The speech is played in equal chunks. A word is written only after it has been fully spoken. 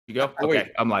You go? Oh, Okay,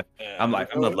 wait. I'm live. I'm live.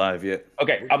 I'm not live yet.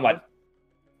 Okay, I'm live.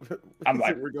 I'm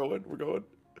live. We're going.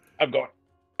 I'm going.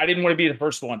 I didn't want to be the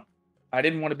first one. I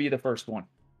didn't want to be the first one.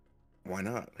 Why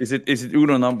not? Is it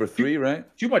Uno number 3,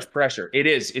 right? Too much pressure. It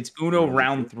is. It's Uno Number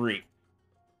round 3.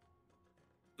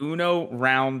 Uno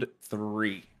round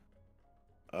 3.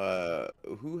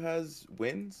 Who has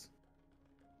wins?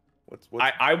 What's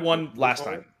I won what's last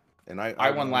on? time. And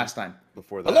I won last time.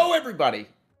 before that. Hello, everybody.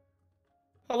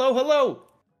 Hello.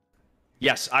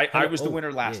 Yes, I was the Oh,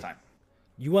 winner last yeah. time.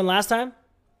 You won last time?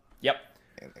 Yep.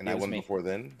 And It I was won me. before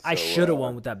then. I so, should have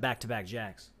won with that back-to-back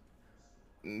jacks.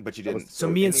 but you didn't. So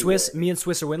me and anyway,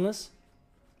 Swiss are winless.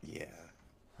 Yeah.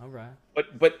 All right.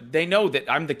 But they know that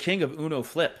I'm the king of Uno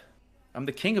Flip. I'm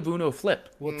the king of Uno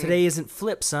Flip. Well, today isn't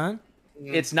flip, son.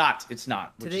 It's not. It's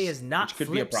not. which Today is not which could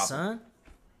flip, be a problem. son.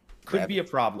 Could be a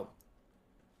problem.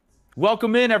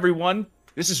 Welcome in, everyone.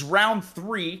 This is round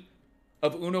 3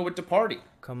 of Uno at the Party.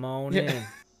 Come on Yeah. in.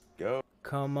 Go.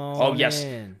 Come on Oh, yes.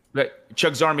 in. But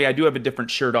Chuck's Army, I do have a different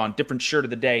shirt on. Different shirt of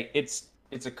the day. It's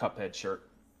a Cuphead shirt.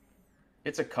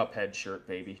 It's a Cuphead shirt,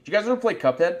 baby. Did you guys ever play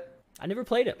Cuphead? I never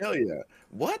played it. Hell yeah.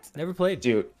 What? Never played.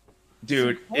 Dude,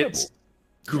 incredible. it's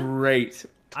great.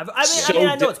 I mean, So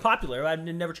I know di- it's popular. I've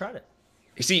never tried it.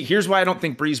 You see, here's why I don't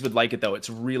think Breeze would like it, though. It's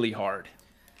really hard.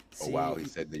 Oh wow, he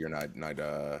said that you're not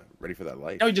ready for that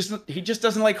life. No, he just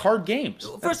doesn't like hard games.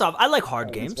 First off, I like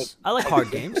hard games. I like hard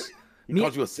games. He Me,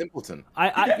 calls you a simpleton.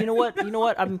 you know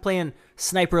what? I've been playing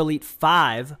Sniper Elite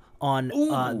 5 on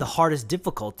the hardest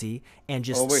difficulty and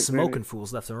just wait, smoking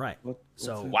fools left and right.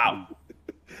 So Wow.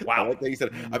 I Wow. like that he said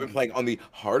I've been playing on the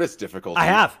hardest difficulty. I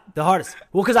have the hardest.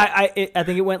 Well, because I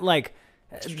think it went like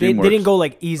they Streamworks. didn't go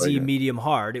like easy, Right. medium,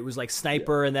 hard. It was like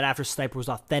sniper, and then after sniper was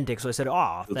authentic. So I said, "Oh,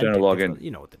 Still authentic." trying to log that's in.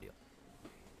 You know what the deal.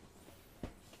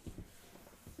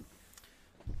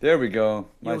 There we go.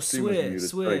 My Yo, stream was muted.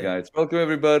 Swit. Sorry, guys. Welcome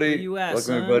everybody. Where you at, Welcome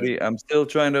son? everybody. I'm still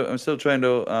trying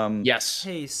to Yes.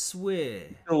 Hey,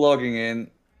 Swit, still logging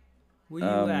in. where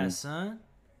you at, son?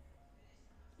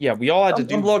 Yeah, we all had to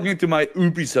I'm do. logging into my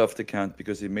Ubisoft account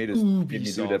because he made me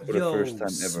do that for the Yo, first time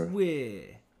ever.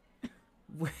 Swit,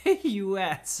 where you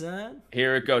at, son?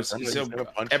 Here it goes. I'm So just gonna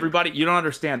punch you. everybody, you don't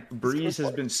understand. Breeze has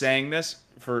been saying this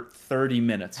for 30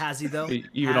 minutes. Has he though?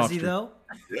 Even Has off he stream. though?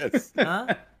 Yes. Huh?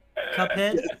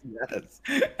 Cuphead? Yes.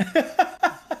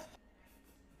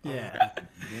 Yeah,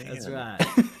 that's right.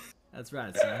 That's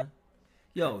right, son.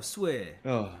 Yo, Swit,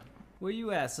 Oh. where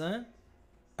you at, son?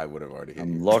 I would have already hit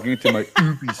I'm you. logging into my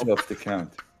Ubisoft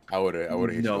account. I would have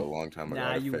hit No. you a long time ago.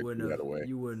 Nah, I'd you figured wouldn't that have. away.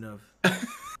 You wouldn't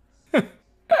have.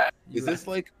 Is this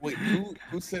like wait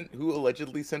who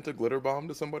allegedly sent a glitter bomb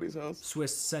to somebody's house?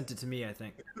 Swiss sent it to me, I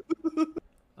think.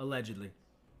 Allegedly.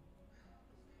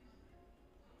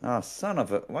 Ah, son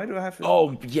of a. Why do I have to?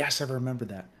 Oh, yes, I remember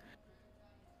that.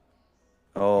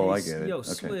 Oh, I Hey, get it. Yo, Okay.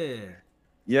 Swiss.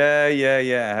 Yeah.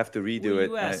 I have to redo Where it.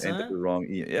 you at, I entered son? the wrong.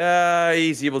 Yeah,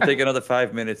 easy. It will take another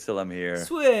 5 minutes till I'm here.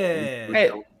 Swiss. Hey,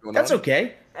 What's going that's on?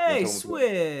 okay. Hey, Don't tell me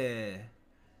Swiss.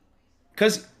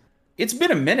 Because it's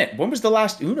been a minute. When was the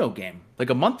last Uno game?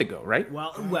 Like a month ago, right?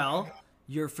 Well,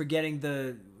 you're forgetting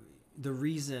the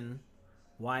reason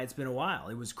why it's been a while.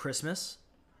 It was Christmas.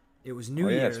 It was New Oh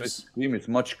yeah, Year's. Switch Stream is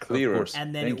much clearer. course.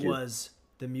 And then Thank it you. was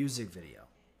the music video.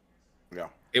 Yeah.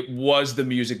 It was the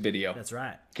music video. That's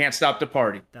right. Can't stop the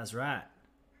party. That's right.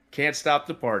 Can't stop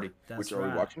the party. That's Which right.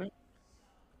 are we watching it?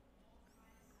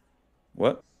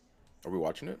 What? Are we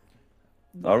watching it?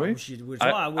 Are we?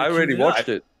 I already watched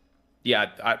it.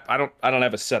 Yeah, I don't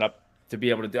have a setup to be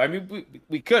able to do. I mean,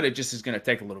 we could. It just is going to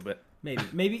take a little bit.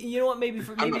 Maybe you know what? Maybe not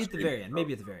at the very streaming, end.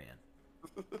 Maybe at the very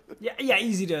end. Yeah.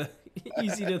 Easy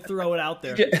to throw it out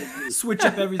there. Yeah. Switch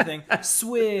up everything.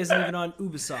 Swiss isn't even on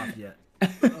Ubisoft yet.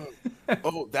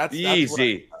 Oh, that's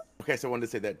Easy. Okay, so I wanted to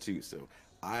say that too. So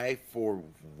I for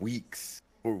weeks,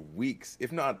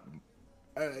 if not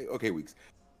weeks,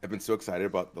 I've been so excited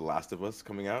about The Last of Us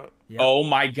coming out. Yeah. Oh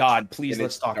my God! Please, And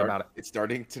let's talk about it. It's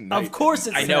starting tonight. Of course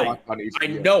it's I know. tonight. On HBO. I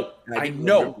know. And I didn't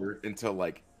know. remember until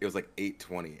like it was like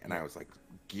 8:20, and I was like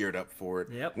geared up for it.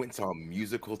 Yep. Went and saw a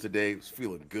musical today. Was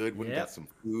feeling good. Went and Yep. got some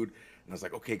food, and I was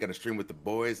like, okay, gotta stream with the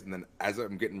boys. And then as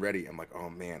I'm getting ready, I'm like, oh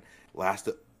man,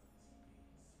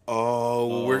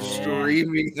 we're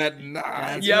streaming at 9.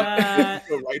 That's Yep. right.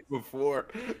 So right before.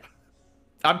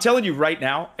 I'm telling you right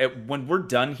now, when we're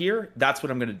done here, that's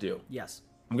what I'm going to do. Yes.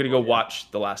 I'm going to go watch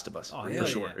The Last of Us Oh, for hell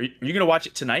sure. yeah. Are you going to watch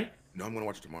it tonight? No, I'm gonna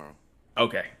watch it tomorrow.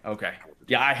 Okay.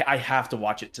 Yeah, I have to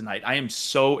watch it tonight. I am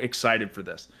so excited for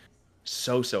this.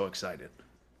 So excited.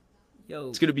 Yo.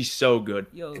 It's going to be so good.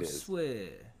 Yo, It is. Swiss.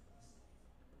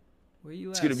 Where you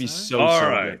It's at? going to be son? so All so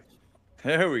right. good.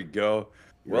 There we go.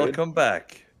 You ready? Welcome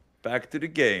back. Back to the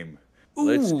game.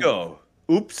 Let's Ooh. go.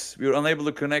 Oops, we were unable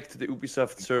to connect to the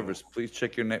Ubisoft servers. Please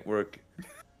check your network.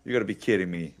 You gotta be kidding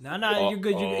me. No, you're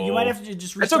good. You might have to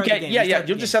just That's restart the okay. game. Yeah, Restart the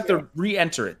you'll game. just have to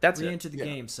re-enter it. That's it. re-enter the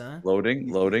game, son.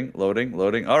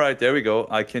 Loading. All right, there we go.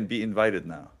 I can be invited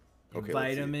now. Okay, Invite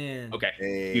let's see. him in. Okay.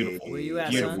 Hey, Beautiful. Where you at,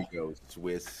 Here son? we go.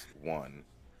 Swiss one.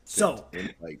 So,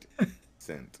 Invite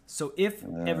sent. so if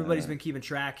everybody's been keeping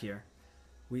track here,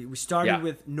 we started Yeah.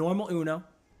 with normal Uno.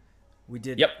 We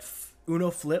did Yep. Uno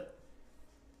flip.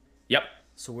 Yep.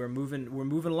 So we're moving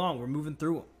along. We're moving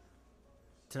through them.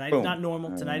 Tonight Boom. is not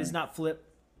normal. Tonight is not flip.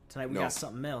 Tonight we No. got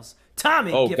something else.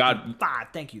 Tommy, Oh, gifted God. 5.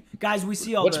 Thank you, guys. We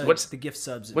see all What's the gift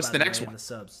subs. what's by the way, next and one? The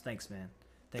subs. Thanks, man.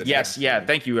 The Yes. next Yeah. one-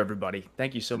 Thank you, everybody.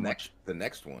 Thank you so much. The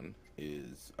next one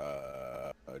is. Do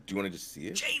you want to just see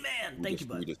it? J-Man, We thank just-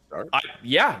 you, We bud. just start.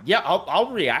 Yeah.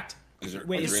 I'll react.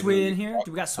 Wait, is there Swin in anything- here?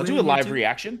 Do we got I'll Swin do in a here live too?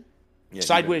 reaction. Yeah,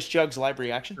 Sideways Chugs live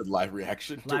reaction. live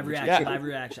reaction. Live Which- reaction. Yeah. Live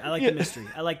reaction. I like the mystery.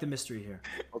 I like the mystery here.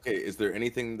 Okay, is there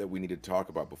anything that we need to talk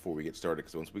about before we get started?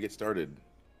 Because once we get started,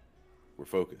 we're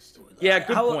focused. Yeah.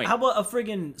 Good how, point. How about a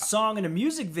friggin' song and a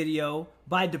music video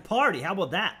by Departy? How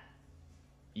about that?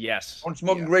 Yes. On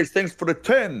Smoking Yeah. Grace, thanks for the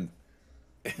 10.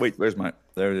 Wait, where's my?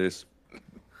 There it is.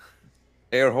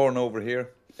 Air horn over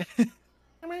here.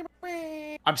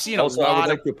 I'm seeing Also, a I would lot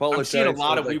like of. to I'm apologize. seeing a I lot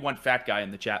would of like- We Want Fat Guy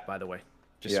in the chat, by the way.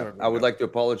 Just so Yeah, everyone I would knows. like to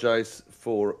apologize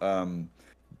for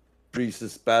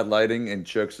Breeze's bad lighting and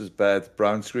Chuck's bad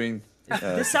brown screen.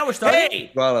 This is how we're starting.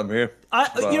 Hey. While I'm here.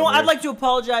 You know, I'd like to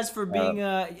apologize for being.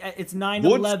 It's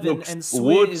 9/11 and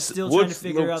Swin is still trying to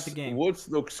figure out the game. Woods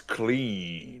looks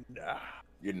clean.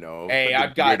 You know, Hey, put the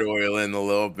I've got- beard oil in a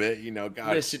little bit. You know,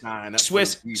 got Listen, shine up for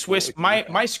Swiss. the people. Swiss.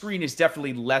 My screen is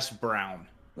definitely less brown.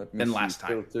 Let me Than see last time.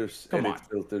 Filters, Come edit on.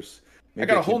 filters. I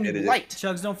got a whole new edit it. light.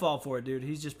 Chugs, don't fall for it, dude.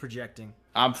 He's just projecting.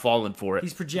 I'm falling for it.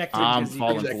 He's projecting I'm because he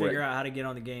falling couldn't for figure it. out how to get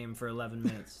on the game for 11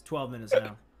 minutes, 12 minutes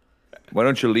now. Why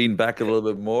don't you lean back a little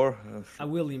bit more? I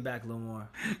will lean back a little more.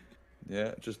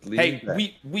 Yeah, just lean Hey, back.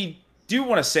 we do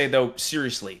want to say though,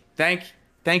 seriously, thank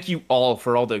you all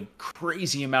for all the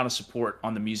crazy amount of support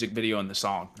on the music video and the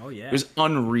song. Oh yeah. It was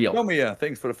unreal. Tell me, yeah,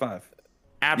 thanks for the 5.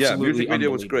 Absolutely, yeah, music video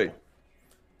was great. unbelievable.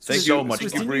 Thank So you much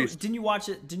Thank fun. you, Breeze. Didn't you watch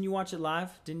it? Didn't you watch it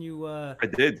live? Didn't you? I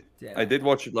did. Yeah. I did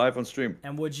watch it live on stream.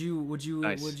 And would you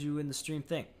Nice. in the stream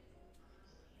think?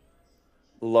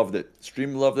 Loved it.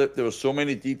 Stream loved it. There were so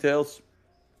many details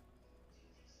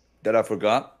that I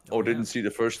forgot or yeah. didn't see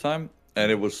the first time,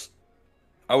 and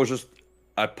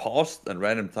I paused at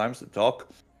random times to talk,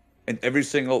 and every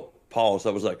single pause I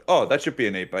was like, oh, that should be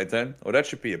an 8x10, or that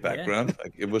should be a background.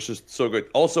 Like, it was just so good.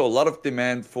 Also, a lot of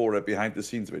demand for a behind the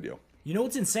scenes video. You know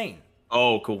what's insane?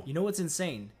 Oh, cool. You know what's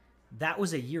insane? That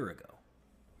was a year ago.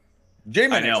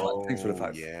 J-Man, I know. excellent. Thanks for the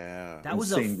 5. Yeah. That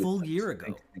was a Insane full good year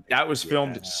times. ago. That was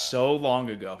filmed so long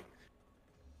ago.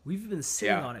 We've been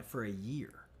sitting Yeah. on it for a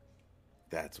year.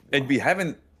 That's And we wild.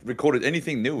 haven't recorded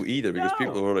anything new either because No.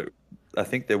 people were like, I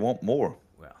think they want more.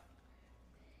 Well,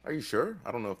 Are you sure?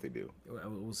 I don't know if they do.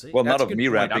 we'll see. Well, That's not a of good me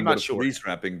point. rapping, I'm but not of sure. Breeze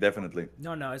rapping, definitely.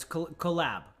 No, it's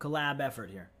collab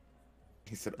effort here.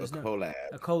 He said There's a no- collab.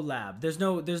 A collab. There's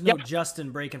no Yeah.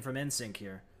 Justin breaking from NSYNC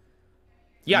here.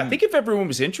 Yeah, I think if everyone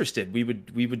was interested, we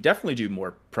would definitely do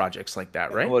more projects like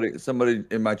that, right? Somebody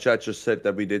in my chat just said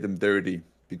that we did them dirty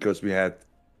because we had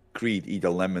Creed eat a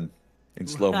lemon in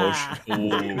slow motion.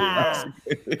 I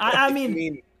I mean,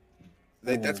 mean,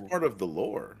 that's part of the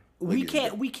lore. we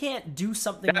Like, can't do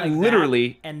something That like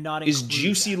literally that and not is include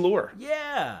juicy that. lore.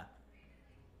 Yeah.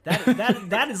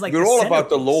 That is like We're the all about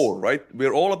the centerpiece. lore, right?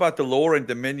 We're all about the lore and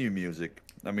the menu music.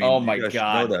 I mean, Oh you my guys should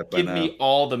god! know that by Give now. me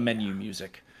all the menu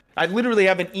music. I literally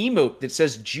have an emote that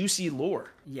says "juicy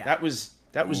lore." Yeah. that was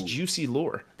juicy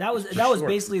lore. That was sure.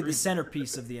 basically the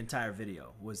centerpiece of the entire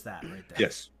video. Was that right there?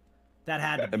 Yes, That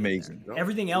had to be amazing. there.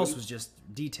 Everything else was just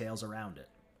details around it.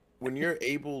 when you're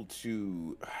able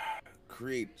to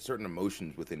create certain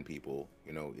emotions within people,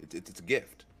 you know, it's a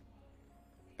gift.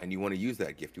 And you want to use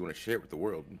that gift, you want to share it with the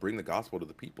world and bring the gospel to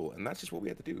the people, and that's just what we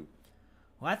have to do.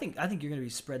 Well, I think you're gonna be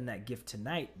spreading that gift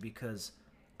tonight because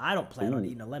I don't plan on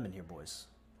eating a lemon here, boys.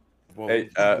 Well, Hey,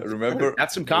 remember?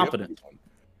 That's some confidence.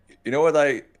 You know what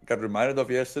I got reminded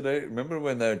of yesterday? Remember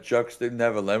when Chucks didn't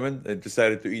have a lemon and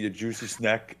decided to eat a juicy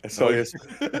snack? So yes,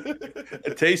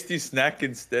 a tasty snack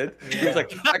instead. He was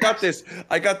like, I got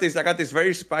this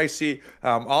very spicy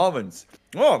almonds.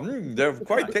 Oh, they're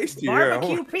quite tasty here.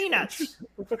 Barbecue peanuts.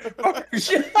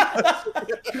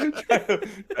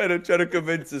 trying to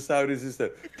convince us how this is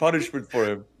the punishment for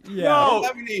him. Yeah.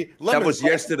 No, That was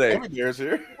yesterday.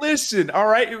 Here. listen. All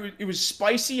right, it was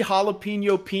spicy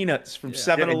jalapeno peanuts from Yeah,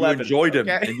 7-Eleven. and you enjoyed him,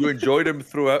 okay? and you enjoyed him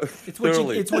throughout. It's what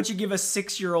thoroughly. you give a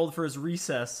 6-year-old for his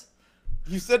recess.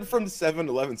 You said from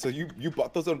 7-Eleven, so you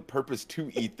bought those on purpose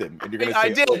to eat them, and you're gonna say, I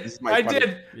did. "Oh, this is my I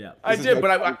punishment." did. Yeah. I This is did,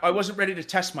 my but I wasn't ready to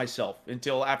test myself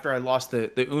until after I lost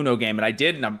the Uno game, and I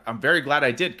did, and I'm very glad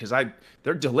I did because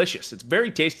they're delicious. It's a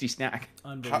very tasty snack.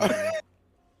 Unbelievable.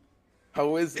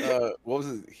 How is what was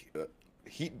it?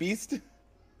 Heat Beast?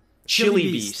 Chili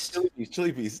Beast. Beast.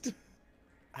 Chili Beast.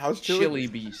 How's Chili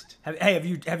Beast. Have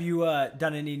you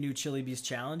done any new Chili Beast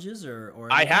challenges or?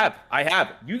 I anything? have.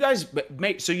 You guys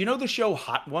make so you know the show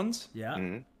Hot Ones? Yeah.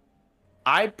 Mhm.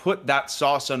 I put that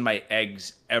sauce on my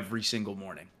eggs every single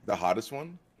morning. The hottest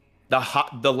one?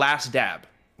 The last dab.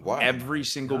 Why? Every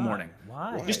single God, morning.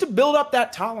 Why? Just to build up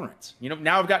that tolerance. You know,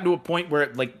 now I've gotten to a point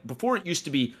where like before it used to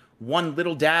be one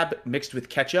little dab mixed with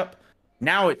ketchup.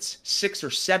 Now it's 6 or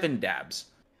 7 dabs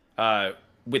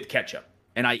with ketchup.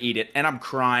 And I eat it, and I'm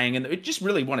crying, and I just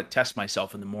really want to test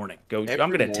myself in the morning. I'm Every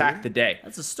going to attack morning? the day.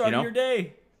 That's the start You know? of your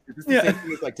day. Is this the same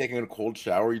thing as like taking a cold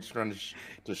shower? You're just trying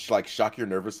to like shock your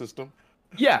nervous system?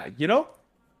 Yeah, you know,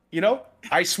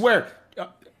 I swear,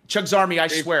 Chuck's Army, I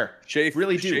swear, Shave,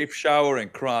 really do. shave, shower,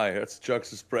 and cry. That's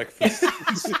Chuck's breakfast. You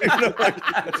know, like,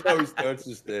 that's how he starts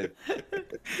his day.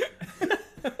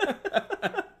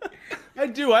 I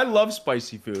do. I love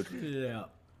spicy food, Yeah.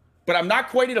 but I'm not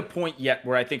quite at a point yet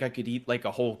where I think I could eat like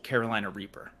a whole Carolina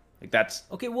Reaper. Like that's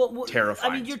Okay, well, I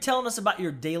Terrifying. mean, you're telling us about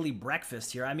your daily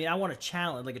breakfast here. I mean, I want a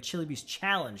challenge, like a Chili Beast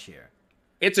challenge here.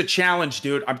 it's a challenge,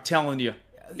 dude. I'm telling you.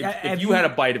 Have If you had a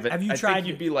bite of it, have you I tried? think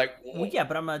you'd be like, Well, yeah,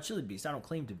 but I'm not a Chili Beast. I don't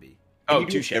claim to be. oh, You do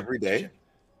it touche, every day?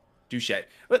 touche.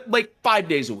 But like 5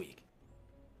 days a week.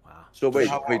 Wow. So wait,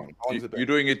 How wait. long? How long has it been? You're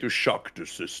doing it to shock the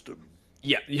system.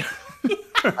 Yeah, yeah.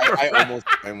 I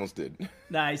almost did.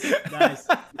 Nice, nice.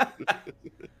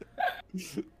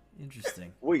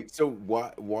 Interesting. Wait, so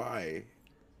why?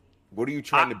 What are you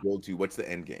trying to build to? What's the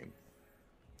end game?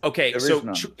 Okay, There so is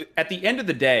none. at the end of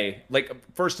the day, like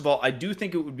first of all, I do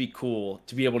think it would be cool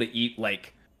to be able to eat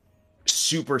like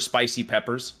super spicy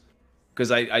peppers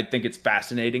because I think it's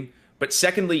fascinating. But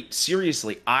secondly,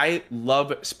 seriously, I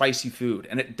love spicy food,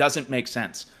 and it doesn't make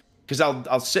sense because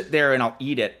I'll sit there and I'll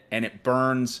eat it, and it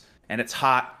burns, and it's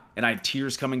hot, and I have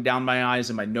tears coming down my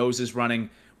eyes, and my nose is running.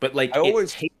 But like, I it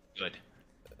always- tastes good.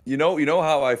 You know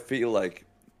how I feel like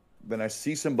when I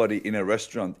see somebody in a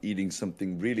restaurant eating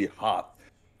something really hot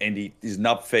and he's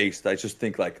not faced, I just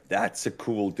think like that's a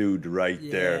cool dude right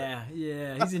there. Yeah,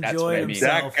 yeah. He's That's what I enjoying mean.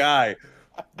 himself.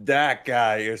 That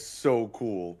guy is so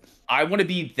cool. I want to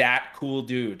be that cool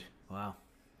dude. Wow.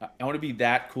 I want to be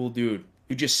that cool dude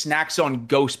who just snacks on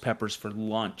ghost peppers for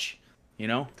lunch. You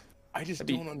know? I just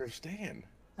be- don't understand.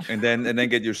 And then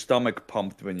get your stomach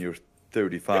pumped when you're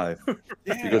 35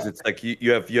 Yeah. because it's like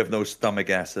you have no stomach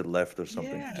acid left or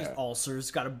something. Yeah. Just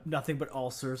ulcers. Nothing but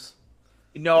ulcers.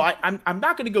 No, I'm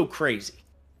not going to go crazy.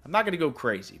 I'm not going to go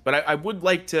crazy, but I would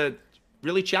like to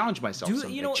really challenge myself. Do-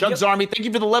 someday. you know, Chubb's get- Army, thank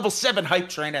you for the level 7 hype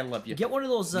train. I love you. Get one of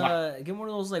those. Get one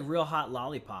of those like real hot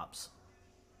lollipops.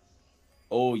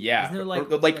 Oh yeah, Isn't there like Or,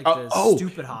 the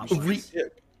stupid hot re- ones?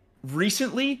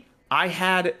 recently I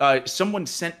had someone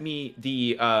sent me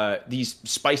these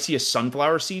spiciest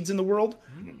sunflower seeds in the world.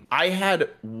 I had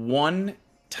one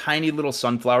tiny little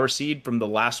sunflower seed from the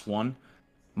last one.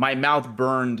 My mouth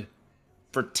burned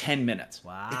for 10 minutes.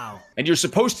 Wow. And you're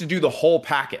supposed to do the whole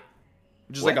packet,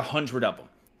 which is like 100 of them.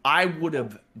 I would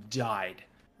have died.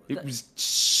 It was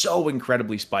so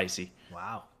incredibly spicy.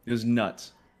 Wow. It was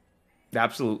nuts.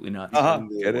 Absolutely nuts. Uh-huh. Done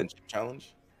the Get it? one chip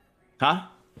challenge? Huh?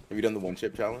 Have you done the one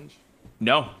chip challenge?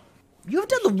 No. You've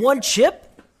done the one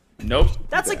chip? Nope.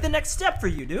 That's like the next step for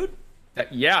you, dude.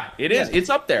 Yeah, it is. Yeah. It's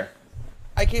up there.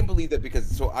 I can't believe that because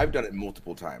so I've done it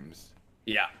multiple times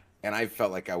Yeah. and I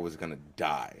felt like I was gonna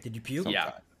die. Did you puke?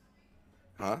 Yeah.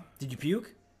 Huh? Did you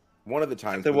puke? One of the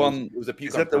times. The but it was- one it was a puke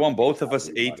is on that the one purpose. both of us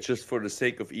Everybody. ate just for the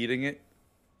sake of eating it?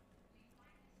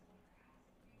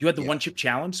 You had the Yeah. one chip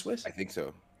challenge, Swiss? I think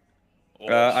so.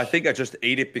 I think I just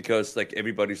ate it because like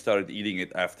everybody started eating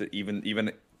it after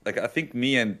even like I think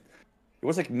it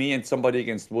was like me and somebody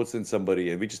against Woods and somebody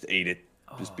and we just ate it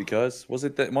just because. Was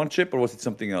it that one chip or was it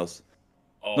something else?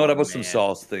 No, that was some man.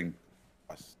 sauce thing.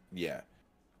 Yeah,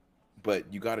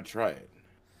 but you got to try it.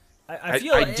 I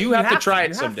feel I do you have to try you it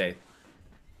have someday.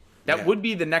 That Yeah. would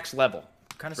be the next level.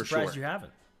 Kind of for surprised sure. you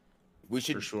haven't. We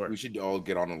should sure. we should all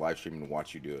get on a live stream and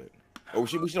watch you do it. Or we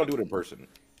should all do it in person.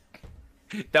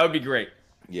 That would be great.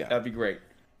 Yeah, That'd be great.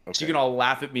 So Okay. you can all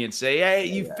laugh at me and say, "Hey,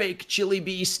 you fake chili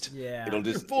beast." Yeah. It'll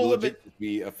just full of legit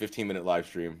be a 15-minute live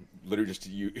stream, literally just to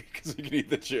you because you can eat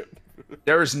the chip.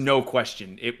 There is no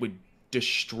question it would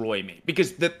destroy me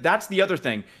because that's the other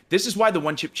thing. This is why the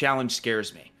one chip challenge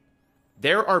scares me.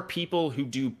 There are people who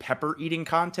do pepper eating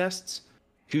contests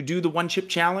who do the one chip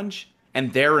challenge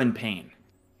and they're in pain.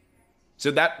 So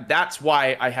that's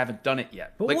why I haven't done it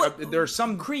yet. But Like what- there are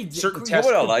some Creed- certain Creed- You know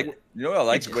tests. what I like? You know what I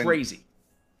like? It's crazy.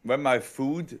 When my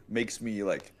food makes me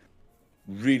like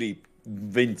really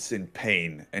wince in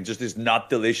pain and just is not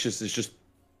delicious. It's just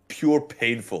pure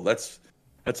painful. That's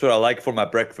what I like for my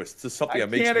breakfast. It's just something I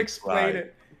that makes can't me explain cry.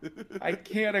 it. I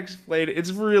can't explain it. It's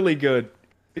really good.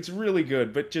 It's really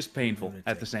good, but just painful at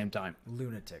Lunatic. the same time.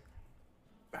 Lunatic.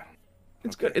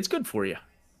 It's good. It's good for you.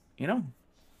 You know,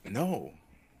 No.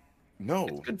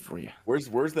 good for you. Where's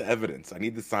the evidence? I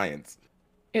need the science.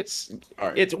 It's All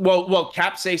right. it's well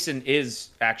capsaicin is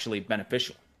actually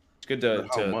beneficial. It's good to,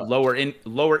 How to much?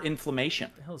 lower inflammation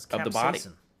The hell is of the body.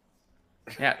 capsaicin?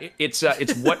 Yeah,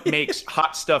 it's what makes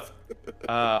hot stuff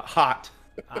hot.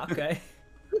 Okay.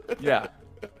 Yeah,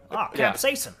 Oh, Yeah.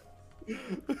 capsaicin.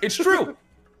 it's true.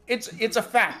 It's a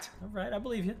fact. All right, I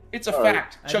believe you. It's a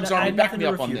fact. I have Chuck's no- I already have backed nothing me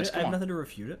to up on refute this. it. I Come have on. nothing to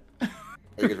refute it. Are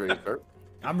you guys ready to start?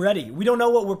 I'm ready. We don't know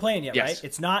what we're playing yet, Yes. right?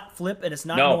 It's not flip and it's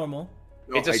not No. normal.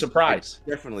 No, It's a I surprise.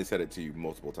 definitely said it to you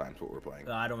multiple times what we're playing.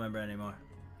 I don't remember anymore.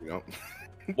 You know?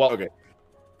 Well, Okay.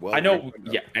 Well, I know. we're gonna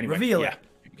go Yeah. Anyway. Reveal yeah. it.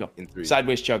 Here we go. In 3.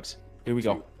 Sideways chugs. Here we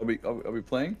go. Are we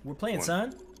playing? We're playing, One.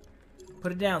 son.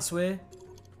 Put it down, Sway.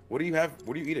 What do you have?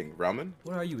 What are you eating? Ramen?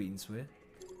 What are you eating, Sway?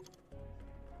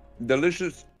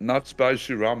 Delicious, not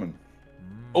spicy ramen.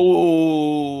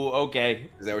 Oh, okay.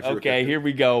 Is that what you were Okay, thinking? here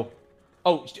we go.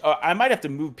 Oh, I might have to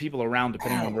move people around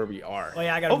depending on where we are. Oh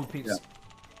yeah, I gotta Oh, move pieces.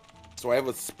 So I have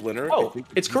a splinter. Oh, I think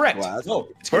it's is correct. glass. Oh,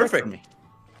 It's correct perfect. for me.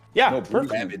 Yeah, No,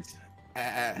 perfect. Rabbits.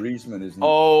 Breezeman is.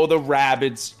 Oh, the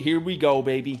rabbits. Here we go,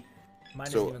 baby. Mine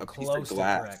So isn't even a piece close of to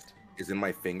glass correct. is in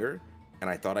my finger, and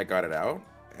I thought I got it out,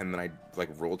 and then I like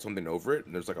rolled something over it,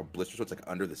 and there's like a blister, so it's like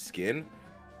under the skin.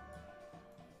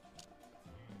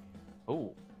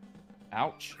 Oh,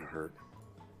 ouch. It hurt.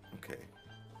 Okay.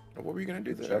 Now, what were you gonna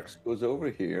do there? Chucks goes over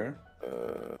here.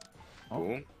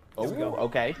 Boom. Oh, we go.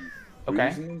 okay. Okay.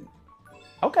 Breezeman,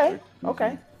 Okay.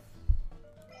 Okay.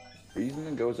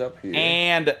 Breezeman goes up here.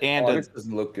 And Oh, this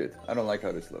doesn't look good. I don't like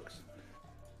how this looks.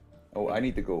 Oh, I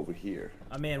need to go over here.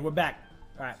 Oh man, we're back.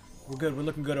 All right, we're good. We're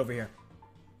looking good over here.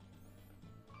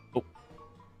 Oh. All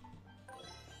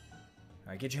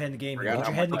right, get your head in the game. Here. Forgot Get how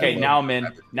your head in the much okay, game. now I'm in.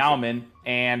 Now I'm in,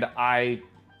 and I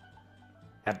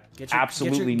have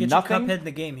absolutely get nothing your cuphead in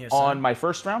the game here, son. on my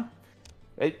first round.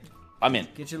 I'm in.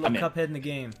 Get your I'm little in. cuphead in the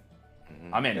game.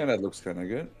 I'm in. Yeah, that looks kind of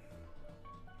good.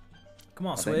 Come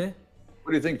on, think- Sway.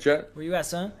 What do you think, Chet? Where you at,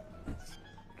 son?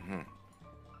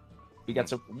 We got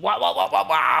some. Wow! Wow! Wow! Wow!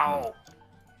 Wow!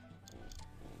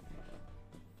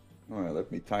 All right,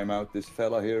 let me time out this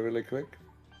fella here really quick.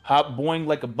 Hop boing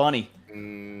like a bunny.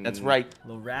 That's right.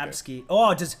 Little Rabsky.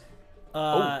 Oh,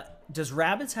 does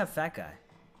Rabbits have fat guy?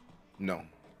 No.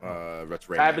 That's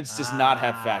right. Rabbids does not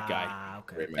have fat guy, Ah,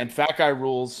 okay. Great man. and fat guy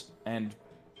rules, and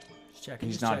Just checking.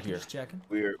 He's just not checking, here. Just checking.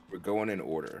 We're going in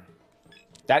order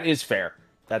that is fair.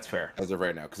 That's fair. as of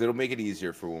right now, because it'll make it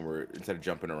easier for when we're instead of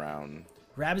jumping around.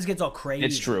 Rabbits gets all crazy.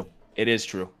 It's true. It is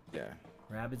true. Yeah.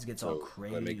 Rabbits gets all So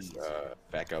crazy. that makes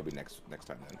Fat Guy will be next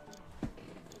time then.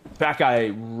 Fat guy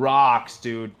rocks,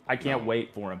 dude. I can't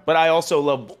wait for him. But I also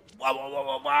love.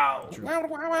 Wow!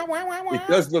 Wow! Wow! Wow! It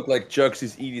does look like Chucks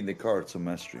is eating the cards on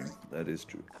my stream. That is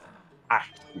true. Ah.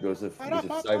 Because of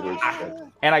sideways shot.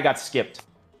 And I got skipped.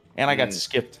 And I got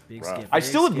skipped. Big Wow. skip. I big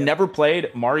still have skip. never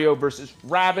played Mario versus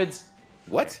Rabbids.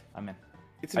 What? I'm in.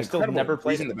 It's I still incredible. never Breeze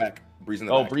played in it. the back. Breeze in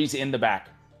the Oh, back. Breeze in the back.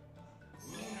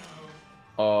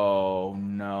 Oh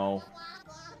no.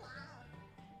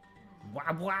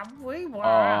 Wah, wah, wee,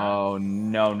 wah. Oh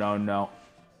no no no.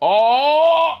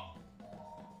 Oh!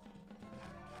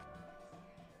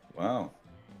 Wow.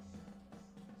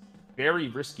 Very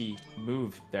risky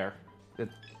move there. It,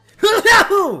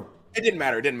 No! It didn't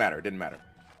matter. It didn't matter. It didn't matter.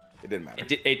 It didn't matter.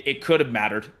 it could have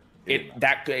mattered.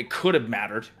 It could have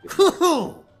mattered.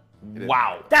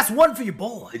 Wow. That's one for your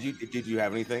boy. Did you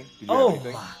have anything? Did you Oh have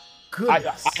anything? my I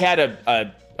goodness. had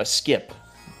a skip.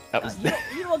 That was.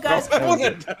 You know what, guys?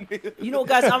 You know what,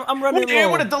 guys? I'm running a It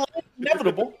would have little. delayed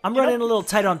inevitable. I'm running a little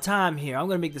tight on time here. I'm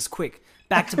gonna make this quick.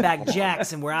 Back-to-back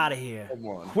jacks, and we're out of here. Come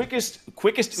on.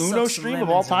 Quickest Suck Uno some stream of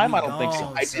all lemons and time? be I don't think so.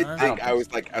 gone. I did son. think I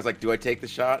was like, do I take the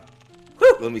shot?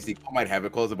 Let me see. I might have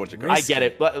it. Close a bunch of I cards. get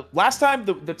it, but last time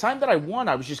the time that I won,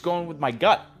 I was just going with my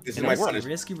gut. This is and my it worked.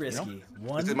 punishment. Risky.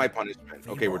 One. This is my punishment.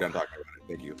 Okay, we're done talking about it.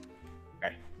 Thank you.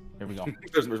 Okay, here we go.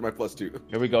 There's my +2.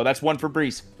 Here we go. That's one for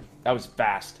Breeze. That was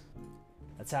fast.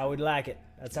 That's how we like it.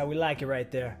 That's how we like it right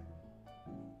there.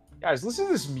 Guys, listen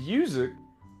to this music.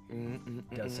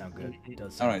 Does sound good. Does All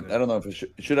sound right. good. I don't know if it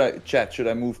should I chat. Should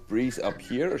I move Breeze up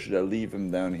here or should I leave him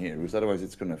down here? Because otherwise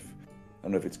it's gonna. I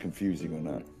don't know if it's confusing or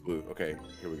not. Blue. Okay,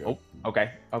 here we go. Oh,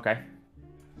 okay.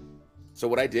 So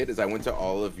what I did is I went to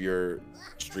all of your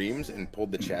streams and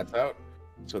pulled the chats out,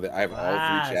 so that I have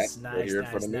all three chats right here in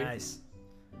front of me. Nice.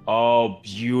 Oh,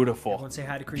 beautiful. Everyone say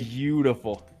hi to Creed.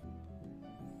 Beautiful.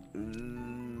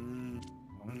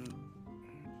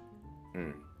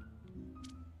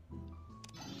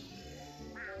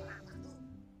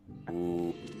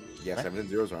 Ooh, yeah, 7s and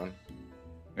 0s round.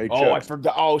 Hey, Oh, I Chuck.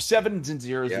 forgot. Oh, 7s and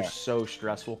 0s Yeah. are so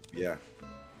stressful. Yeah.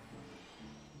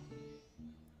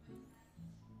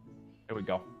 Here we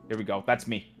go. Here we go. That's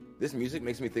me. This music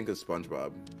makes me think of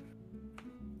SpongeBob.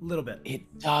 Little bit.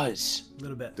 It does.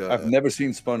 Little bit. I've never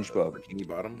seen SpongeBob. Bikini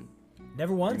Bottom.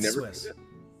 Never once, never Swiss. seen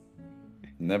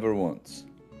Never once.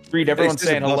 Creed, everyone's Is this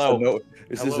a saying hello. bossa no-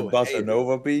 Is this a Hello, bossa hey.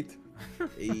 nova beat?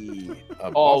 Hey,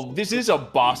 Oh, this is a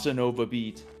bossa nova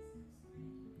beat.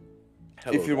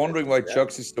 hello If you're guys. wondering why Yeah.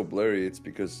 Chuck's is so blurry, it's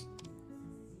because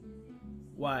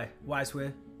Why? Why,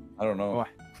 Swiss? I don't know. Why?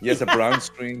 He has a brown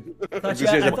screen. I thought Because you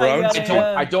he has had- a brown I thought screen. you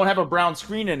had a, I don't have a brown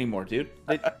screen anymore, dude.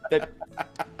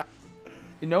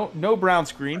 No brown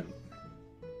screen.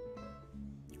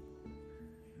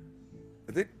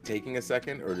 Is it taking a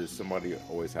second, or does somebody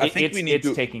always have? I think we need it's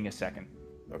to- taking a second.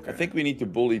 Okay. I think we need to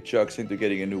bully Chucks into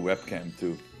getting a new webcam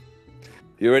too.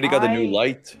 He already got a new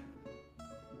light.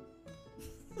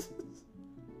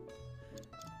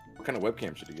 What kind of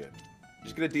webcam should you get?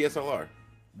 Just get a DSLR.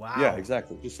 Wow. Yeah,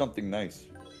 exactly. Just something nice.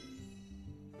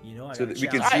 You know I So gotta that we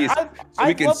can challenge- see his, I- so we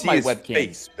I can love see my his webcam.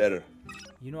 face better.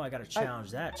 You know I gotta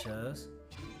challenge that, Chuz.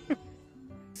 It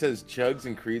says Chugs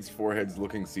and Creed's foreheads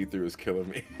looking see-through is killing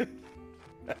me.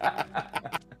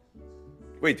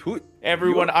 Wait, who?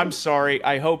 Everyone, I'm sorry.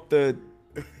 I hope the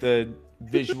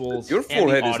visuals Your and the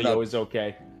forehead is audio not- is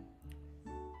okay.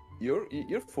 Your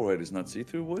forehead is not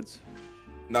see-through, Woods?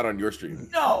 Not on your stream.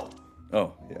 No.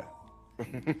 Oh, yeah.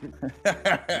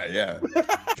 yeah.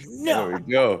 No. There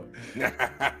we go.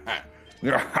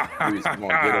 Breeze, come on,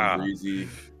 get him, Breezy.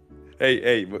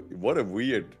 Hey, what a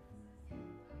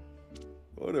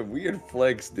weird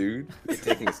flex, dude. It's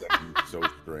taking a second. It's so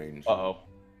strange. Uh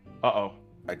oh.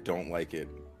 I don't like it.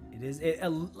 It is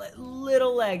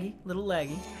little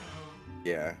laggy.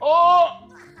 Yeah. Oh.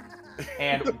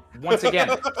 And once again,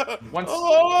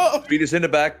 Creed is in the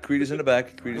back. Creed is in the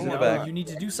back. Creed is in the No, back. you need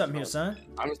to do something here, son.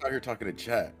 I'm just out here talking to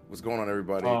chat. What's going on,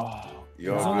 everybody? Oh. It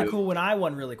was Yo, only good, cool when I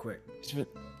won really quick.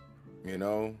 you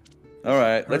know, All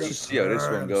right, let's just see how this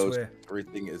Heard one him goes. swear.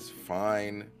 everything is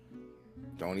fine.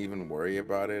 Don't even worry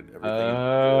about it. Everything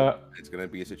Uh. is good. It's gonna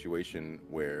be a situation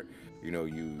where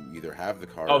you either have the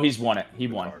card. Oh, he's won it. He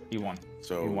won. He won.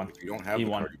 So he won. if you don't have He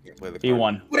the won. card, you can't play the card. He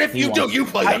won. What if He you won. do? You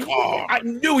play the card. I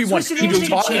knew he won. Swiss, you He didn't was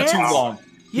even take a talking too chance? long. You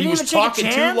He didn't was even take a talking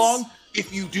too chance? long.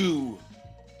 If you do,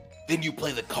 then you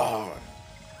play the card.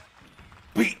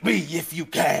 Beat me if you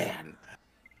can.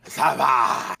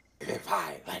 Survive if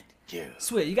I let you.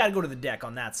 Sweet, you gotta go to the deck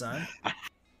on that, son. Do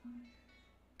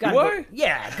Gotta I? go,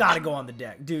 yeah, gotta go on the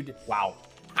deck, dude. Wow.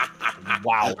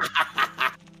 Wow.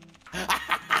 I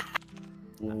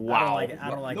don't Wow. like it. I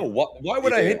don't like No, it. why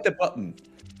would I Yeah. hit the button?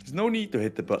 There's no need to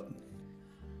hit the button.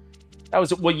 That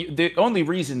was well. The only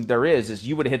reason there is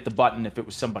you would have hit the button if it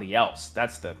was somebody else.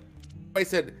 That's the. I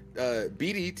said,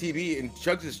 BD TV and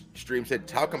Chugs' stream said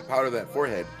talcum powder that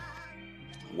forehead.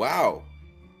 Wow.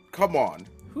 Come on.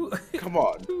 Who? Come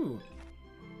on. Who?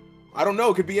 I don't know.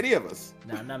 It could be any of us.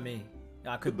 Nah, not me.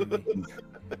 Nah, it could be me.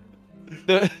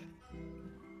 The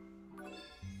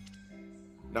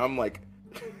Now I'm like,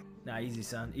 Nah, easy,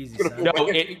 son. Easy, son. no,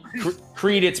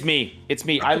 Creed. It's me. It's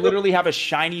me. I literally have a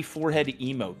shiny forehead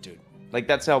emote, dude. Like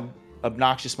that's how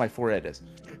obnoxious my forehead is.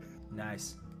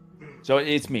 Nice. So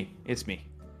it's me. It's me,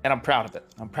 and I'm proud of it.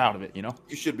 I'm proud of it. You know.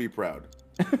 you should be proud.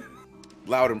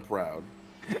 Loud and proud.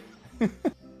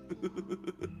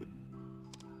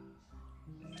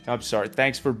 I'm sorry.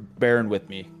 Thanks for bearing with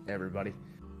me, everybody.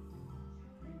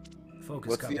 Focus,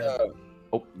 What's Cuphead.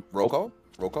 the roll call?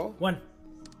 Roll call? One.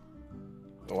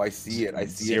 Oh, I see it. I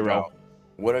see Zero. it now.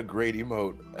 What a great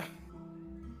emote.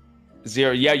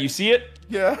 0. Yeah, you see it?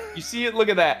 Yeah. You see it? Look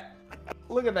at that.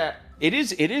 Look at that. It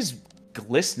is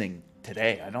glistening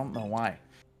today. I don't know why.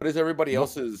 What is everybody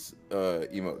else's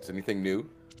emotes? Anything new?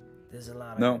 There's a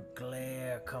lot of No.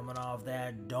 glare coming off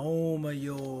that dome of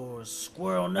yours.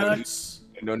 Squirrel nuts.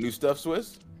 No new stuff,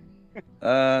 Swiss?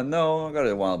 No, I got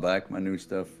it a while back. My new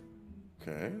stuff.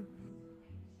 Okay.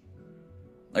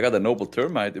 I got a noble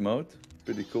termite emote.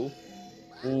 Pretty cool.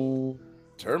 Ooh.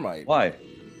 Termite. Why?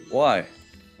 Why?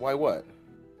 Why what?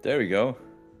 There we go.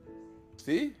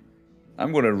 See?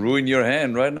 I'm gonna ruin your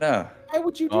hand right now. Why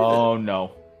would you do Oh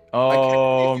no.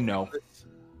 Oh no. this?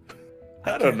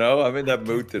 I don't know. I'm in that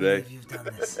mood Can't today. believe You've done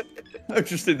this. I'm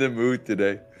just in the mood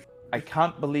today. I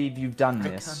can't believe you've done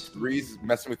this. Breeze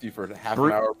messing with you for half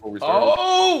Bree- an hour before we start.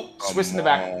 Oh! Come Swiss in the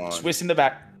back. on. Swiss in the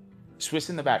back. Swiss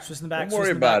in the back. Swiss in the back. Don't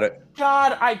worry about it.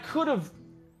 God, I could have.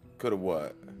 Could have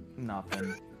what?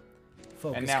 Nothing.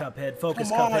 Focus, And now- Cuphead. Focus,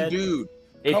 Come on, Cuphead. dude.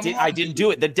 It Come did. on, I didn't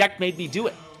do it. The deck made me do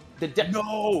it. The deck.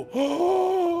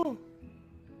 No.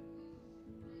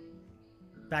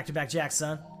 Back-to-back Jacks,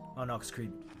 son. Oh, no, it's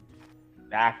Creed.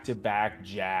 Back-to-back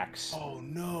jacks. Oh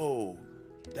no.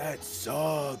 That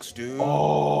sucks, dude.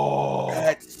 Oh.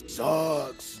 That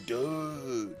sucks,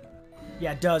 dude.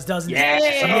 Yeah, it does, doesn't Yes!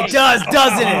 it? It does,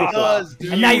 doesn't it? It does,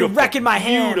 dude. And now you're wrecking my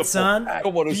hand, Beautiful. son. I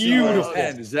don't want to see Beautiful. your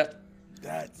hand. Is that?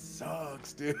 That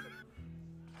sucks, dude.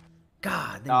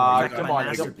 God, then Nah, you're wrecking come my on,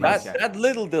 master you're- piece. That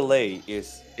little delay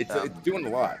is. It's doing a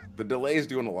lot. The delay is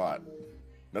doing a lot.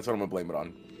 That's what I'm gonna blame it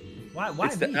on. Why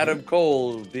It's me? the Adam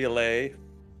Cole delay.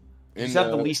 You just have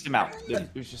the least amount. It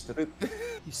was just a...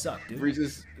 You suck, dude.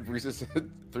 Breeze's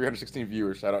 316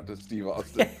 viewers. Shout out to Steve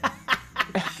Austin.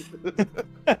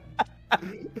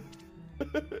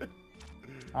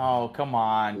 Oh, come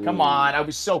on. Come on. I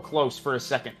was so close for a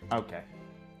second. Okay.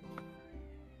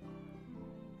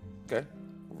 Okay,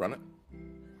 we'll run it.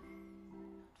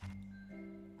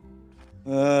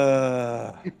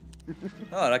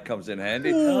 Oh, that comes in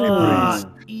handy. Ah,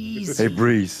 easy.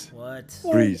 Breeze. What?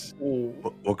 Breeze.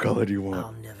 What color do you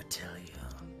I'll never tell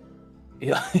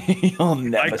you. You'll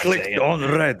never say it. on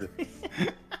red.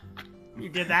 You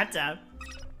did that time.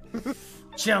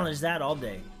 Challenge that all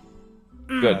day.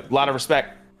 Good. A lot of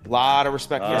respect. A lot of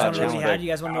respect. You for guys that want to know what he challenge. had? You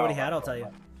guys want to know what he had? I'll tell you.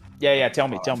 Yeah, yeah. Tell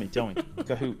me. Tell me. Tell me.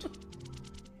 Kahoot.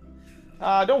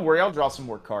 Don't worry. I'll draw some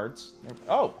more cards.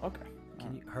 Oh, okay.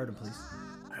 Can you hurt him, please?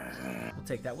 We'll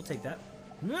take that. We'll take that.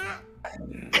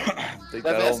 Take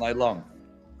that all night long.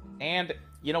 And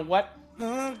you know what?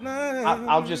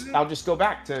 I'll just go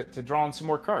back to drawing some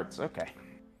more cards. Okay.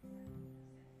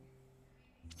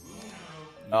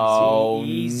 Oh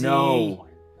easy. no!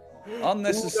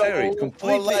 Unnecessary. Uno,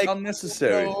 Completely like,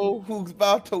 unnecessary. Uno, who's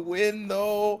about to win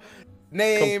though?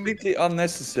 Name Completely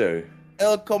unnecessary.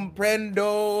 El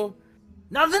Comprendo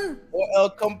Nothing? or El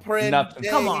Comprende. Nothing.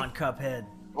 Come on, Cuphead.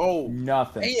 Oh,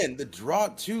 Nothing. and the draw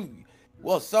too.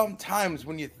 Well, sometimes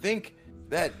when you think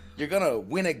that you're gonna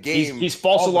win a game, He's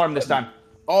false all of a alarm this sudden- time.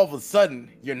 All of a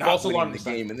sudden, you're not False winning alarm the this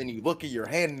time. game, and then you look at your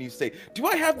hand and you say, "Do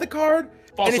I have the card?"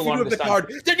 False and if you alarm do have this the time.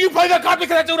 card, then you play the card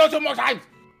because that's Uno 2 more times.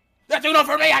 That's Uno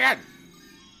for me again.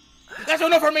 That's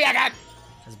Uno for me again.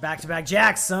 That's back-to-back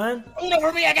Jacks, son. Uno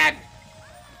for me again.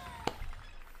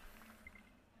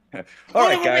 All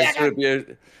right, guys.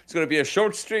 It's gonna be a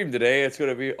short stream today. It's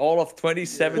gonna be all of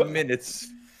 27 minutes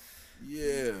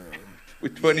Yeah.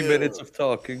 with 20 Yeah. minutes of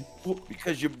talking.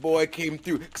 Because your boy came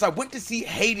through. Because I went to see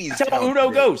Hades. That's how Town Uno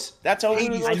today. goes. That's how Uno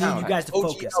Hades goes. I need Town. you guys to OG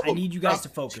focus. I album, need you guys to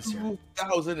dropped focus here.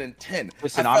 2010.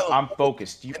 Listen, I felt- I'm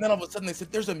focused. You, And then all of a sudden they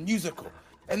said there's a musical.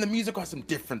 And the musical has some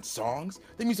different songs.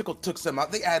 The musical took some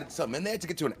out. They added some in. They had to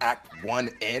get to an act 1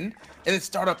 end. And then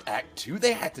start up act 2.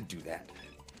 They had to do that.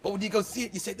 But when you go see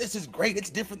it, you say, this is great. It's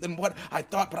different than what I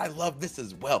thought, but I love this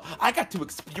as well. I got to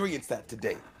experience that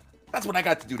today. That's what I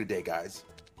got to do today, guys.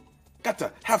 Got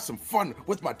to have some fun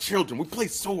with my children. We play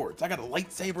swords. I got a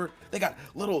lightsaber. They got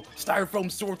little styrofoam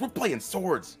swords. We're playing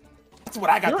swords. That's what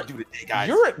I got to do today, guys.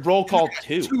 you're at roll call I got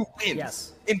 2. 2 wins.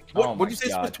 Yes. In Oh what my did you say?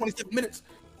 God. 27 minutes.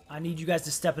 I need you guys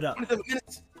to step it up. 27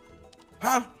 minutes.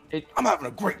 Huh? It- I'm having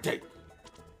a great day.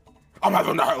 I'm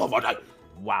having a hell of a day.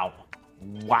 Wow.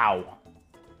 Wow.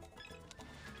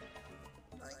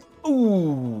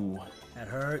 Ooh. That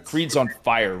hurts. Creed's on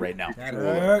fire right now. That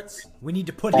hurts. We need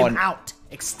to put him On out.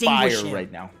 Extinguish Fire him.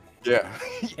 right now. Yeah.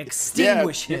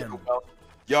 Extinguish him. Well,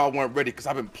 y'all weren't ready because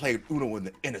I've been playing Uno in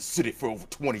the inner city for over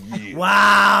 20 years.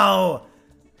 Wow.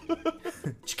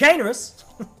 Chicanerous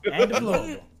and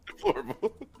deplorable.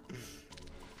 Horrible.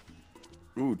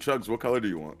 Ooh, Chugs, what color do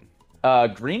you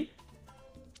want? Green?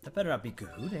 That better not be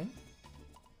cahooting.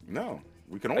 No,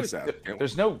 we can always ask. can't we?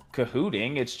 There's no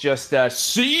cahooting. It's just,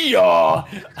 see ya!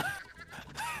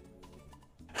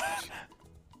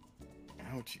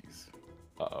 Ouchies.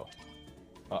 Uh-oh.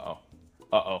 Uh-oh.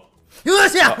 Uh-oh.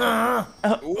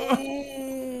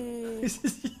 Ooh.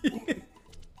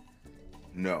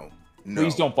 No. No.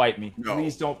 Please don't bite me. No.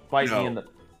 Please don't bite No. me in the...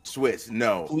 Swiss,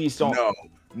 no. Please don't. No.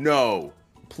 No.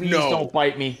 Please No. don't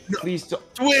bite me. Please don't.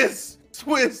 Swiss.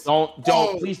 Swiss. Don't.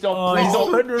 Oh. Please don't. Oh, Please he's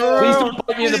don't. putting her Please up. don't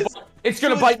bite me in the Swiss. butt. It's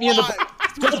gonna Swiss, bite me in the why? butt.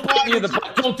 Swiss, Don't bite me in the why?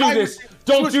 butt. Don't do Why this. would-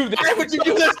 Don't Swiss, do this. Why would you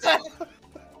do this?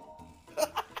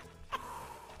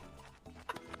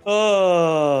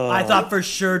 Oh. I thought for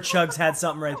sure Chugs had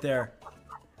something right there.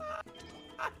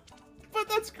 But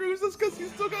that screws us because you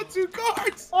still got 2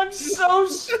 cards. I'm so.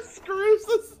 That screws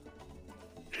us.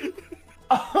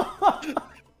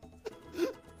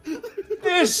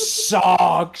 This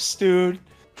sucks, dude.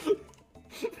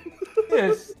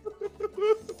 This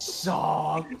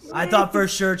sucks. I thought for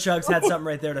sure Chugs had something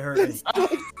right there to hurt me.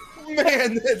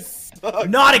 Man, that sucks.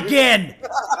 Not again!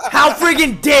 How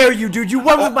friggin' dare you, dude? You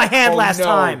won with my hand last no.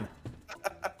 time.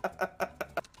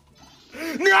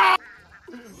 No!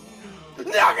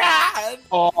 No, God!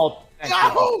 Oh,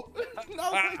 thank you.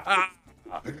 No!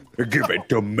 No! Give it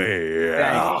to me.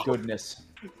 Thank goodness.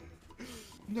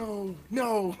 No!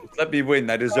 No! Let me win.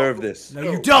 I deserve this. No,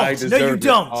 you I don't. No, deserve you it.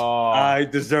 don't. Oh, I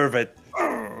deserve it.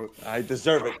 I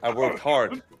deserve it. I worked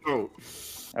hard. No!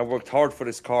 I worked hard for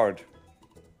this card.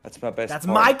 That's my best. That's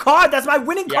card. my card. That's my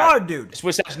winning Yeah. card, dude.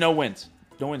 Swiss has no wins.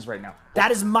 No wins right now.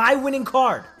 That is my winning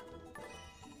card.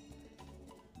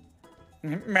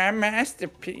 My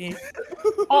masterpiece.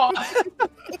 Oh,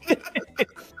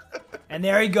 And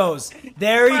there he goes.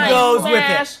 There he goes with it.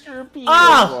 masterpiece.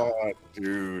 Ah! Oh,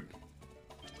 dude.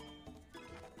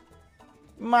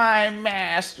 My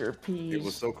masterpiece. It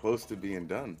was so close to being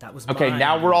done. That was Okay, mine.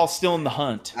 now we're all still in the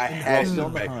hunt. I had Still to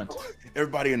in the make hunt.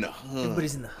 everybody in the hunt.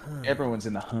 Everybody's in the hunt. Everyone's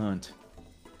in the hunt.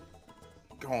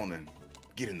 Go on and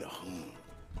get in the hunt.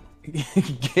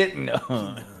 Get in the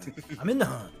hunt. I'm in the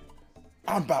hunt.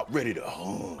 I'm about ready to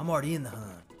hunt. I'm already in the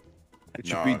hunt. It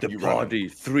should Nah, be the you running. party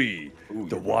 3. Ooh,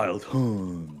 The you wild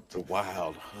hunt. The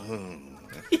wild hunt.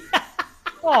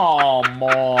 Oh,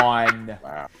 man.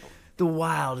 Wow. The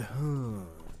wild hunt.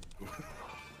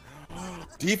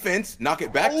 Defense, knock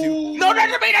it back to. No, not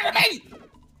to me, not to me!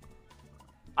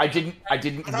 I didn't I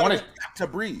thought want it to. was back to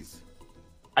Breeze.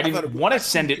 I thought it didn't was want to back to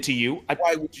send you. it to you.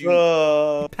 Why would you?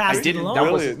 Pass I it didn't- along.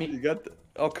 that wasn't Brilliant. me. You got the,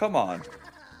 oh, come on.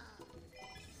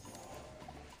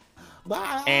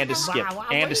 And a skip.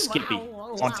 And a skippy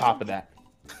on top of that.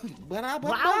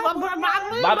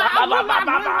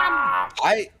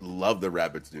 I love the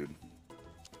rabbits, dude.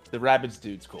 The Rabbids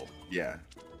dude's cool. Yeah,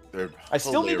 they're. I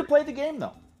still need to hilarious. play the game,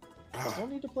 though. I still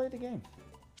need to play the game.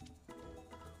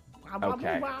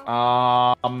 Okay.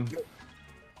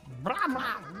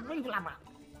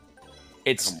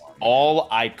 It's Come on, man. all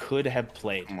I could have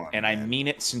played, Come on, and I man. mean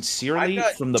it sincerely I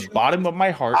got from the two- bottom of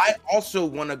my heart. I also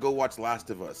want to go watch Last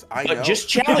of Us. I But know. just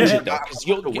challenge it though, I because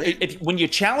have to wait. when you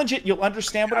challenge it, you'll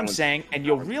understand what I'm Challenge. saying, and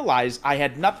you'll realize I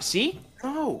had nothing. See,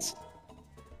 No,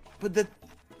 but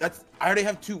that's. I already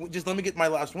have 2. Just let me get my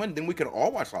last one, then we can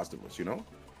all watch Last of Us. You know.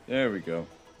 There we go.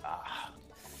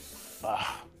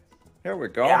 Here we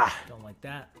go. yeah. Don't like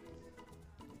that.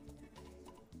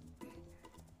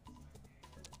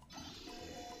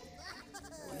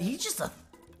 He's just a.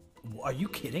 Are you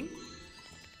kidding?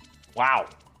 Wow.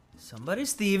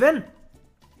 Somebody's thieving.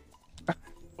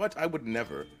 What? I would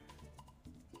never.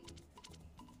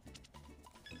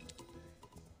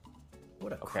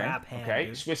 What a Okay. crap hand. Okay.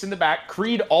 Dude. Swiss in the back.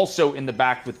 Creed also in the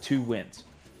back with 2 wins.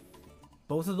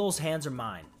 Both of those hands are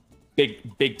mine.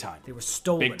 Big time. They were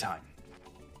stolen. Big time.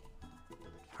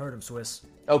 Heard him, Swiss.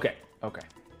 Okay. Okay.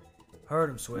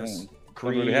 Heard him, Swiss.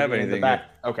 Creed really have in the anything back.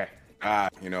 Okay.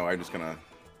 You know, I'm just gonna.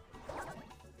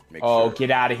 Make Oh, sure.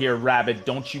 get out of here, Rabbit!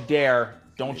 Don't you dare!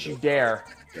 Don't you dare!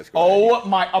 Let's go ahead. Oh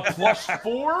my! A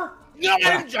 +4? No,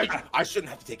 I shouldn't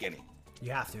have to take any.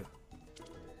 You have to.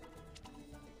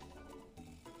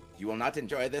 You will not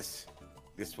enjoy this.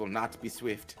 This will not be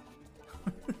swift.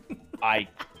 I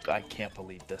can't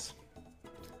believe this.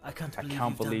 I can't I believe,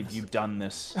 can't you've done believe this. you've done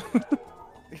this.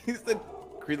 He said,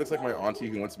 Creed looks like my auntie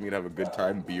who wants me to have a good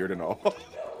time, beard and all.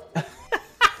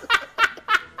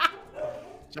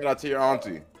 Shout out to your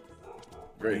auntie.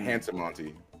 Very handsome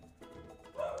auntie.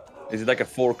 Is it like a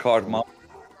 4-card mom?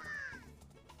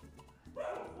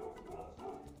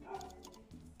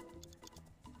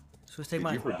 Swiss, take Did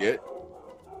mine. you forget?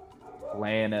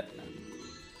 Playing it.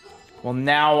 Well,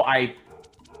 now I.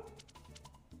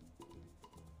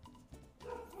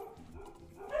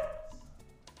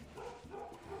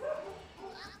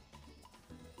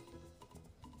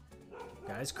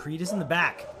 Guys, Creed is in the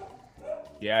back.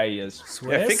 Yeah, he is.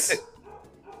 Swiss. Yeah, fix it.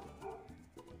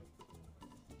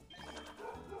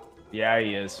 Yeah,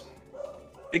 he is.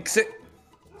 Fix it.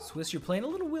 Swiss, you're playing a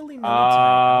little willy-nilly tonight.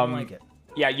 I don't like it.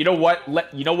 Yeah, you know what?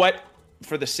 You know what?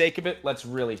 For the sake of it, let's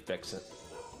really fix it.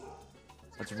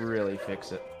 Let's really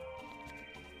fix it.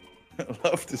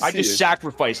 Love to see I just it.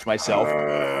 sacrificed myself.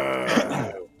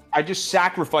 I just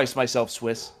sacrificed myself,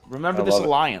 Swiss. Remember I this love it.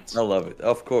 alliance. I love it.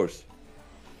 Of course.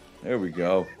 There we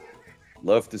go.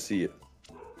 Love to see it.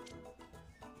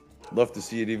 Love to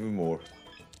see it even more.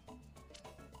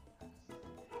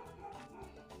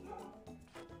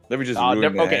 Let me just ruin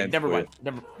the okay, hand never for mind. you.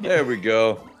 Never. There we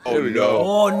go. Oh, There we no. go.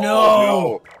 Oh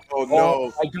no! Oh no!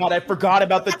 Oh my god, I forgot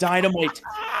about the dynamite.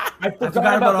 I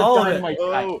forgot about the all of it. Dynamite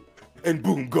guy. Oh, and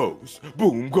boom goes,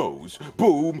 boom goes,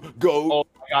 boom goes. Oh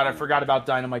my god, I forgot about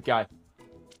Dynamite Guy.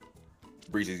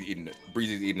 Breezy's eating it.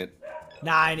 Breezy's eating it.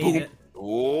 Nah, I need it.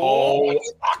 Oh, he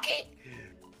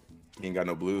ain't got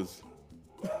no blues.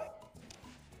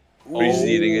 Breeze is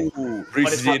eating it. Ooh.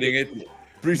 Breeze is eating it.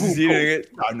 Breeze is Boom eating goes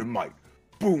it. Dynamite.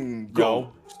 Boom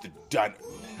Yo. goes the dynamite.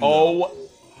 Oh,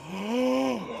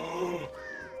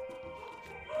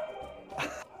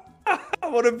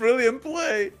 What a brilliant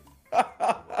play. Come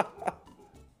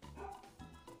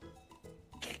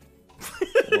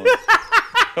on.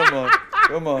 Come on.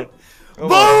 Come on.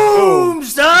 Boom,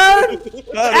 son!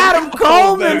 Adam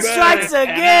Coleman strikes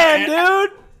again,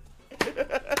 dude.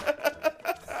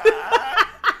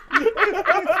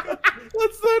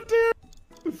 That's so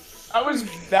terrible.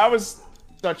 that was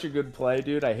such a good play,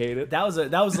 dude. I hate it. That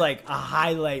was like a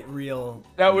highlight reel.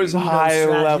 That was Uno high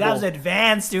strategy. level. That was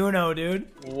advanced Uno, dude.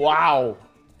 Wow.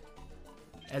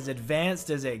 As advanced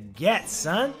as it gets,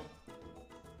 son.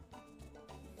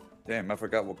 Damn, I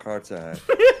forgot what cards I had.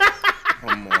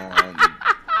 Come on.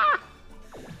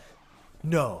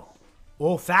 No.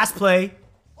 Oh, fast play.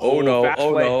 Oh no, fast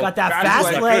oh play. no. Got that Fast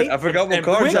fast play. play. I forgot what And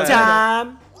cards Quick I had.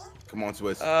 time. Come on,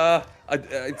 Swiss. It's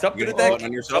up to You the gonna deck. throw it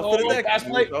on yourself? Up to the deck. Fast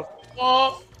play.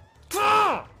 Oh.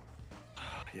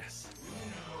 Yes.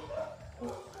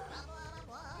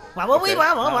 Okay.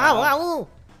 Wow.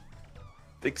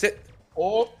 Fix it.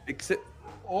 Oh. Fix it.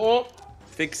 Oh.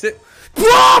 Fix it.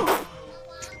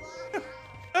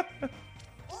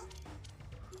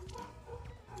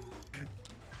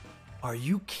 Are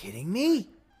you kidding me?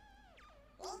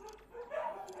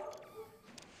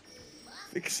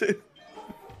 Fix it.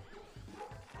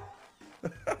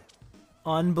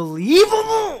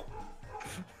 Unbelievable.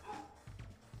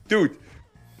 Dude.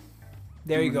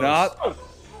 There you go. Not.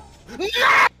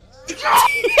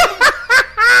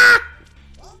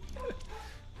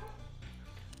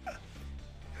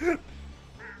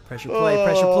 Pressure play,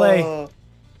 pressure play.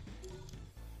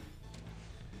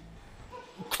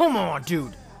 Come on,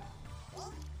 dude.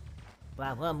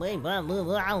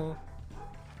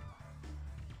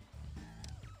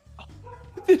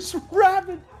 This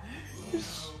rabbit.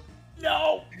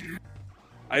 No.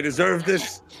 I deserve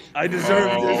this. I deserve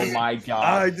Oh this. my god.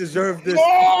 I deserve this. No!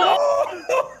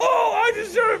 I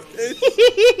deserve this.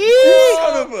 You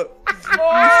son of a. You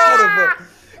son of a.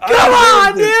 Come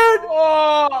on, dude.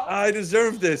 Oh. I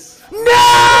deserve this. No!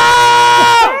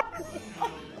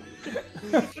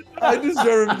 I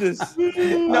deserve this.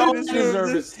 No, I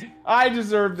deserve this. I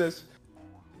deserve this.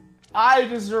 I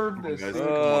deserve this. Guys,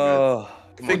 Oh,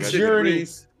 Come on, fix guys. it, Journey.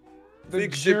 Breeze. The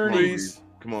Fix it, journey. Breeze.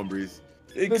 Come on, Breeze.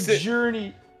 Fix The it.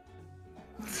 journey.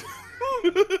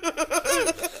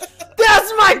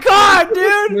 That's my card,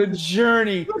 dude. The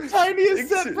journey. Tiniest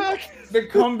Fix it. setback. The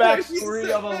comeback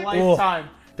story of a lifetime.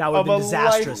 That would have been Of a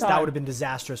disastrous. That lifetime. would have been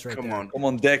disastrous right Come there. on. Come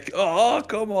on, deck. Oh,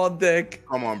 come on, deck.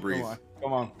 Come on, Breeze. Come on.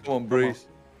 Come on. Come on, Breeze.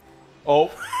 Oh.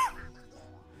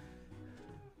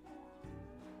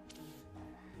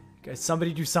 Guys,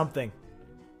 somebody do something.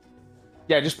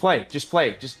 Yeah, just play. Just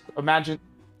play. Just imagine.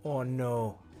 Oh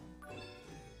no.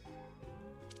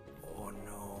 Oh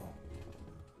no.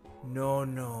 No,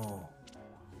 no.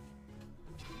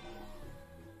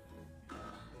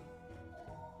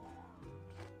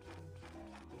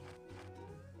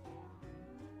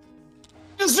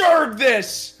 Deserve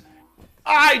this.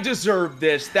 I deserve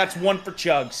this. That's one for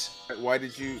Chugs. Why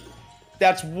did you?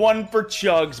 That's one for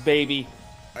Chugs, baby.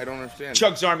 I don't understand.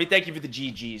 Chugs Army, thank you for the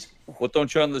GGs. What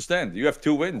don't you understand? You have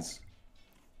 2 wins.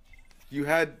 You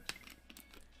had.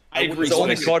 I That's agree. the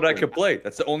only Swiss. card I could play.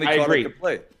 That's the only I card agree. I could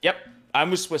play. Yep.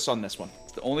 I'm with Swiss on this one.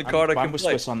 It's the only card I I'm can with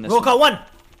play. Swiss on this Roll one. call 1.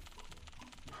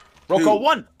 Roll Two. call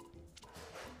 1.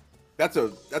 That's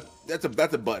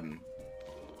a button.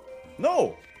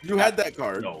 No. You had that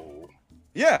card. No.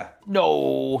 Yeah.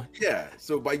 No. Yeah.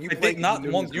 So by you I playing, did not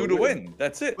knew want was you gonna to win.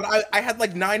 That's it. But I had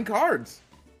like 9 cards.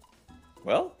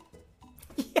 Well,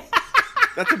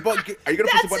 That's a button. Are you gonna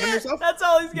push the button on yourself? That's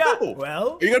all he's got. No.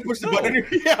 Well, Are you gonna push the No. button on your?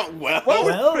 Yeah. Well.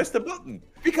 Well. press the button.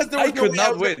 because there I was no could way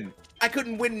not was gonna- win. I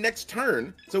couldn't win next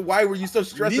turn. So why were you so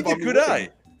stressed Neither about me could winning? I.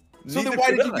 So then Neither why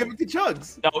could did you I. give it to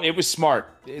Chugs? No, it was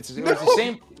smart. It was No.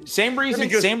 the same reason.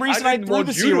 Because Same reason I didn't threw want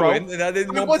the you to 0. win, and I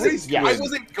didn't I want Breeze wasn't. to yeah, I win.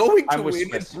 wasn't going I to was win,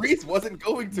 and Swiss. Breeze wasn't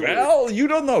going to win. Well, you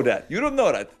don't know that. You don't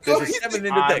know that. There's No, a you 7 think-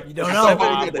 in the deck. You don't There's a know. 7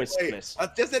 in I the deck. was Swiss.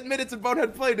 Just admit it's a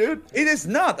bonehead play, dude. It is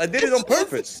not. I did it on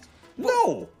purpose.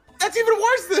 No. That's even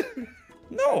worse than.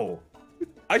 No.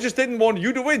 I just didn't want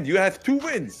you to win. You have 2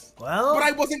 wins. well. But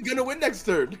I wasn't gonna win next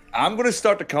turn. I'm gonna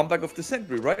start the comeback of the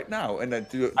century right now, and then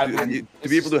to I'm-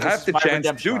 be able to this have is the my chance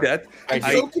to redemption do arc. that, I'm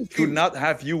I so do confused. not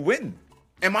have you win.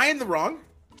 Am I in the wrong?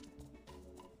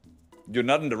 You're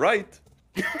not in the right.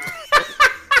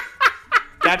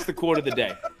 That's the quote of the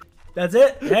day. That's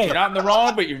it. Hey, You're not in the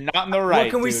wrong, but you're not in the right. what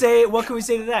can we dude. say? What can we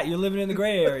say to that? You're living in the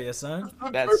gray area, son.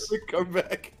 That's Perfect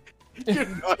comeback. You're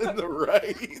not in the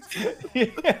right.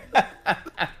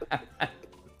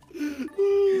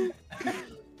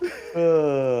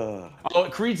 Oh,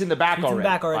 Creed's in the back Creed's in the already.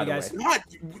 back already, by the guys. way.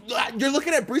 What? You're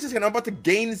looking at Breeze's hand. I'm about to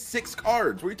gain 6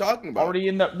 cards. What are you talking about? Already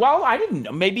in the. Well, I didn't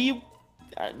know. Maybe you.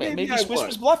 Maybe I Swiss won.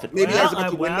 was bluffing. Maybe I was Well, about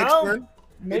to win next well, turn.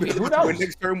 maybe, I was who about to win knows?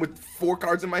 next turn with 4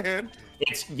 cards in my hand.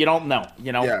 It's you don't know.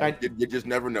 You know. Yeah, you just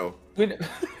never know. When,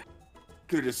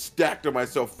 Could have just stacked on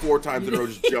myself 4 times in a row,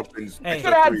 just jumped in. Hey.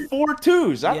 could have had 4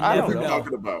 twos. You I never don't What are know. you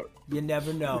talking about? You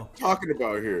never know. What are you talking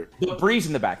about here? The Breeze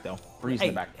in the back though. Breeze in Hey,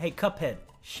 the back. hey, Cuphead,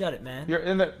 shut it, man. You're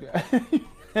in the.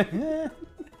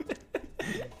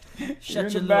 Shut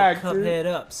in your the little back, dude. Cuphead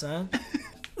up, son.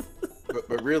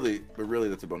 But really,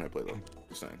 that's a bonehead play though.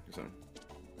 Just saying.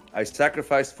 I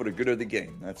sacrificed for the good of the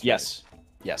game. That's Yes.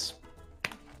 Yes.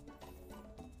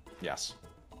 Yes.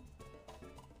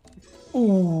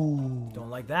 Ooh. Don't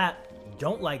like that.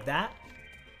 Don't like that.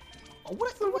 Oh,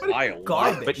 what right. I like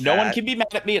garbage. But no one that. can be mad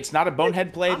at me. It's not a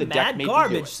bonehead play. I'm The deck mad made me do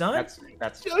garbage, it. son.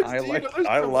 That's I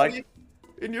like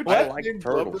in your I chat like named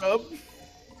turtles. Bub Rub.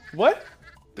 what?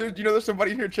 Dude, you know there's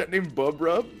somebody in your chat named Bub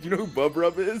Rub? Do you know who Bub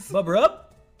Rub is? Bubber up?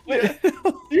 Do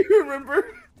you remember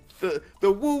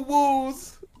the woo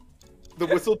woos? The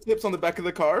whistle tips on the back of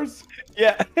the cars?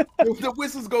 Yeah. The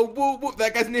whistles go woo woo.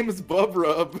 That guy's name is Bub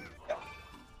Rub.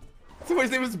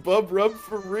 Somebody's name is Bub Rub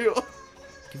for real.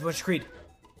 Give us Creed.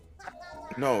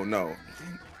 No.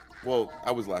 Well,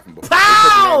 I was laughing before.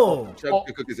 Pow! Chuck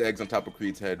could cook his eggs on top of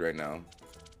Creed's head right now.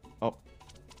 Oh.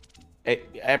 Hey,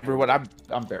 everyone,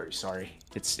 I'm very sorry.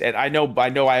 I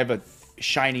know I have a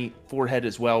shiny forehead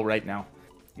as well right now.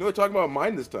 No, we're talking about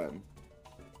mine this time.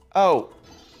 Oh.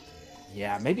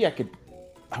 Yeah, maybe I could.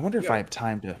 I wonder if Yeah. I have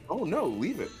time to. Oh no,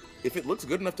 leave it. If it looks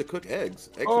good enough to cook eggs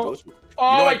are Oh. delicious.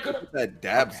 Oh, you know, I I could. put that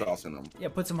dab sauce in them. Yeah,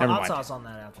 put some Never hot mind. sauce on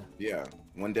that after. Yeah,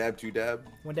 1 dab, 2 dab.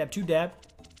 1 dab, 2 dab.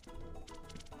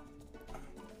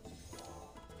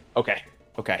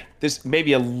 Okay. This may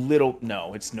be a little.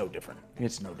 No, it's no different.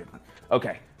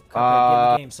 Okay. Cuphead, get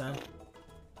in the game, son.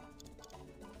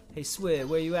 Hey, Swid,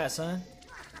 where you at, son?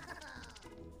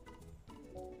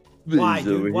 Why,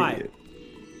 dude? Why?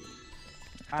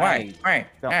 Why?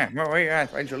 No. Where you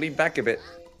at? Why don't you lean back a bit?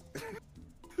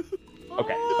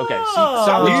 Okay. Oh.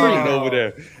 Solid Leaning tree. over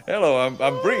there. Hello, I'm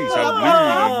Breeze.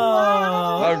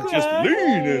 Oh, I'm just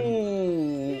leaning.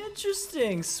 okay.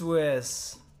 Interesting,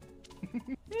 Swiss.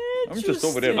 I'm just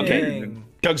over there Interesting. leaning.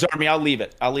 Doug's Army. I'll leave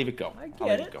it. I'll leave it go. I I'll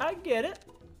get leave it. go. I get it.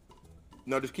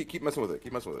 No, just keep messing with it.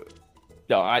 Keep messing with it.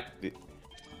 No, I think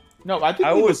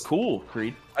I we was- look cool,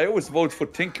 Creed. I always vote for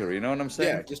Tinker, you know what I'm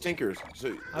saying? Yeah, just tinkers.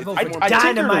 So I it's vote more for I tinkered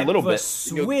a Dynamite little for bit.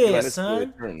 you'll Swiss, miss the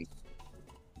son. turns.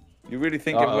 You really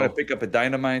think I'm Uh-oh. gonna pick up a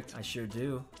dynamite? I sure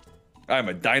do. I'm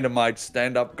a dynamite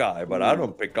stand-up guy, but I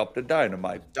don't pick up the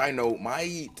dynamite.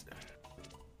 Dynamite.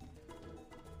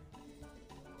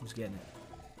 Who's getting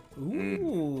it?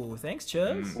 Ooh, thanks,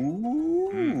 Chubbs.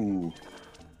 Ooh.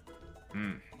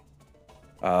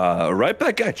 Right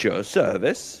back at your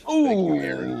service. you,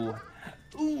 Aaron.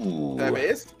 Ooh. That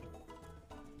is.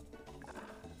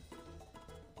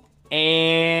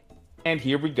 And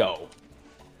here we go.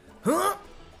 Huh?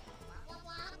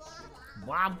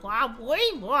 Wow, wow,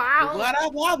 wait, wow.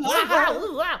 What's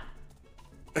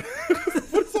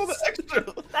all the extra?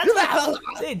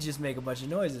 They just make a bunch of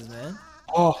noises, man.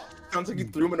 Oh, Sounds like you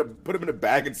threw him put him in a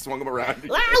bag and swung him around.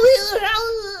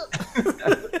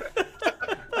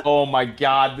 oh my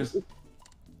God! This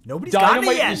Nobody's got me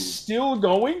dynamite yet. is still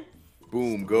going.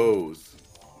 Boom goes.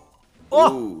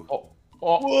 Oh. Ooh. Oh,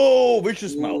 Whoa,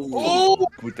 vicious mouth. Oh.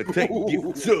 With the 10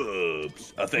 gift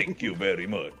subs. Thank you very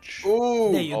much. Ooh.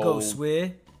 There you go, Oh.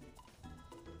 Swig.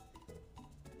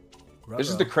 this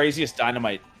is the craziest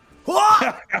dynamite.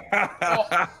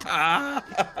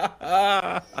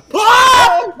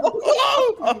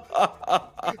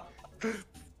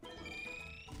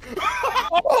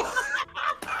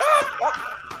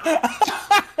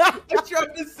 I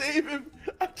tried to save him.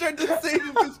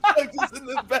 Because Chugs was in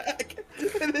the back,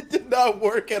 and it did not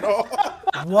work at all.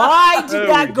 Why did There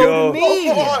that we go go. to me?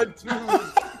 Come on,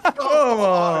 dude. Come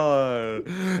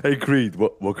on. Hey, Creed,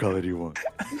 what color do you want?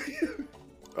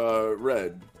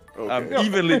 Red. Okay. I'm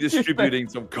evenly distributing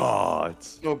some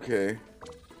cards. Okay.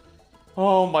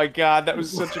 Oh my God! That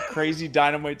was such a crazy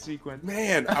dynamite sequence.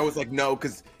 Man, I was like, no,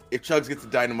 because if Chugs gets the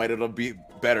dynamite, it'll be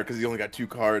better because he only got 2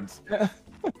 cards.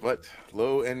 But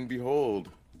lo and behold.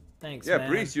 Thanks, Yeah, man.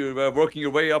 Breeze, you're working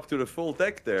your way up to the full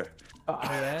deck there.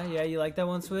 Yeah, you like that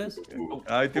one, Swiss?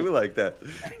 I do like that.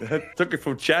 I took it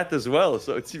from chat as well,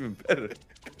 so it's even better.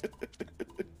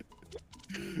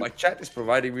 My chat is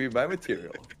providing me my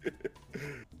material.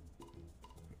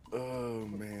 Oh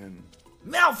man.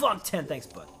 Malfunk 10, thanks,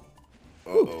 bud.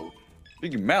 Uh-oh.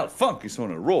 Speaking of Malfunk, he's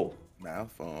on a roll.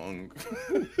 Malfunk.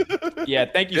 Yeah,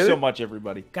 thank you Did so it? much,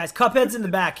 everybody. Guys, Cuphead's in the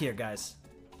back here, guys.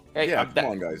 Hey, Yeah, I'm come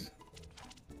on, guys.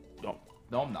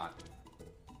 No, I'm not.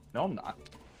 No, I'm not.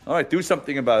 All right, do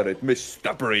something about it,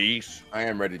 Mr. Breeze. I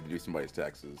am ready to do somebody's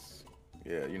taxes.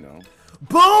 Yeah, you know.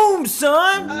 Boom,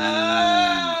 son!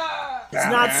 It's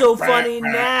not so funny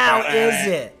now, is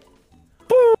it?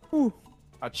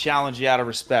 I'll challenge you out of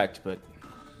respect, but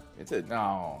It's a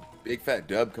no. big fat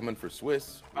dub coming for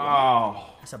Swiss.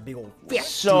 Oh, That's a big old fat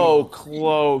so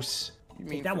close. You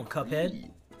Take that for one, Cuphead.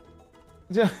 me?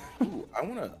 Ooh, I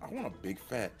want a big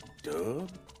fat dub.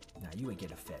 Nah, you ain't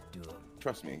get a fat dub.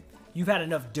 Trust me. You've had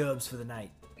enough dubs for the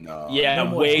night. No. Yeah, No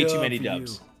more way dub too many for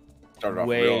dubs. Started off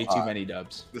Way real too hot. many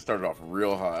dubs. This started off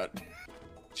real hot.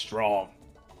 Strong.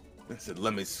 I said,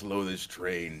 "Let me slow this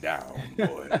train down,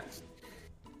 boys."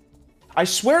 I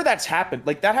swear that's happened.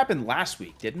 Like that happened last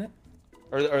week, didn't it?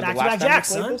 Or the Back-to-back last time jacks,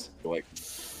 we played son. this? Like,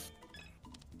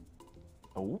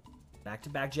 Oh,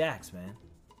 Back-to-back jacks, man.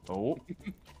 oh,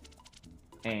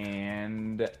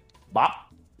 and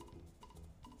bop,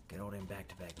 Get all them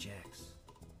back-to-back jacks.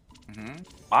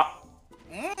 bop.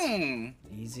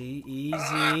 Easy,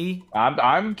 easy.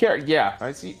 I'm carrying. Yeah,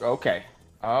 I see. Okay,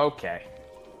 okay.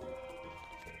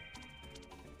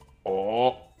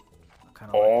 Oh,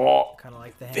 Kind oh. of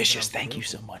like the hand. Vicious, that I was thank you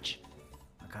so building. much.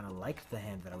 I kind of liked the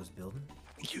hand that I was building.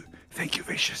 Thank you,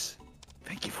 Vicious.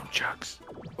 Thank you from Chugs.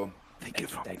 oh, Thank you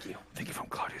from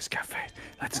Claudia's Cafe.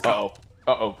 Let's Uh oh,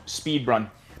 uh-oh. Speed run.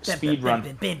 Speed run. oh,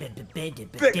 Bandit, bandit, bandit,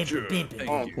 bandit, bandit.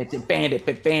 it's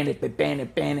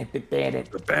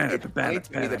funny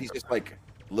to me that he's just like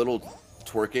little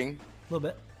twerking. A little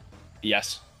bit.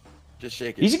 Yes. Just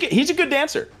shake it. He's a good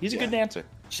dancer. He's a good dancer.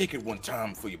 Shake it one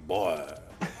time for your boy.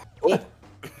 Oh,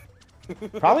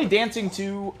 Probably dancing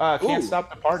to Can't Ooh.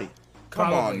 Stop the Party. come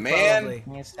Probably, on, man. probably.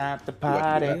 Can't stop the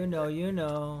I can do party. You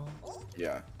know.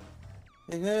 Yeah.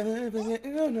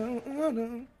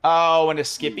 Oh, and a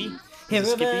Skippy. Here Is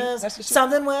it it Skippy? is. That's just-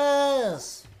 Something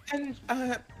worse. And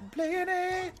I'm playing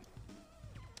it.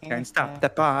 Can't stop the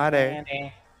party.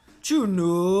 Tune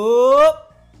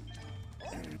up.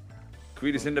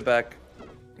 Creed is in the back.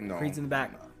 No. Creed's in the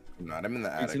back. I'm not. I'm in the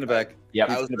attic. Creed's in the back. Yep,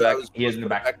 I he's was, in the back. I was He is in the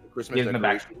supposed to back. put the Christmas He is in the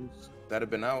back. decorations that have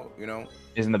been out, you know.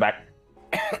 He's in the back.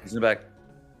 He's in the back.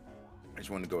 I just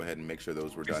wanted to go ahead and make sure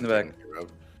those were He's done. in the back. taken care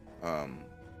of.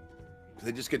 'Cause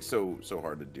they just get so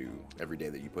hard to do every day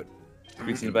that you put.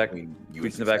 Creed's in the back. between you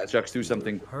Creed's in and the back. success. Chugs, do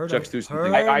something. Heard Chugs, him. do something.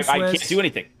 Heard I him, can't Swiss. do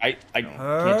anything. I can't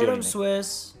Heard do him, anything.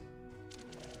 Swiss.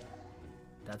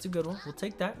 That's a good one. We'll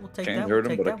take that. We'll take Can't that. hurt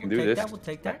We'll him, take but I that. can We'll do take this. that. We'll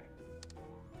take that.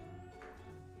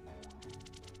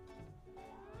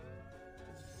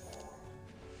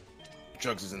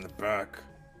 Chugs is in the back.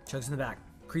 Chugs in the back.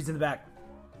 Creed's in the back.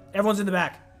 Everyone's in the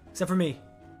back except for me.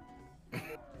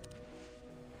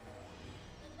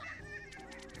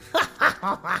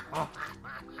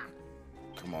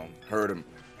 Come on, hurt him,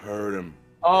 hurt him.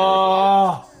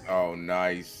 Oh Oh,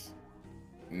 nice,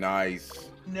 nice.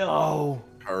 no!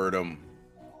 Hurt him.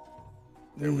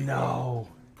 There we go. No!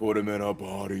 Put him in a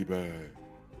body bag.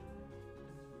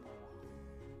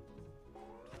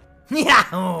 Yeah.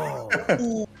 Oh.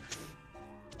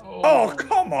 Oh,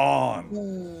 come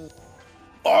on.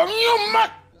 On your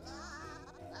mark.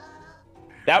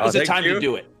 That was Oh, a thank time you. to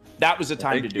do it. That was a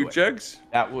time to Thank do you, it. Chugs.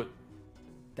 That would.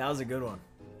 That was a good one.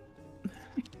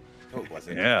 No, it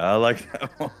wasn't. Yeah, I like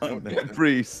that one. Okay.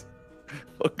 Breeze.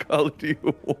 What color do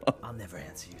you want? I'll never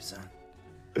answer you, son.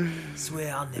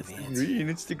 Swear I'll never answer you. Green,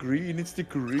 it's the green, it's the I'll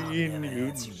green. never you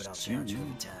answer you, but I'll challenge you see.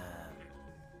 every time.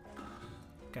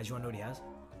 Guys, you want to know what he has?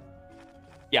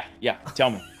 Yeah. Tell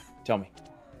me. Tell me.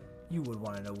 You would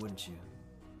want to know, wouldn't you?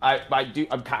 I do.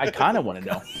 I kind of want to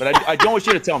know, but I don't want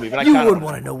you to tell me. But I You kind would of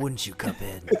want to know, wouldn't you,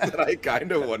 Cuphead? I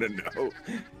kind of want to know.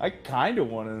 I kind of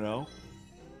want to know.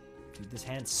 Dude, this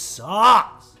hand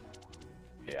sucks.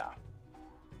 Yeah.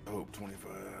 Oh,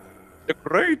 25. The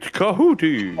great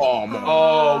Kahootie. Oh, man.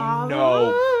 Oh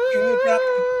no. You got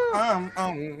the arm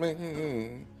on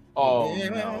me. Oh Yeah.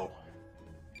 no.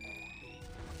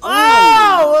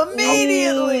 Oh,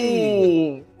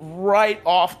 immediately. Ooh, right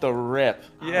off the rip.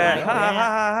 Yeah.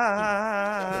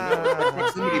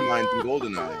 Proximity mines in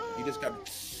GoldenEye. He just got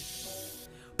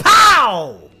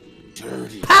Pow!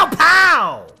 dirty. Pow,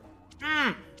 pow!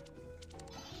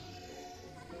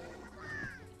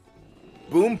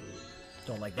 Boom.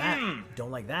 Don't like that.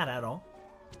 Don't like that at all.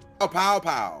 Oh, pow,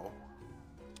 pow.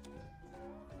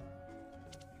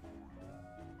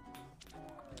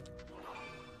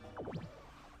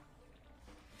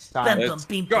 Bum, Time. bum,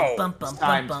 bing, go. bum, bum,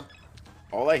 Time. bum, bum.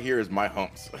 All I hear is my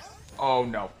humps. Oh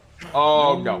no.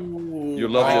 Oh no. You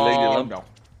love your lady Oh lump. no.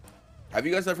 Have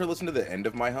you guys ever listened to the end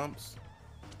of My Humps?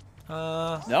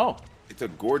 No. It's a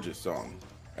gorgeous song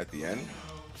at the end.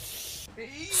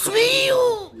 Sweet.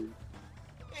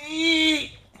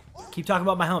 Keep talking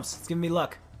about my humps. It's giving me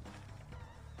luck.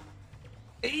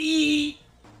 Oh,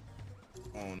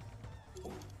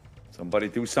 Somebody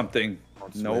do something.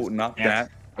 No, Swiss. not Can't.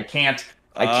 that. I can't.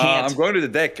 I can't. I'm going to the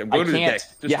deck. I'm I going to the can't. deck.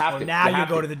 Just- You have Oh, to. now you you have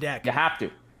go to. to the deck. You have to.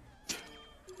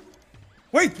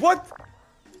 Wait, what?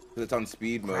 it's on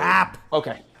speed mode. Crap.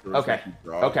 Okay. First Okay. one you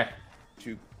draw. Okay.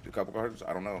 A couple cards.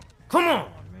 I don't know. Come on,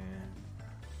 man.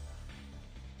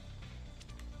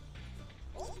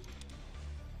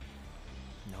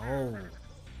 No.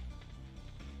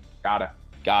 Gotta.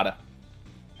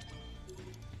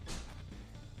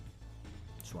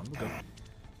 Just one. We're good.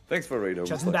 Thanks for radar.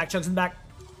 Chugs in the back. Chugs in the back.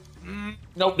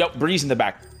 Nope. Breeze in the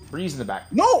back. Breeze in the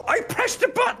back. No, I pressed the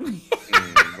button.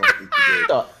 I don't think you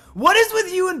did. What is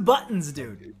with you and buttons,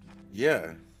 dude?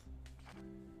 Yeah.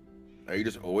 Are you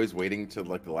just always waiting to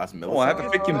like the last millisecond? Oh, I have a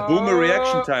freaking boomer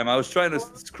reaction time. I was trying to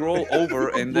scroll over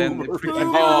and then it freaking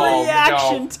Boomer Oh,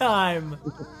 reaction no. time.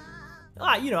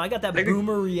 I got that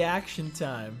boomer reaction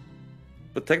time.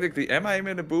 But technically, am I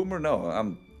even a boomer? No,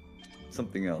 I'm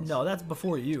something else. No, that's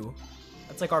before you.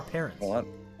 That's like our parents. What?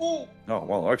 Oh,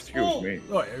 well, excuse me.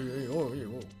 Oh, hey, hey, oh, hey,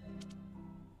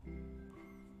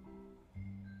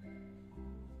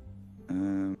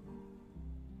 oh.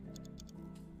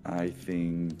 I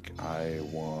think I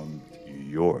want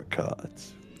your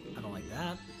cards. I don't like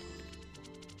that.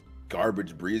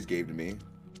 Garbage Breeze gave to me.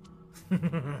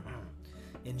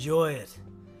 Enjoy it.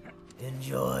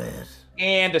 Enjoy it.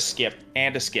 And a skip. I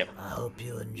hope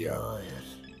you enjoy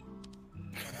it.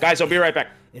 Guys, I'll be right back.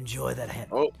 Enjoy that hand.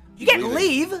 Oh, You can't leaving.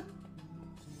 leave.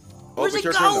 Where's it's it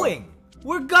your turn now. going?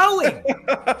 We're going.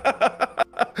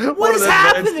 What is an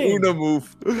happening? Advanced Uno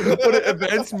move. What an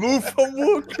advanced move from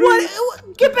Walker.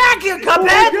 What? Get back here, Oh my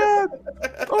Cuphead. god!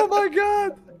 Oh my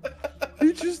god!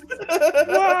 He just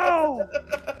wow!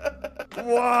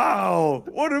 Wow!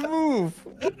 What a move!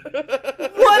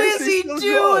 What is he Still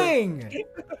doing?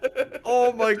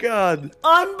 Oh my god!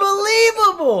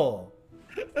 Unbelievable.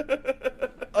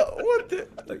 What the?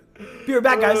 Be right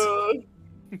back, guys.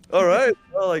 All right.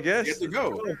 Well, I guess. He had to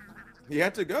go. He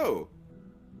had to go.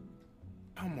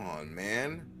 Come on,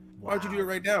 man. Why'd you do it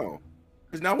right now?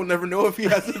 Because now we'll never know if he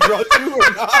has to draw two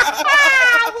or not.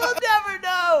 We'll never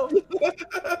know.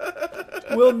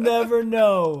 We'll never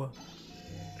know.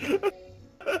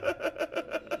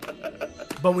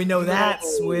 But we know that,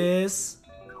 Swiss.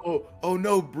 Oh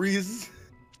no, Breeze.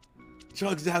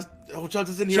 Chugs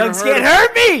is in here. Chugs to can't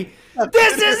hurt me.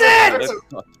 This is it.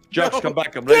 Jugs, come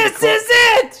back. I'm ready. This is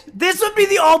it. This would be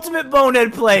the ultimate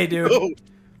bonehead play, dude. No.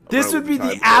 This would be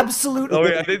the absolute Oh,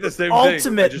 yeah, I did the same thing. I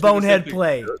ultimate just did the same bonehead thing.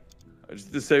 play. I just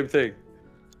did the same thing.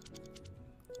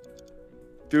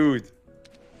 Dude.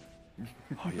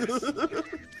 Oh, yes.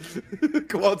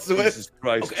 Come on, Swiss. Jesus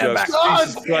Christ, Okay, I'm Jugs. back.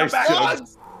 Jesus Christ,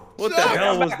 Jugs. What the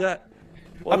hell was that?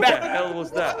 What the hell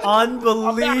was that?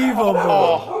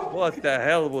 Unbelievable. What the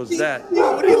hell was that?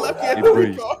 When he left, he had Hey, three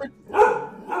Breeze. cards.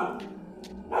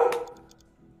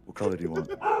 What color do you want?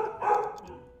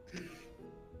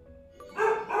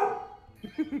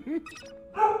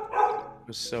 It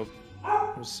was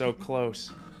so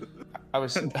close. I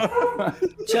was.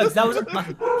 Chugs,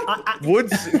 that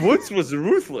was. Woods was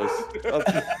ruthless.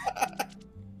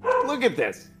 Look at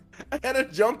this. I had to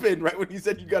jump in right when he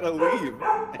said you gotta leave.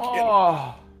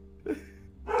 Oh.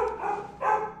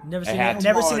 Never I had to.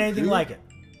 seen Come on, anything dude. like it.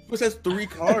 Swiss has 3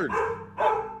 cards.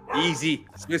 Easy.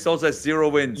 Smith also has 0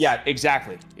 wins. Yeah,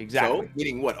 exactly. So,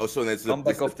 meaning what? Oh, so that's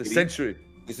Comeback of the century.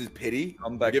 This is pity.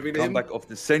 Comeback You're giving him? of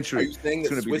the Are century. you saying It's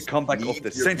that gonna be the Swiss comeback of needs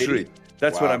the your century. pity?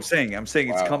 That's what Wow. I'm saying. I'm saying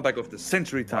it's Wow. comeback of the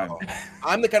century time. Wow.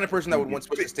 I'm the kind of person that would want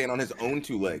Swiss to stand on his own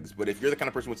 2 legs, but if you're the kind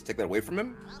of person who wants to take that away from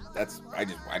him, that's I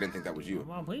didn't think that was you.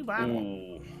 I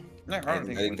didn't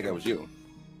think that was you.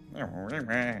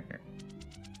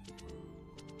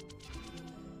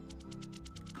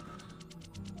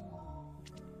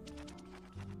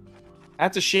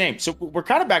 That's a shame. So we're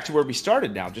kind of back to where we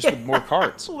started now, just with more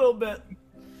cards, A little bit.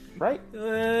 right? A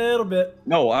little bit.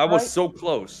 No, I was Right. so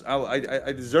close.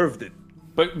 I deserved it.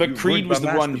 But You Creed ruined was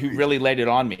my the one who masterpiece. really laid it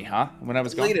on me, huh? When I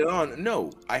was Laid gone. it on.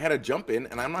 No, I had to jump in,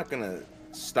 and I'm not gonna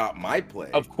stop my play.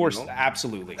 Of course, you know?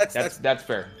 absolutely. That's- That's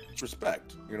fair. It's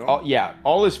respect. You know. Yeah,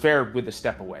 all is fair with a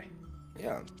step away.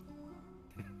 Yeah.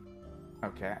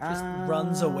 Okay. Just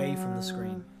runs away from the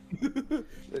screen.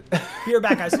 Be right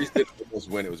back, guys. Breeze did almost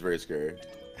win. It was very scary.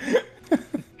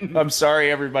 I'm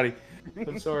sorry, everybody.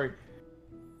 I'm sorry.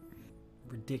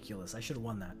 ridiculous. I should have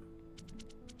won that.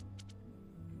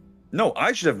 No,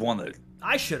 I should have won it.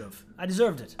 I should have. I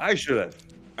deserved it. I should have.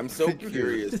 I'm so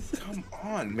curious. Come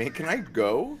on, man. Can I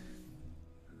go?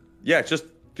 Yeah, just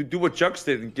to do what Jux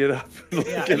did and get up.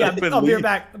 Yeah, I'll be right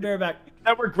back. I'll be right back.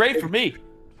 That worked great for me.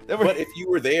 But if you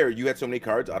were there, you had so many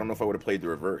cards. I don't know if I would have played the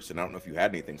reverse, and I don't know if you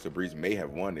had anything. So Breeze may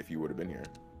have won if you would have been here.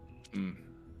 Mm.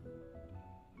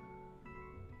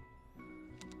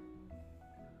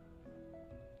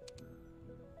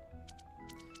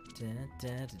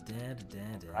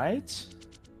 Right?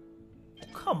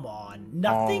 Come on,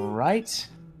 nothing. All right.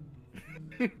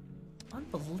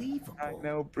 Unbelievable. I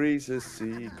know Breeze's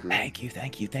secret. Thank you,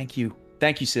 thank you, thank you.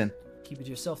 Thank you, Sin. Keep it to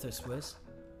yourself there, Swiss.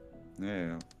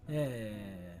 Yeah. Yeah.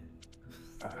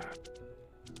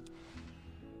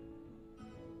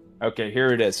 Okay, here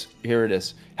it is. Here it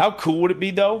is. How cool would it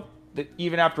be though that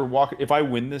even after walking, if I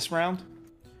win this round,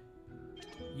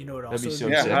 You know what That'd also? be so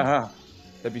Yeah. sick. haha.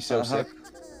 that'd be so sick.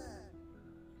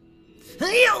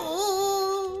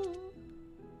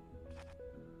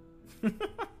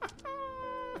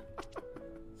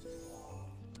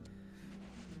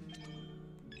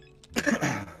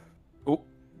 Oh.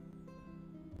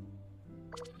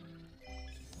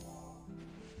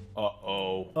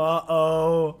 Uh-oh.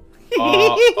 Uh-oh.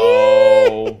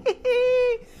 Uh-oh.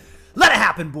 Let it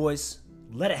happen, boys.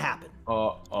 Let it happen.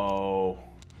 Uh-oh.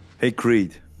 Hey,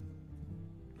 Creed.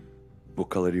 What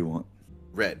color do you want?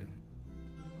 Red.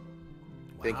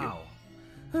 Thank you.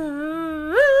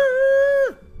 Wow.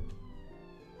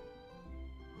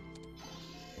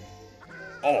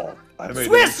 Oh, I made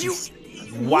Swiss, it.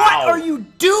 you. Wow. What are you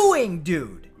doing,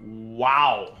 dude?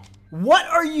 Wow. What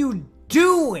are you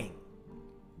doing?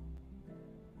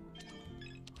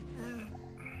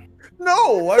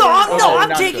 No, I No, I'm, Okay, no, I'm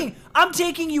not taking. I'm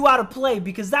taking you out of play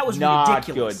because that was Not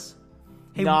ridiculous.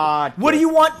 Hey, Not what do good. you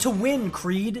want to win,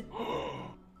 Creed?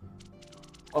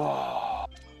 Oh.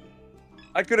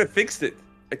 I could have fixed it.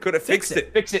 I could have fixed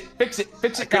it. Fix it. Fix it.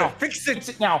 Fix I it could now. have fixed it. Fix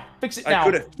it now. Fix it I now.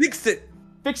 could have fixed it.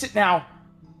 Fix it now.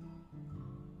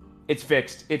 It's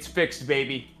fixed. It's fixed,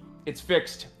 baby. It's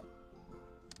fixed.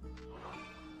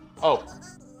 Oh.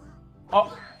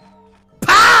 Oh.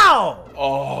 Pow!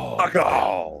 Oh. Fuck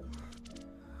off.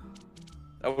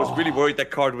 I was really worried that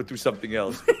card would do something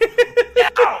else.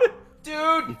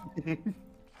 Dude.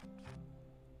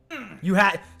 You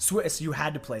had Swiss. You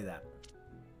had to play that.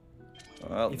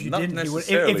 Well, If you not didn't, he would,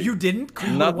 necessarily. if you didn't,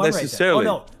 Creed Not would've won necessarily.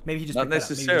 Right there. Oh no, maybe he just Not picked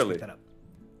necessarily. That up.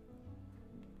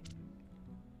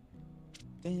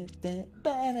 Maybe he just picked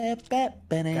that up.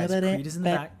 Guys, Creed is in the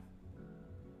back.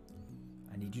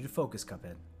 I need you to focus,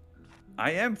 Cuphead.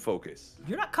 I am focused.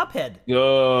 You're not Cuphead.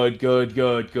 Good, good,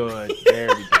 good, good. There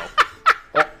we go.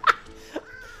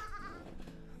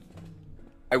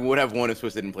 I would have won if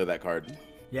Swiss didn't play that card.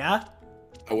 Yeah.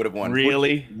 I would have won.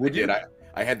 Really? Would you?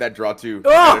 I had that draw too. Oh!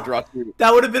 I had a draw too.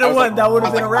 That would have been I a was one. like- That would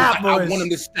have I was been a like, wrap, I boys. want him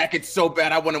to stack it so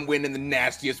bad. I want him to win in the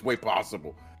nastiest way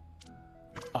possible.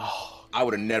 Oh. I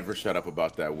would have never shut up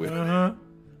about that win. Uh-huh.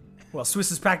 Well,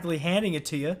 Swiss is practically handing it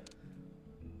to you.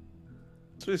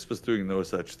 Swiss was doing no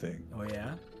such thing. Oh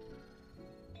yeah.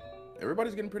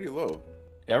 Everybody's getting pretty low.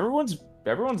 Everyone's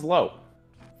low.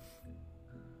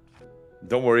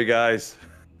 Don't worry, guys.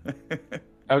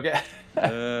 Okay.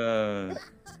 Oh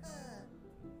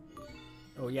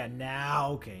yeah.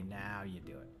 Now, okay. Now you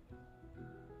do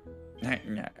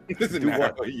it. This is Do not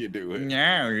what? how you do it.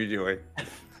 Now you do it.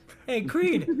 Hey,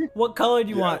 Creed. What color do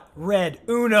you want? Red.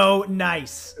 Uno.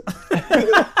 Nice.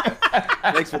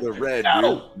 Thanks for the red,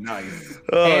 No. dude. Nice.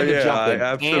 Oh And the yeah, jump I in. And the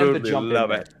absolutely jump in love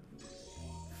there. it.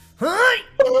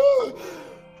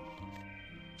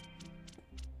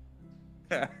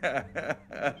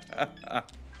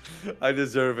 I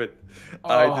deserve it.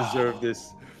 I Oh. deserve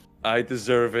this. I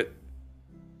deserve it.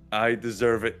 I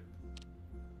deserve it.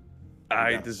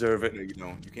 I Yeah. deserve it. No, you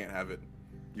don't. You can't have it.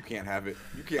 You can't have it.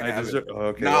 You can't I have deserve. it.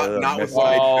 Okay. Not with messing- what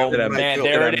I Oh, feel. then I'm- what I man, feel.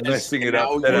 there then it I'm is. messing it Now up.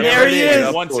 you're- Then I'm There he messing it is.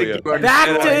 up Once for you. again, Back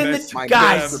you to are the- messing my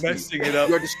guys. masterpiece. Messing it up.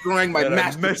 You're destroying my Then I'm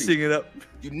masterpiece. messing it up.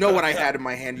 You know what I had in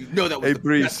my hand. You know that was Hey, the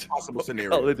Breeze. best possible What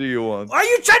scenario. color do you want? Are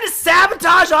you trying to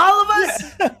sabotage all of us?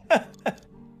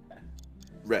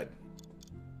 Red.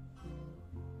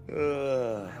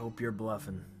 I hope you're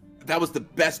bluffing. That was the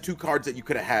best two cards that you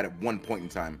could have had at one point in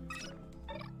time.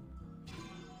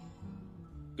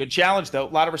 Good challenge, though. A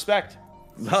lot of respect.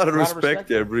 Lot of respect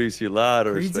there, Breezy. Lot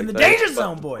of Creed's respect. in the I danger respect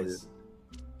zone, it. boys.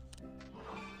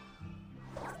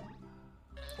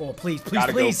 Oh, please, please,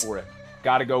 Gotta please. go for it.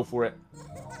 Gotta go for it.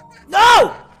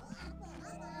 No!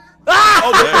 Ah!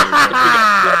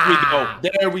 Oh,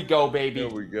 there we go, baby. There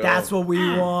we go. That's what we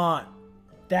want.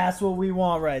 That's what we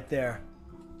want right there.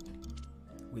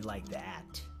 We like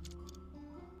that.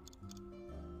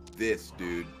 this,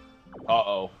 dude.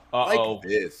 Uh-oh. Uh-oh. Like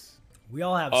this. We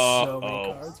all have so many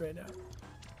Uh-oh. cards right now.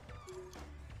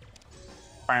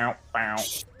 Bow, bow.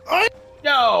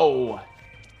 No!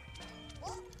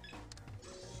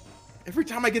 Every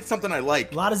time I get something I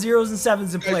like, A lot of zeros and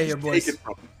sevens in you guys play here, just boys. take it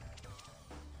from me.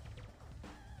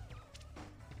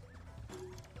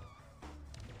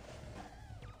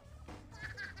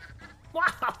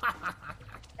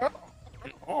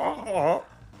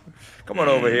 Come on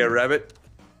over here, Rabbit.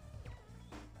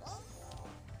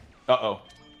 Uh-oh.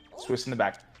 Swiss in the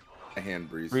back. My hand,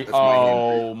 Breeze. Re- That's my hand,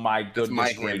 oh my That's goodness my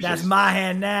hand. gracious. That's my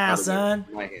hand now, Breeze. son.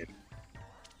 My hand.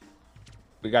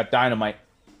 We got dynamite.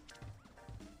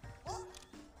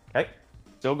 Okay.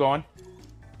 Still going.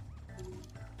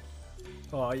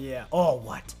 Oh yeah. Oh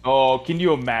what? Oh, can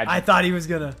you imagine? I thought he was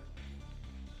gonna.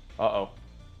 Uh-oh.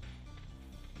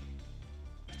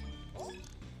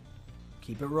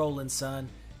 Keep it rolling, son.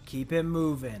 Keep it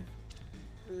moving.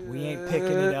 We ain't picking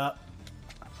it up.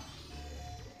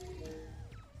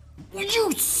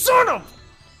 You son of!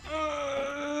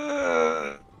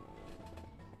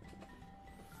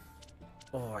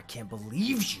 Oh, I can't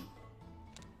believe you.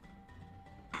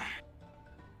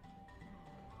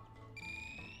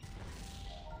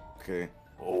 Okay.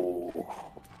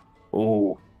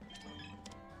 Oh.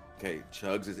 Okay.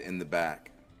 Chugs is in the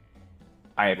back.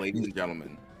 I Ladies and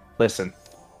gentlemen. listen.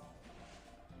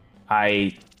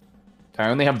 I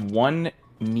only have one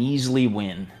measly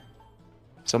win.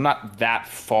 So I'm not that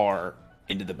far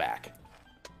into the back.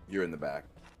 You're in the back.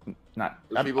 Not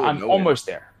There's people with I'm no almost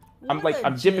there. I'm What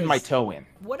a dipping my jizz. toe in.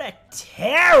 What a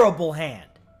terrible hand.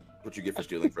 What you get for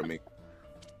stealing from me?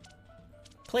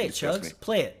 Play it, Disgust Chugs. me.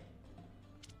 Play it.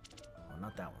 Oh,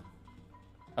 not that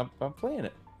one. I'm playing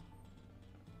it.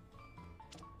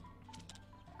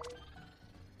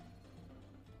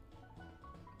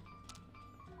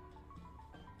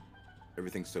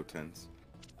 Everything's so tense.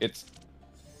 It's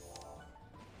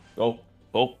oh.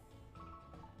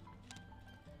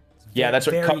 Yeah, that's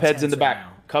right. Very Cuphead's in the tense back. right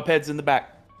now. Cuphead's in the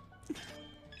back.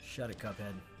 Shut it,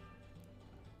 Cuphead.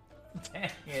 Dang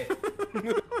it.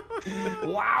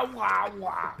 Wow, wow,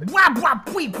 wow. Blah, blah,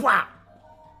 bwee, blah.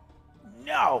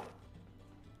 No.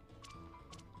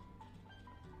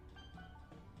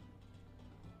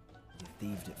 You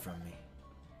thieved it from me.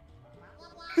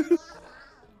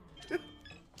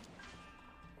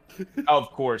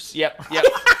 Of course. Yep.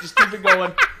 Just keep it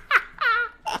going.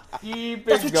 Keep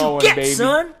That's it what going, you get, baby.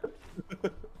 son.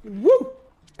 Woo.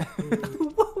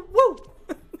 Woo, woo.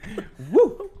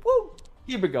 Woo. Woo.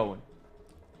 Keep it going.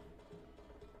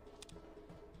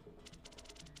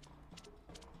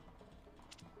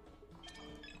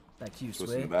 Back to you,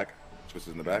 Swiss in the Sway. back. Swiss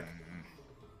is in the back.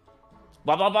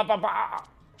 Blah blah blah blah blah.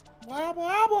 Blah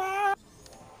blah blah.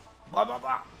 Blah blah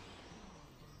blah.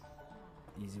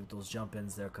 Easy with those jump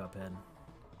ins there, Cuphead.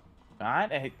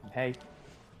 Alright, hey.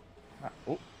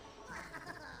 Oh.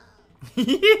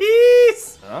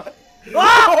 Yes!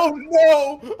 Oh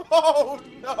no! Oh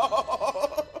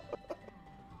no!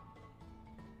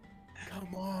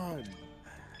 Come on.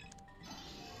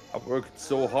 I worked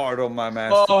so hard on my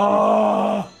master.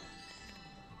 Oh.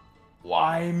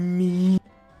 Why me?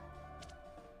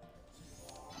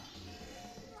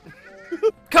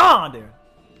 Come on, dude.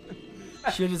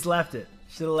 Should have just left it.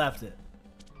 Should have left it.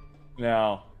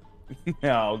 No.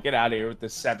 No, get out of here with the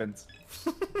sevens.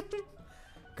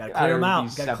 Gotta Get clear out him of out.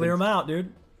 these Gotta clear him sevens. out,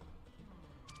 dude.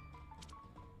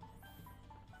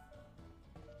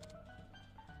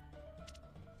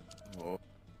 Oh.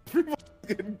 Everyone's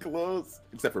getting close.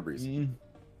 Except for Breeze. Mm.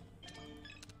 Oh,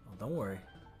 don't worry.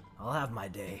 I'll have my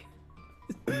day.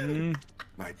 Mm.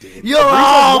 My day. You'll Breeze has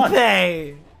all won.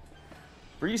 pay!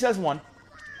 Breeze has one.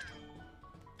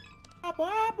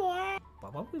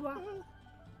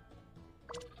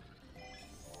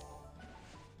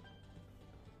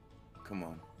 Come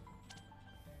on.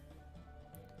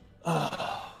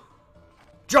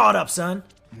 Draw it up, son.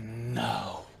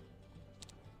 No.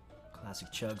 Classic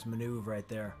Chugs maneuver right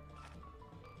there.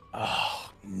 Oh,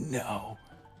 no.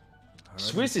 Heard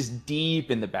Swiss is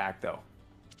deep in the back, though.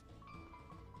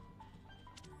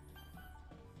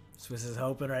 Swiss is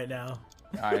hoping right now.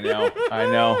 I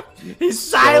know. He's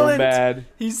So silent. bad.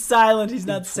 He's silent. He's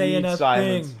not saying a Complete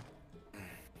silence.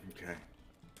 thing. Okay.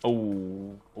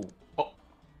 Oh.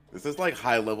 This is like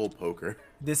high level poker.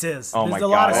 This is. Oh There's my a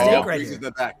lot of God. stake Oh, right Breeze is here. in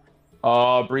the back.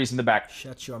 Oh, Breeze in the back.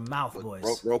 Shut your mouth,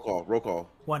 boys. Roll call. Roll call.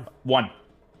 One. One.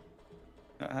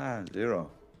 Zero.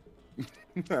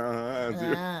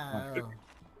 Zero. Oh.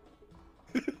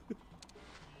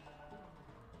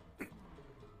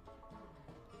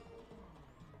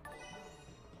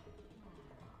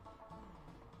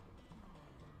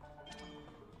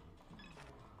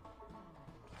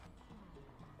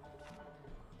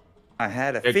 I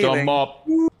had a Pick feeling. them up.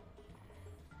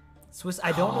 Swiss,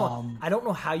 I don't know. I don't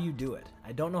know how you do it.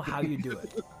 I don't know how you do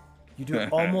it. You do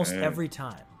it almost every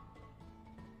time.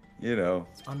 You know.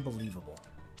 It's unbelievable.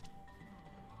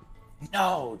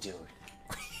 No, dude.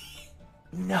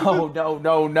 No.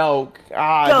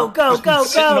 God. Go, go,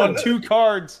 Sitting go. on 2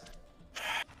 cards.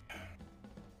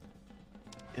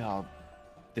 Oh,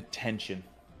 the tension.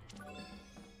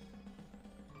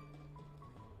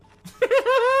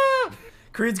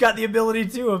 Creed's got the ability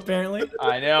too, apparently.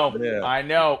 I know. Yeah. I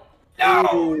know.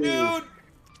 No, dude.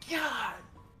 God.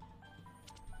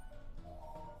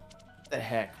 The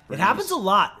heck. It happens a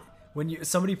lot when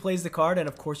somebody plays the card and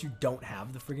of course you don't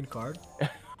have the friggin' card.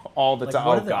 all the Like, time.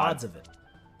 what Oh are the God. odds of it?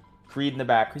 Creed in the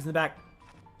back. Creed's in the back.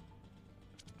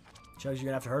 Chugs, you're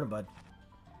gonna have to hurt him, bud.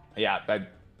 Yeah,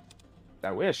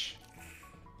 I wish.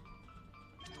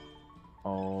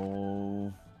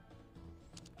 Oh.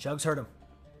 Chugs hurt him.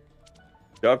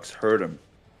 Ducks hurt him.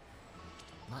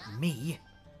 Not me.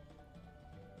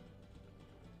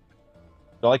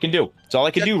 That's all I can do. It's all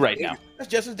I can do right now. That's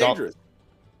just as all- dangerous.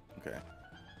 Okay.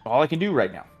 All I can do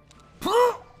right now.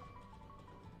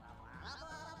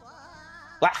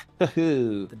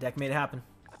 The deck made it happen.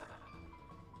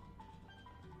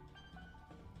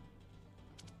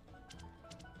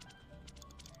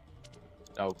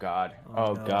 Oh God.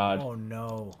 Oh no. God. Oh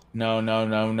no.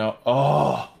 No.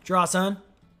 Oh Draw, son.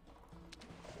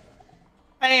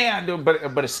 man, dude,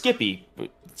 but a Skippy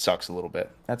sucks a little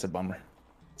bit. That's a bummer.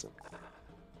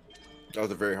 That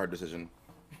was a very hard decision.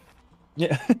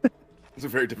 Yeah. It's a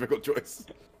very difficult choice.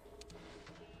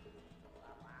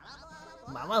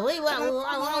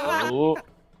 Oh.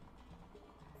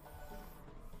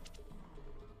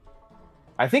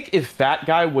 I think if that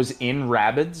guy was in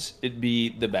Rabbids, it'd be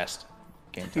the best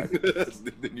game type.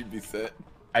 Then you'd be set.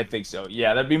 I think so.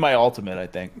 Yeah, that'd be my ultimate, I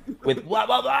think. With wow,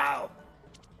 wow, wow.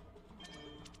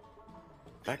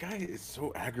 That guy is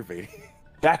so aggravating.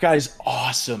 That guy's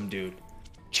awesome, dude.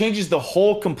 Changes the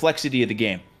whole complexity of the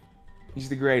game. He's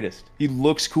the greatest. He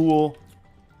looks cool.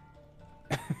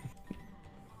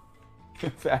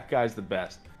 That guy's the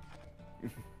best.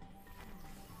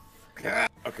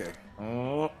 Okay.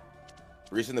 Oh,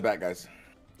 Reese in the back, guys.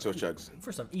 So Chugs.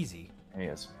 For some easy. he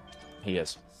is. He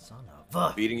is. Son of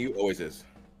a. Beating you always is.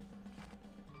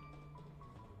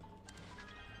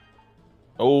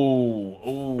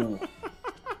 Oh.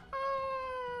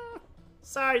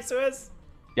 Sorry, Swiss.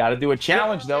 Got to do a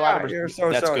challenge though. Yeah, you're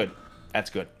so That's sorry. good. That's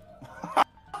good.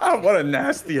 Oh, what a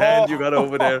nasty hand you got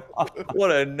over there.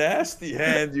 What a nasty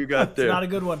hand you got It's there. not a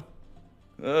good one.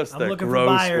 That's I'm the looking for gross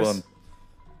buyers. one.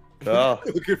 Oh,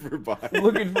 Looking for buy.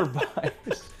 Looking for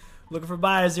buyers. Looking for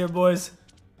buyers here, boys.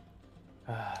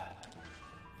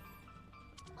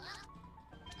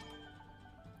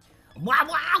 Wow,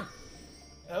 wow.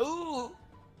 Ooh.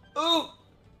 Ooh.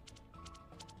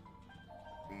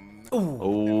 Ooh.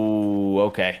 Oh.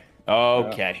 Okay.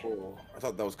 Okay. Oh, I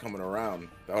thought that was coming around.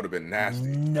 That would have been nasty.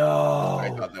 I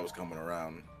No. thought that was coming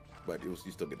around, but it was.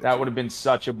 You still get the That two. would have been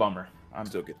such a bummer. I'm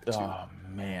Still get the two. Oh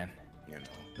man. You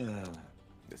know,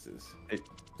 this is. hey,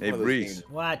 one of those Breeze, games.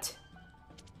 What?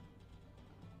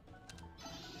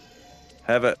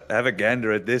 have a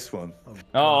gander at this one.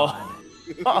 Oh.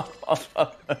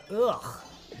 Ugh.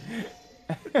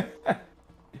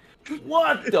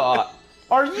 What the?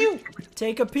 Are you?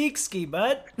 Take a peek, ski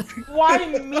bud. Why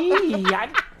me?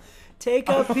 Take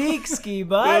a peek, ski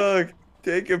bud. Look,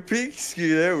 take a peek,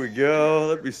 ski. There we go.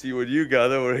 Let me see what you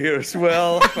got over here as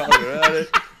well. While we're at it.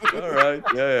 All right,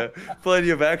 yeah. Plenty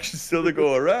of action still to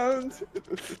go around.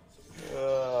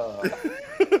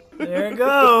 There it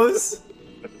goes.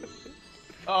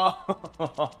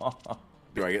 Oh.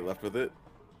 Do I get left with it?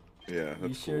 Yeah, You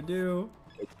that's sure cool. do.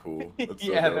 That's cool. That's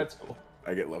so Yeah, dope. that's cool.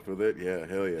 I get left with it. Yeah,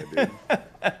 hell yeah, dude.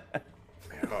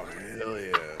 Oh hell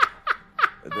yeah.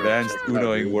 Advanced check it out,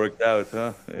 Unoing dude. worked out,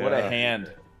 huh? What a Yeah.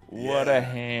 hand. What a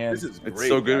hand. This is great. It's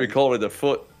so good we guys. call it a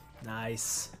foot.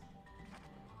 Nice.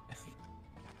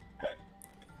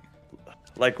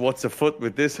 Like, what's a foot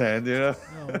with this hand, you know?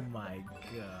 Oh my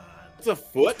god. It's a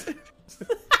foot.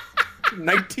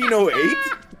 1908.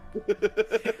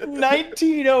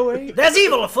 1908. There's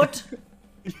evil afoot.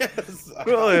 Yes.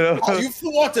 Well, you know. Oh, you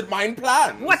thwarted mine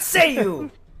plan. What say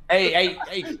you? Hey.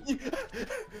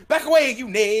 Back away, you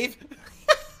knave.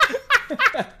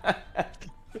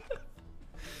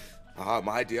 Ah,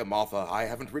 my dear Martha, I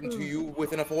haven't written to you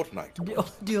within a fortnight.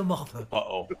 Dear Martha.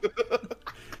 Uh-oh.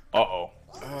 Uh-oh.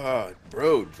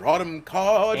 Bro, draw them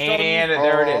cards. draw them And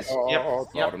there it is. cards, Yep, draw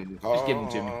yep. them Just give 'em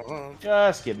to me. cards.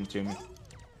 Just give them to me.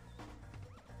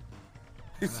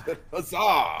 He said,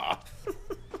 huzzah!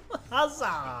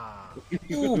 Huzzah.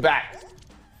 Ooh, back.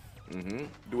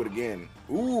 Do it again.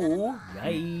 Ooh.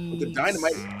 Yikes. With the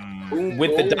dynamite. Boom,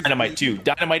 With the goes dynamite too.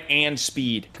 Dynamite and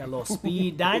speed. Got a little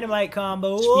speed dynamite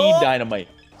combo. Speed dynamite.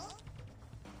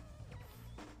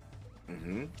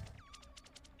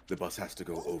 The bus has to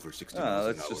go over 60 miles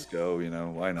an Let's hour. just go. You know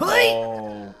why not?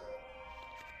 Oh.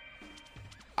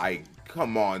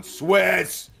 Come on,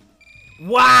 Swiss.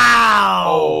 Wow.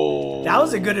 Oh. That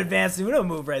was a good advanced Uno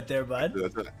move right there, bud. We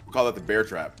call that the bear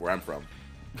trap where I'm from.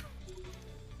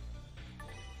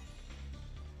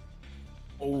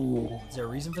 Oh. Is there a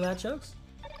reason for that, Chugs?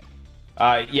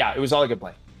 Yeah, it was all I could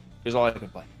play. It was all I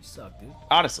could play. You suck, dude.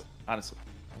 Honestly. Yeah,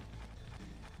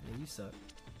 you suck.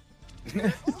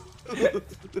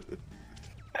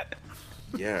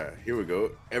 Yeah, here we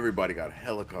go. Everybody got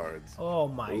hella cards. Oh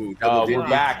my Ooh, god. We're digits.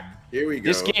 back. Here we go.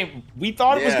 This game, we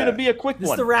thought it was Yeah. gonna be a quick This is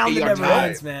one. the round that Hey, never you're tied.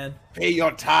 ends, man. Pay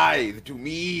your tithe to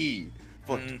me.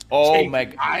 For Oh taking my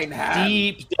mine hand.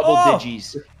 Deep double Oh.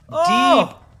 digis.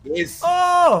 Oh! Yes.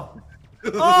 Oh!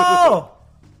 Oh!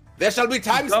 There shall be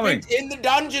time coming. spent in the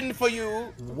dungeon for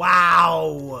you.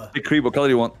 Wow! Hey, Creep, what color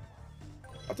do you want?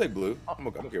 I'll take blue. I'm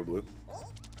okay with blue.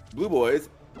 Blue boys.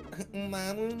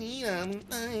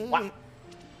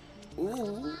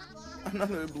 Ooh,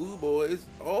 another blue boys.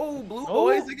 Oh, blue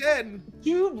boys again.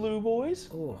 Two blue boys.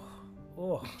 Oh.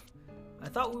 Oh. I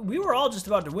thought we were all just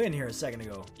about to win here a second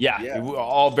ago. Yeah, Yeah. we were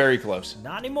all very close.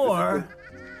 Not anymore.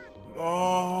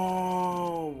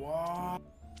 Oh, wow.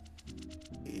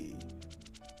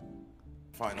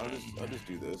 Fine, I'll just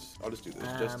do this. I'll just do this.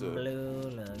 Just I'm to. blue,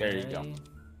 There you go. lovely.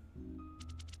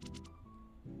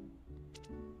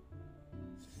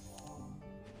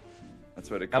 That's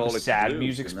what they That call was it. sad blue,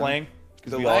 music's you know? playing.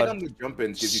 The we lag all on the jump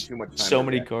ins gives you too much time. so to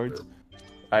many react. cards.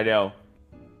 I know.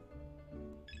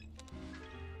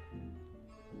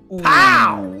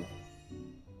 Pow!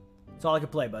 That's all I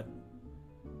could play, bud.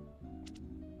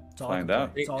 That's all I Find could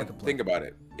out. play. That's all I could play. Think about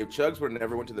it. If Chugs would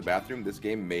never went to the bathroom, this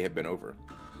game may have been over.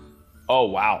 Oh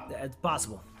wow. It's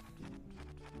possible.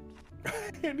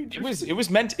 It was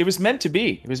meant to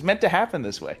be. It was meant to happen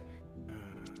this way.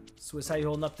 Swiss, how you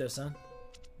holding up there, son?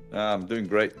 I'm doing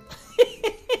great.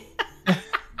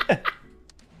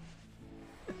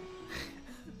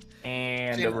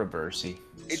 And a reversey.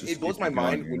 It blows my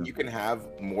mind when you can have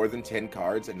more than 10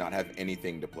 cards and not have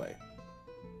anything to play.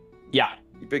 Yeah,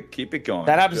 Keep it going.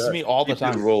 that happens to Just me all the keep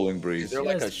it time. rolling, Is Breeze. there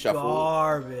like a Just shuffle?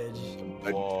 garbage.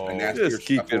 A nastier Just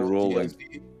keep it shuffle rolling.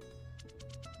 TLC?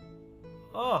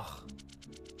 Oh.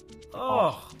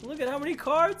 Oh, look at how many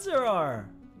cards there are.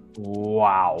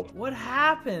 Wow. What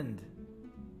happened?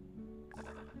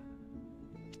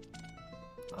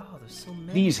 Oh, there's so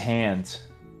many. These hands.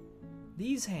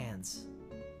 These hands.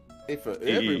 Hey, for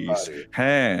These everybody.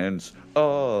 hands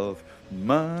of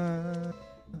mine.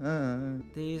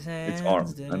 These hands. arm,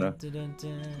 I know.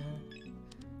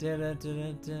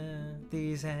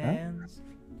 These hands.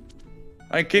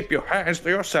 And keep your hands to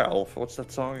yourself. What's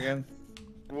that song again?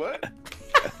 What?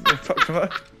 You talked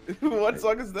about? What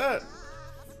song is that?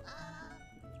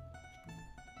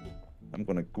 I'm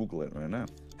gonna Google it right now.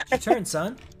 Your turn,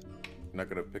 son. Not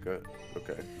gonna pick a.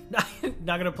 Okay.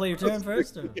 Not gonna play your turn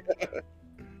first? Or?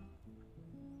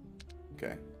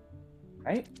 Okay.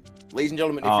 Right? Ladies and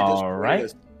gentlemen, if you're just All joining right.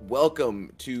 us,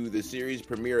 welcome to the series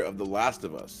premiere of The Last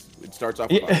of Us. It starts off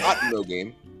with a hot no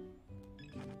game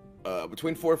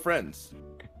between four friends.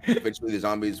 Eventually, the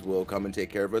zombies will come and take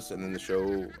care of us, and then the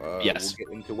show Yes. will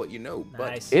get into what you know.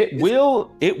 But Nice. It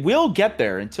will get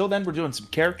there. Until then, we're doing some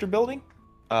character building.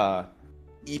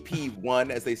 EP1,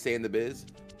 as they say in the biz.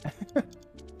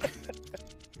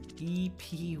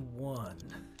 EP1.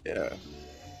 Yeah.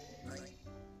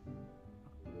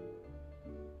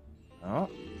 Oh.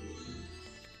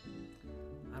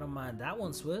 I don't mind that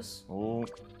one, Swiss. Oh.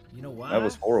 You know why? That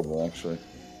was horrible, actually.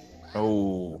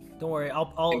 Oh. Don't worry,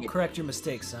 I'll correct your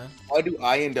mistakes, son. Why do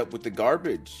I end up with the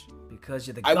garbage? Because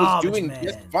you're the I garbage was doing man.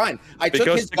 just fine. I took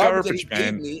Because his the garbage, garbage that he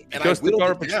gave man. me, and Because I the whittled it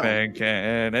garbage down. man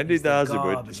can, and he He's the does it with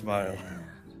a garbage smile. man.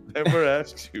 Never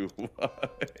asks you why.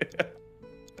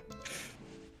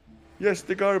 Yes,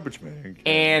 the garbage man. Can.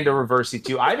 And a reversey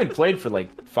too. I haven't played for like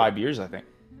 5 years, I think.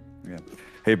 Yeah.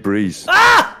 Hey, Breeze.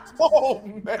 Ah! Oh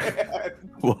man!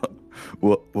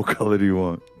 What color do you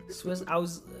want? Swiss, I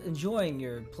was enjoying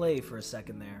your play for a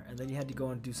second there, and then you had to go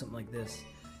and do something like this.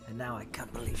 And now I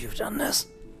can't believe you've done this.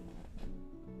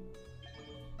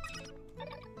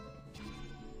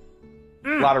 A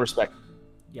lot of respect.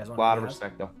 You guys A want lot to of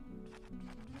respect, though.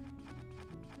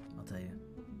 I'll tell you.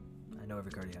 I know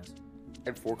every card he has.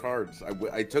 And 4 cards.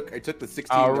 I took the 16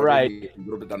 All number right. and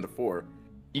whittled it down to 4.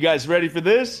 You guys ready for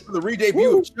this? The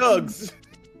re-debut of Chugs.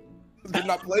 You're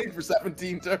not playing for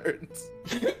 17 turns.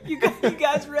 You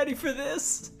guys ready for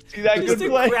this? See that Just good a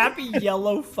play? crappy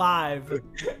yellow 5.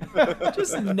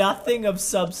 Just nothing of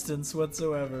substance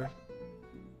whatsoever.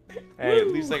 Hey, at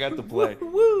least I got to play.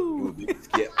 Woo!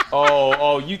 Skip.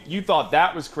 Oh, you thought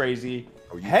that was crazy.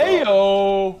 Oh, you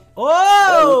Hey-o!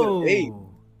 Oh! Hey.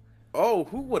 Oh,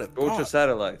 who would have Go to thought?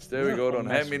 satellites. There we Yeah, go. oh, Don't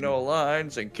nice hand me no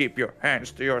lines and keep your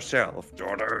hands to yourself.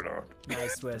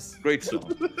 Nice Swiss. Great song.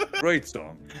 Great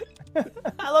song.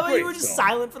 I love how you were Great just song.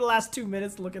 silent for the last 2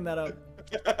 minutes looking that up.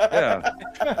 Yeah.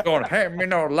 Don't hand me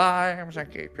no limes and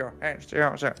keep your hands to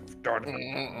yourself.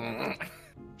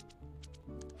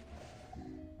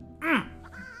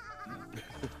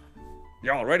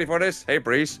 Y'all ready for this? Hey,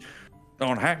 Breeze.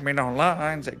 Don't hand me no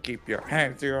lines and keep your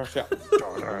hands to yourself.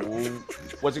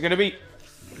 What's it gonna be?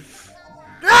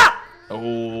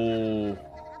 Oh.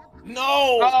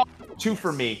 No! Oh, 2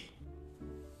 for me.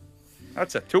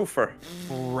 That's a twofer.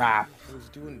 Crap. I was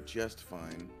doing just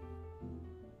fine.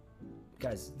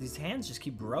 Guys, these hands just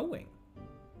keep growing.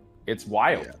 It's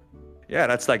wild. Yeah. Yeah,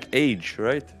 that's like age,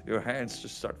 right? Your hands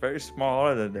just start very small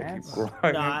and then they keep growing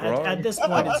No, and growing. at this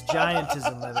point, it's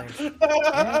giantism, I think.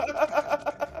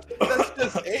 That's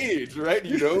just age, right?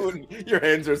 You know, when your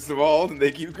hands are small and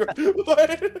they keep growing.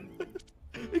 What?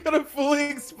 You gotta fully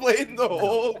explain the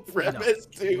whole premise,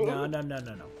 too. No. No.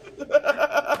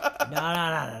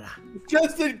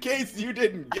 Just in case you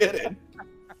didn't get it.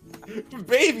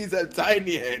 Babies have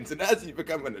tiny hands, and as you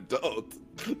become an adult,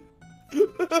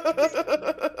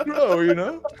 Grow, you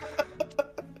know?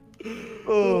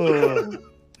 Oh.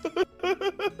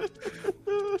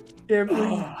 Can't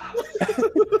breathe.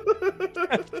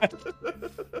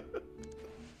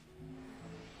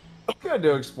 Good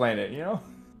to explain it, you know?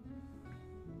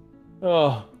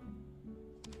 Oh.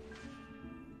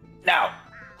 Now.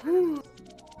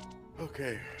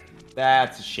 Okay.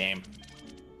 That's a shame.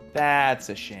 That's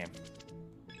a shame.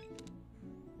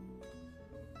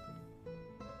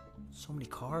 So many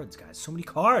cards, guys. So many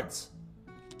cards.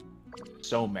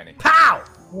 So many. Pow!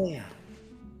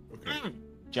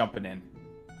 Jumping in.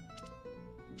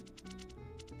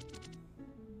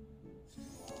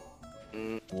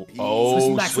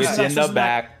 Oh, Swiss Swiss back, in Swiss the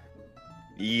back. back.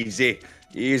 Easy.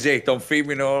 Easy. Don't feed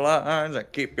me no lines and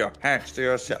keep your hands to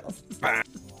yourself. Come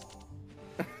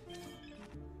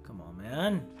on,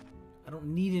 man. I don't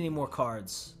need any more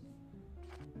cards.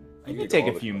 You can take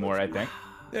a few more, I think.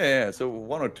 Yeah, so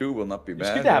 1 or 2 will not be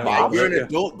bad. good to have Yeah. options. You're an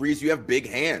adult, Breeze. You have big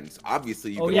hands.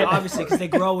 Obviously, you Oh can yeah, order obviously, because they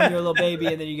grow when you're a little baby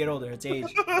and then you get older. It's age.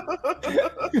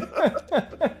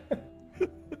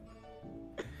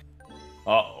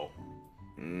 Uh-oh.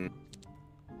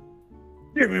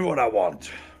 Give me what I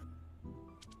want.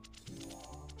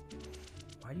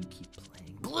 Why do you keep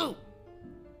playing blue?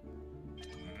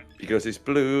 Because it's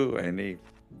blue and he.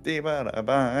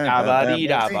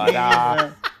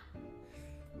 Da-ba-dee-da-ba-da.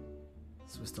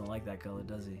 Swiss don't like that color,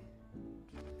 does he?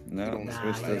 No, Nah,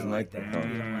 Swiss he doesn't don't like that. He color.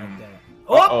 don't like that.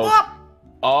 Uh-oh.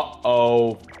 Oh,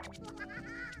 Uh-oh.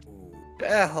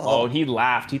 Hell. Oh, he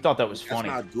laughed. He thought that was That's funny.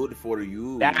 not good for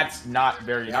you. That's not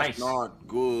very That's nice. not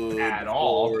good At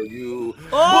all. for you.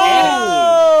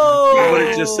 Oh!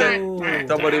 Somebody just said.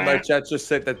 Somebody in my chat just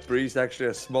said that Breeze actually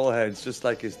has small hands, just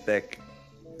like his deck.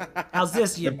 How's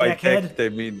this, you And by dickhead? deck, they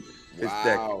mean his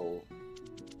deck. Wow.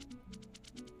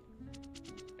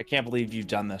 I can't believe you've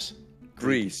done this.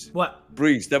 Breeze. What?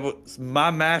 Breeze, that was my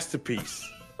masterpiece.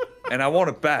 And I want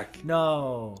it back.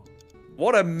 No.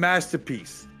 What a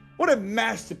masterpiece. What a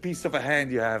masterpiece of a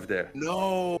hand you have there.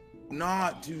 No,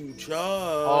 not to Chubb.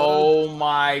 Oh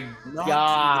my Not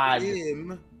god. To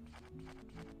him.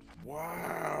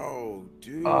 Wow,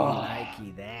 dude. Oh.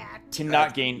 Likey that.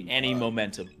 Cannot gain any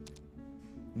momentum.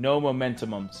 No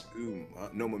momentumums. Ooh,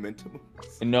 no momentum.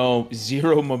 No,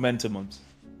 0 momentumums.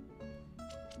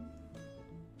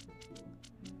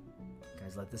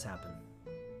 Guys, let this happen.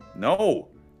 No.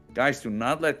 Guys, do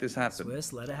not let this happen.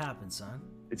 Swiss, let it happen, son.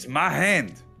 It's my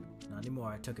hand. Not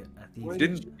anymore. I took it. I thieved Why it.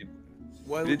 Didn't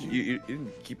Why did would you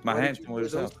didn't keep my why hand would to you play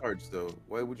those yourself. cards though?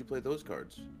 Why would you play those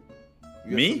cards?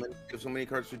 You Me? Have you have so many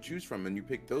cards to choose from, and you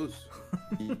pick those.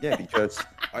 Yeah, because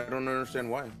I don't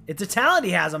understand why. It's a talent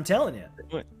he has, I'm telling you.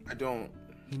 I don't.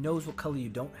 He knows what color you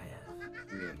don't have.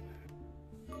 Yeah.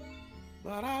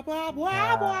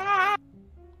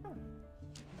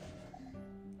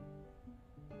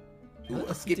 Ooh,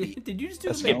 a Skippy. Did you just do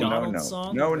A a Skippy. McDonald's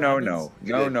song? No, Rabbits?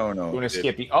 no. Doing a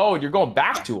Skippy. Oh, you're going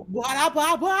back to him.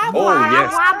 Oh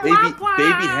yes,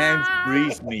 baby hands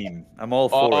Breeze meme. I'm all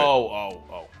for it.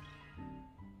 Oh.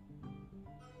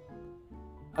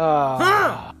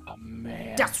 Oh,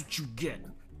 man. That's what you get.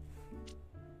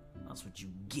 That's what you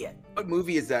get. What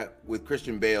movie is that with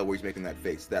Christian Bale where he's making that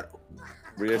face? That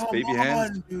Where he has Come baby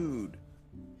hands. on, dude.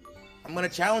 I'm gonna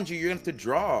challenge you. You're gonna have to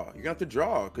draw. You're gonna have to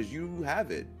draw because you have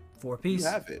it. 4 piece. You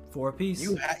have it. 4 piece.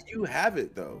 You have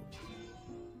it though.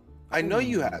 I know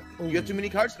you have it. You have too many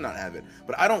cards to not have it.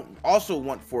 But I don't also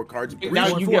want 4 cards. Now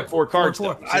Four, you four. get 4 cards.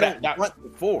 Four, though. four. So I don't that- want the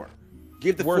 4.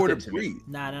 Give the Worth 4 it to to me. Breeze.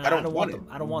 Nah, I don't want them. it.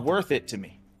 I don't want them. worth it to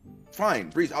me. Fine,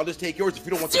 Breeze. I'll just take yours. If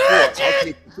you don't want the 4, I'll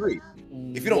take the 3.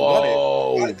 If you don't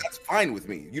want it, that's fine with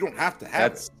me. You don't have to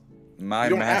have That's it. my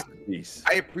You don't have to. masterpiece.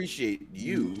 I appreciate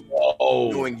you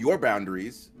Whoa. knowing your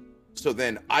boundaries, so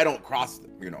then I don't cross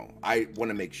them. You know, I want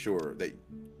to make sure that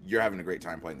you're having a great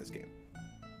time playing this game.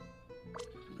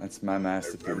 That's my I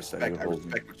masterpiece. respect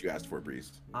what you asked for,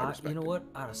 Breeze. I respect You know it. what?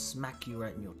 I'll smack you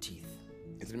right in your teeth.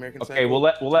 Is it American Okay,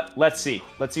 Psycho? let's see.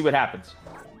 Let's see what happens.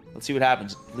 Let's see what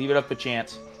happens. Leave it up to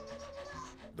chance.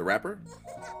 The rapper?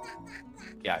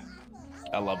 Yeah,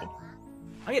 I love him.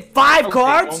 I get 5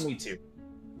 cards. Only 2.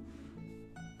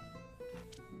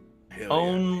 Hell yeah.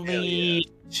 Only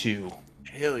 2.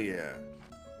 Hell yeah.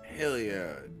 Hell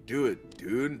yeah. Do it,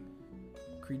 dude.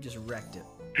 Creed just wrecked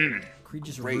it. Creed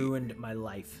just Great. ruined my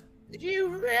life. You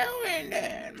ruined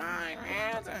it, my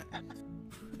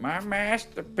My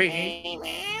masterpiece.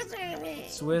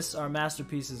 Swiss, our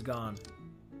masterpiece is gone,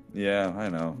 Yeah, I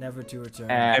know. never to return.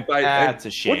 That's a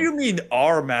shame. What do you mean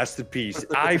our masterpiece?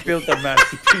 I built a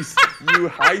masterpiece. You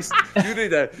heist. You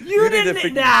did a. you did a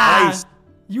didn't. freaking Nah. heist.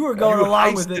 You were going You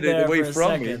along with heisted it it there away for a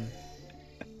from me. second.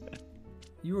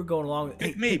 You were going along with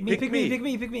Pick hey, me, pick me, pick pick me, me. pick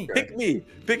me, pick me. Pick me.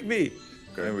 Pick me.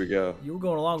 There we go. You were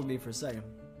going along with me for a second.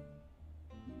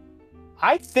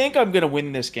 I think I'm gonna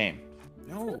win this game.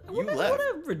 No, you What left.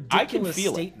 a ridiculous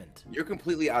feel it. statement. You're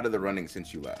completely out of the running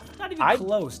since you left. Not even I-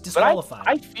 close. But Disqualified.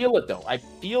 I feel it though. I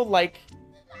feel like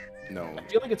No,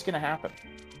 it's gonna happen.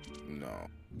 no,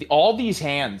 All these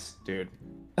hands, dude.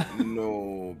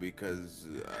 no, because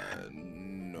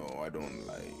no, I don't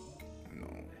like no.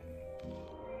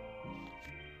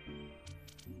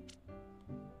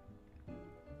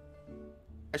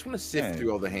 I just want to sift Hey.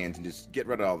 through all the hands and just get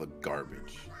rid of all the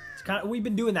garbage. It's kind of, we've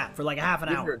been doing that for like a half an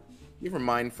hour. You ever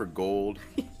mine for gold?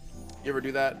 You ever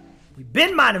do that? We've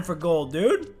been mining for gold,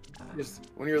 dude. Just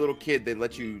when you're a little kid, they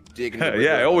let you dig into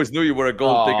Yeah, I always knew you were a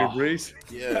gold Aw. digger, Breeze.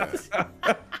 Yeah.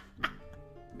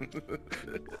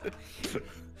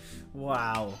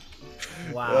 Wow.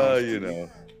 Wow. You know.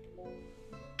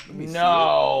 Let me see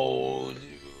No. it.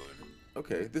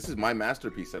 Okay, this is my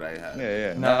masterpiece that I had.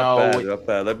 Yeah. No, Not bad, wait. not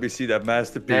bad. Let me see that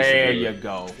masterpiece. There you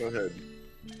go. Go ahead.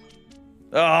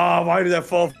 Oh, why did that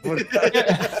fall for the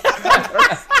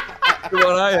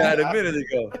one I had a minute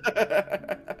ago?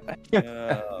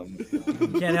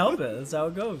 Can't help it. That's how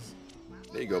it goes.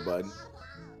 There you go, bud.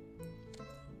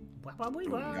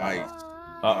 Nice.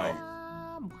 Uh-oh.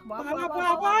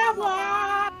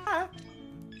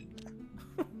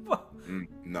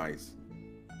 Nice.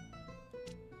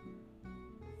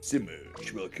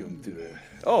 Simuj, welcome to the.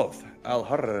 Oh, Al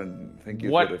Harran. Thank you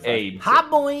What for the. a Hop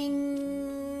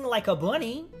boing like a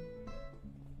bunny.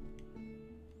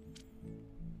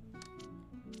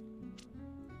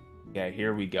 Yeah,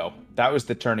 here we go. That was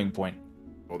the turning point.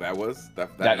 Oh, that was that.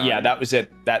 Yeah, that was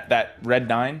it. That red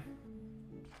 9.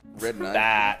 Red Knight.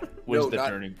 That was No, the not-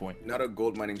 turning point. Not a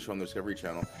gold mining show on the Discovery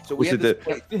Channel. So Was we had it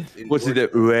this place in What's it? The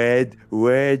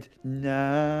red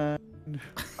nine.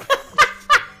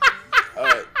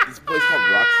 This place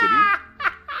called Rock City.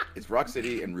 It's Rock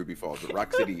City and Ruby Falls. But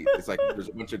Rock City is like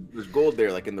there's gold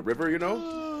there, like in the river. You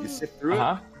know, you sift through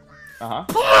Uh it. huh. Uh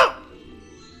huh.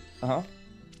 Uh huh.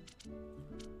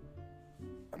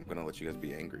 I'm gonna let you guys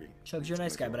be angry. Chugs, you're a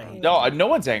nice guy, but I hate you. No, no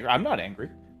one's angry. I'm not angry.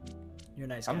 You're a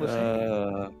nice guy. I'm listening.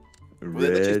 Well, they let you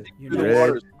Red. dig You're through not- the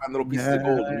waters, find little pieces of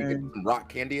gold, and you get some rock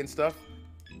candy and stuff.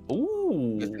 You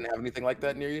Ooh. guys didn't have anything like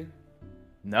that near you?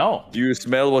 No. Do you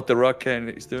smell what the rock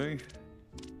candy is doing?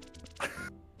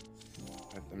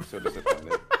 I'm so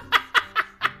disappointed.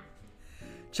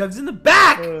 Chugs in the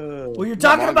back. Well, you're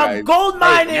talking on, about guys. gold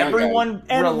mining Everyone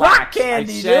and rock relax.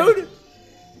 candy, I said dude.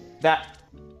 That.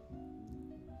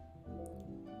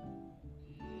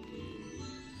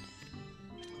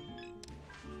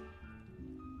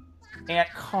 And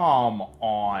come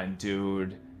on,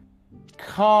 dude.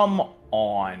 Come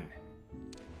on.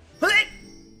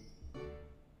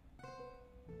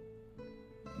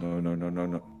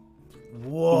 No.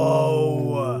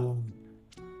 Whoa.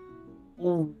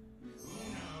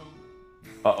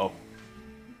 Uh-oh.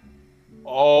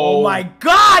 Oh my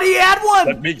God, he had Let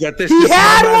one. me get this. He This is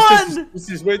had my master- one! This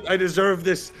is wait. I deserve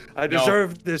this. I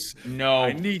deserve this. No.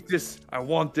 I need this. I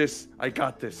want this. I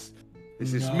got this.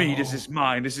 This is me. This is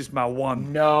mine. This is my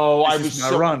one. No, I This was is my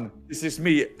so run. This is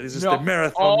me. This is No. the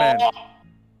marathon man.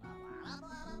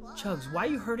 Chugs, why are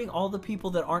you hurting all the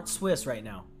people that aren't Swiss right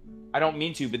now? I don't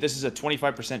mean to, but this is a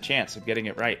 25% chance of getting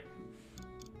it right.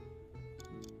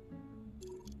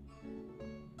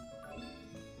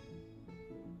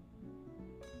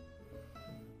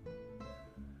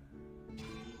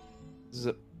 This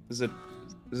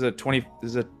is a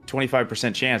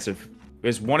 25% chance of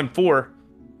it's 1 in 4.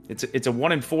 It's a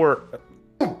 1 in 4.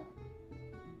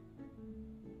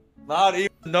 Not even.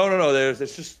 No. There's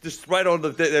just right on the.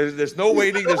 There's no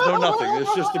waiting. There's no nothing.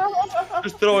 It's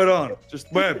just throw it on. Just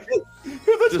wham.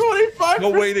 Just 25%. no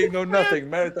waiting. No nothing.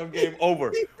 Marathon game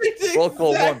over. Roll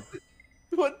call one.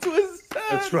 What was that?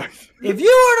 That's right. If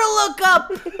you were to look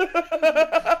up,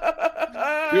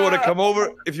 If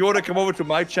you want to come over, to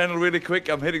my channel really quick,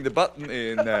 I'm hitting the button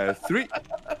in 3.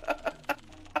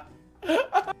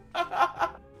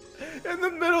 In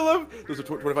the middle of there's a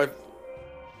 25.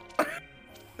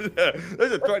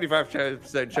 There's a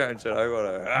 25% chance that I want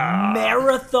to.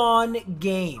 marathon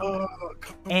game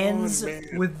Come ends on,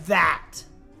 man. with that.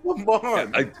 Come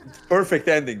on. Perfect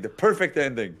ending. The perfect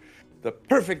ending. The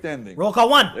perfect ending. Roll call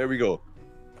 1. There we go.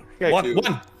 Okay,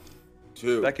 One.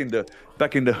 2. Back in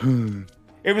the.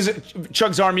 It was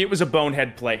Chug's Army. It was a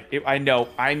bonehead play. I know.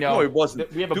 No, it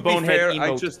wasn't. We have a To be bonehead fair,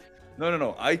 emote.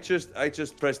 No. I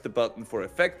just pressed the button for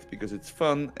effect because it's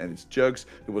fun and it's Jugs.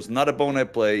 It was not a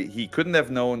bonehead play. He couldn't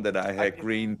have known that I had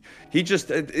green. It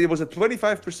was a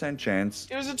 25% chance.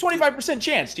 It was a 25%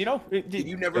 chance. Do you know? Did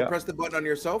you never Yeah. press the button on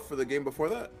yourself for the game before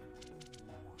that?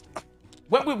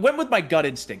 Went with my gut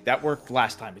instinct. That worked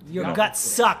last time. Your No. gut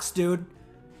sucks, dude.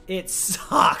 It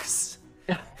sucks.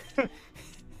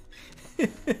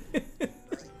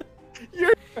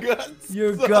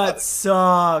 Your gut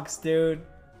sucks, dude.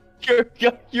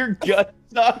 Your gut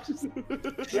sucks.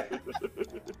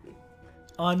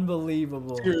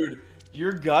 Unbelievable. Dude,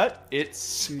 your gut, it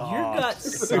sucks. Dude, your gut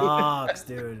sucks,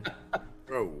 dude.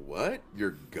 Bro, what?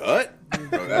 Your gut? Your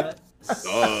Bro, gut that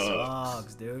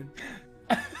sucks, dude.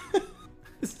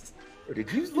 Did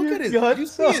you look at his? gut Did you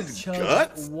see his Chugs,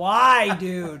 guts? why,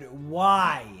 dude?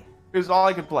 Why? It was all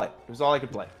I could play. It was all I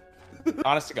could play.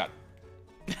 Honest to God.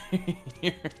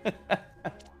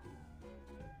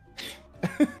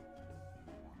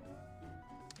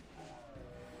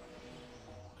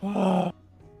 Oh.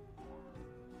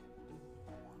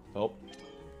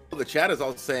 The chat is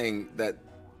all saying that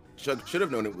Chug should have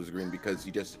known it was green because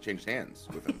he just changed hands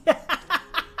with him. Did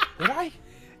I?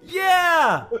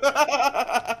 Yeah!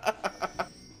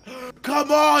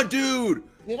 Come on, dude!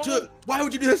 Why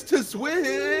would you do this to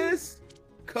Swiss?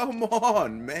 Come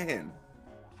on, man.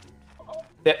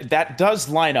 That does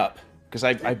line up because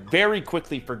I very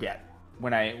quickly forget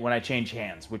when I change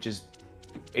hands, which is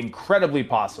incredibly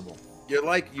possible. You're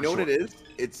like, you know what it is?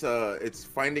 It's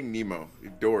Finding Nemo,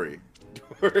 Dory.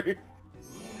 Dory.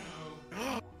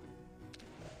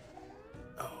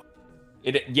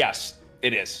 Yes,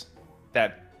 it is.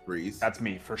 Breeze, That's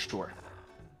me for sure.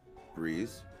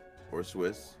 Breeze, or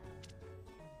Swiss.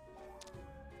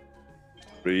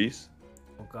 Breeze.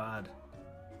 Oh, God.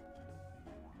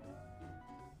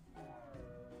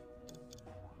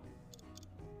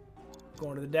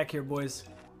 Going to the deck here, boys.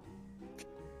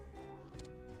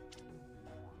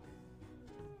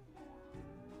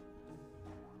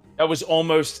 That was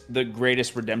almost the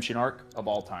greatest redemption arc of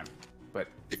all time. But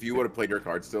If you would have played your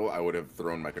card still, I would have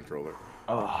thrown my controller.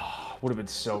 oh, would have been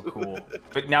so cool.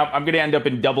 But now I'm gonna end up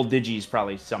in double digis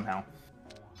probably somehow.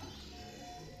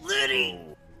 Liddy!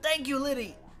 Thank you,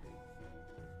 Liddy.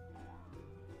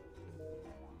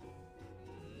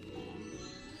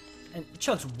 And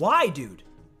Chugs, why, dude?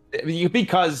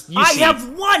 Because you I see, have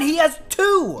 1. He has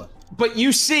 2. but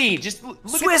you see, just look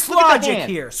Swiss look at the logic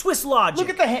hand. here. Swiss logic. Look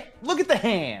at the hand. Look at the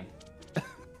hand.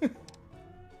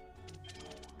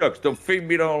 Jugs, don't feed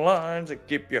me no lines and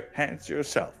keep your hands to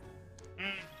yourself.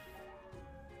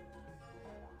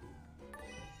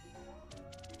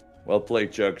 Well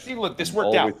played, Jugs. See, look, this I'm worked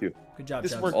all out. with you. Good job,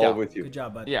 This Chugs. worked All out. with you. Good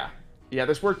job, bud. Yeah,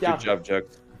 this worked Good out. job,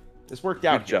 Jugs. This worked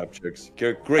out. Good job, Jugs.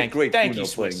 Great, Thank great you, Uno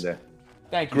Swiss. playing there.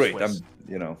 Thank you. Great. Swiss. I'm,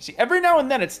 See, every now and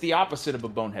then it's the opposite of a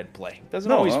bonehead play. It doesn't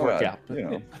No, always all work right, out.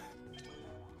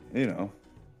 you know.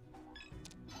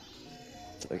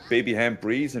 It's like baby ham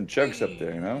breeze and Jugs up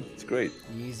there, you know? It's great.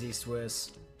 Easy,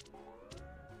 Swiss.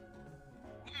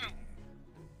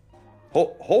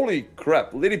 Holy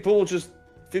crap. Liddy Pool just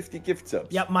 50 gift subs.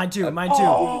 Yep, mine too. Mine too.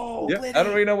 Oh, Yeah, I don't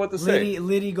really know what to say.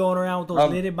 Liddy going around with those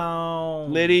Um, Liddy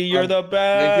bomb. Liddy, you're the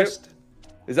best.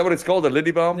 Is that what it's called? A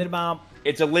Liddy bomb? Liddy bomb.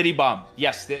 It's a Liddy bomb.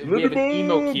 Yes, we Liddy have an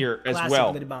emote bomb. here as Classic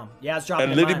well. Liddy bomb. Yeah, it's A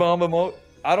dropping in Liddy mine. bomb emote?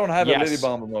 I don't have a Yes. Liddy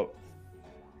bomb emote.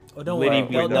 Oh, don't Liddy, worry.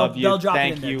 we They'll, love they'll, you. they'll drop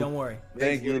Thank it in there. you. Don't worry.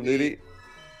 Thank you, Liddy.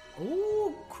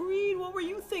 Ooh, Creed, what were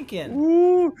you thinking?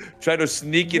 Ooh, try to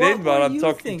sneak it What in while were I'm you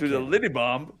talking to the thinking? Liddy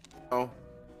bomb. Oh,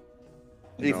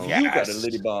 If No. you got a Yes.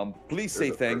 Liddy bomb, please say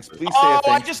There's a thanks. purpose. Please say Oh, I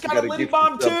thanks. just You got a gotta Liddy give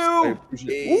bomb yourself- I too.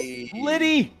 appreciate it. hey,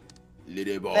 Liddy.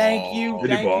 Liddy bomb. Thank you, Liddy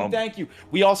thank you, bomb. thank you.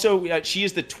 We also, she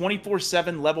is the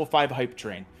 24/7 level 5 hype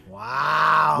train.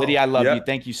 Wow. Liddy, I love Yep. you.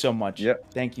 Thank you so much.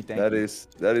 Yep. Thank you, thank That you.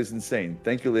 is insane.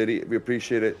 Thank you, Liddy. We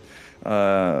appreciate it.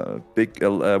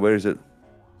 Where is it?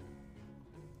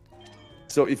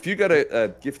 So if you got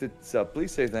a gifted sub,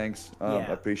 please say thanks. Yeah.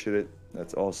 I appreciate it.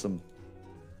 That's awesome.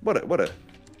 What a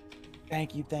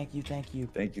Thank you, thank you, thank you.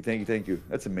 thank you.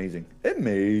 That's amazing.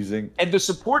 Amazing. And the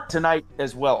support tonight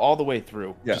as well, all the way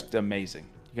through. Yeah. Just amazing.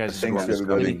 You guys are Thanks, enormous.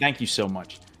 everybody. Liddy, thank you so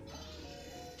much.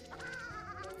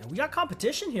 And we got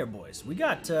competition here, boys. We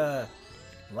got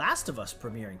Last of Us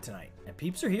premiering tonight. And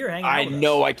peeps are here hanging out I with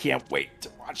know us. I can't wait to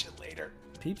watch it later.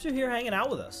 Peeps are here hanging out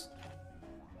with us.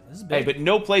 This is Hey, big. but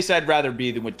no place I'd rather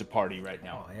be than with the party right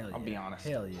now. Oh, hell yeah. I'll be honest.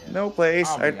 Hell yeah. No place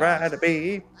I'll be I'd rather honest.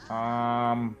 be.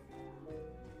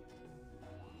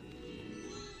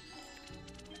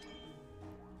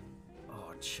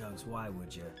 Oh, Chugs, why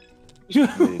would you?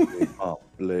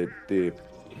 Liddy.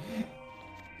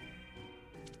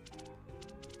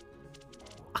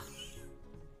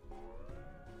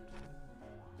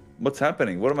 What's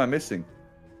happening? What am I missing?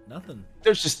 Nothing.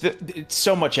 There's just it's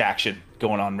so much action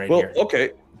going on right Well, here.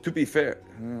 okay. To be fair,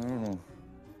 I don't know.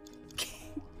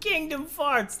 Kingdom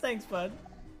farts. Thanks, bud.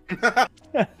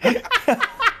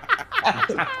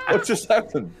 What just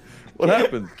happened? What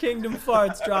happened? Kingdom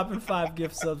farts dropping 5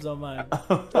 gift subs on mine.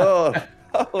 Oh,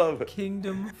 I love it.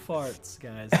 Kingdom farts,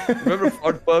 guys. Remember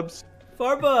Fart Bubs?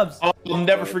 Fart bubs. Oh, I'll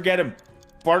never forget him.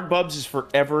 Bart Bubs is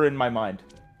forever in my mind.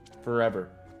 Forever.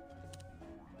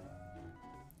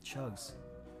 Chugs.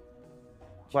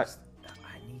 What? Just-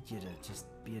 I need you to just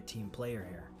be a team player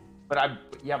here. But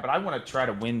I want to try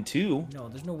to win too. No,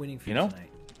 there's no winning for You you know? tonight.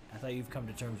 I thought you've come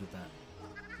to terms with that.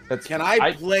 That's Can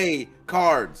I play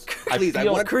cards? I Please, I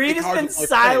feel- want to Creed play has been cards with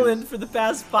my silent friends. for the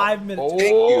past 5 minutes.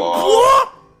 Thank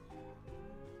Oh.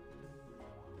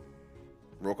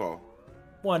 you. Roll call.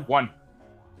 One.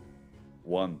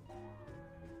 One.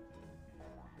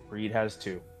 Creed has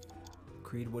 2.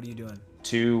 Creed, what are you doing?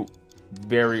 2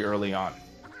 very early on.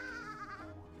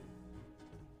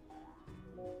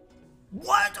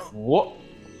 What? What?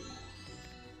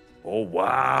 Oh,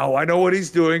 wow. I know what he's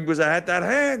doing because I had that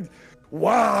hand.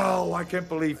 Wow. I can't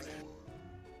believe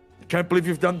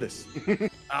you've done this.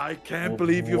 I can't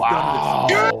believe you've done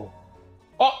this. Wow.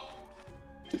 Oh,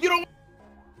 You don't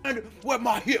understand where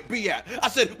my hip be at. I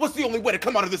said, what's the only way to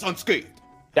come out of this unscathed?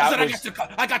 That I was- said,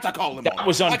 I got to call him. that on.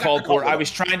 was I got to uncalled call for. him I on.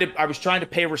 was trying to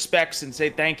pay respects and say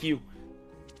thank you,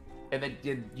 and then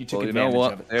you took Well, you know advantage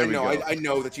what? of it. There I we know, go. I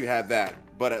know that you had that,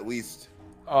 but at least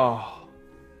Oh,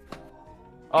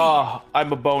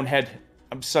 I'm a bonehead.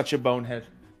 I'm such a bonehead.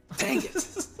 dang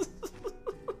it.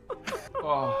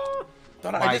 Oh,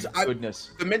 Thought my I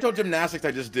goodness. the mental gymnastics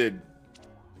I just did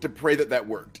to pray that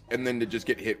worked, and then to just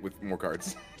get hit with more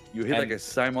cards. You hit And- like a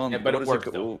Simon. Yeah, but what it is worked,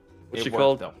 called? though. What's It she worked,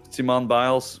 called? though. Simone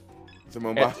Biles.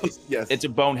 Simone It- Biles, yes. It's a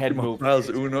bonehead Simone move. Biles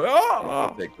Uno.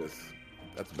 I'll Oh! take this.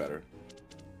 That's better.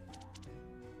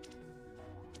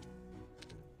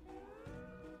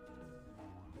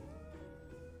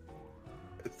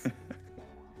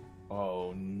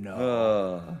 Oh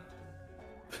no.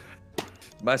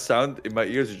 My sound in my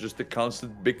ears is just a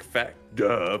constant big fat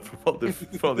duh from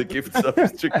all the gift stuff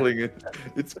trickling in.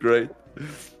 It's great.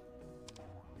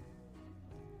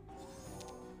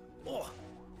 Oh,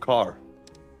 Car.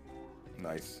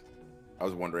 Nice. I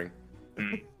was wondering.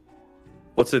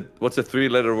 What's a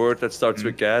 3-letter word that starts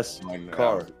with gas? I know.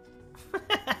 Car.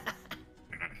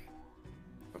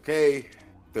 Okay.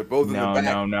 They're both in the No, back.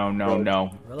 no, no, no,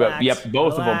 no. relax. But yep,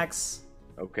 both relax.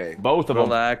 Okay. of them. Both of them.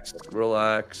 Relax.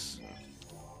 Relax.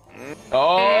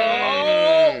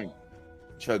 Oh,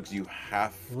 Chugs, you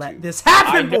have Let to. this I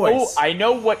happen, know. boys. I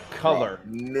know what color.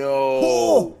 No.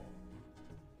 Oh.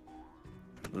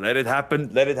 Let it happen.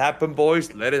 Let it happen,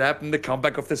 boys. Let it happen. The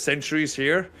comeback of the century is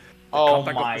here. The Oh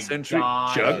comeback my of the century.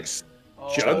 God. Jugs.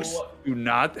 Oh. Jugs. Do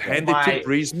not hand it my- to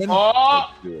Briesman.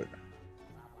 Oh, Do it.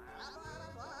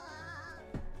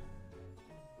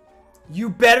 You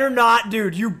better not,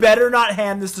 dude. You better not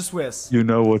hand this to Swiss. You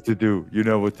know what to do. You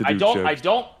know what to do. I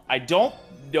don't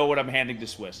know what I'm handing to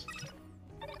Swiss.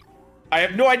 I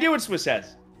have no idea what Swiss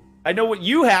has. I know what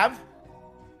you have.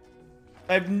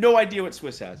 I have no idea what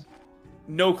Swiss has.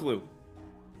 No clue.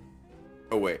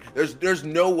 No way. There's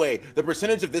no way. The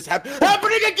percentage of this happening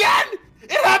again.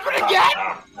 It happened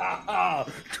again.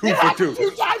 2 for 2.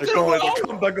 I call it the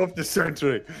comeback of the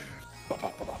century.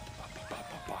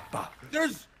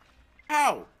 There's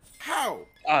how?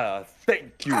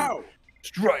 Thank you. How?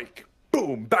 Strike.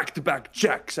 Boom. Back-to-back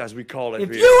jacks, as we call it. If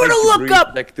here. you were to Thank look Breeze.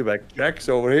 up- Back-to-back jacks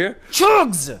over here.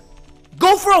 Chugs,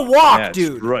 go for a walk, That's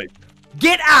dude. right.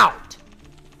 Get out.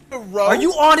 Row? Are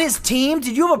you on his team?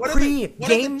 Did you have a What are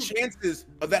pre-game? the chances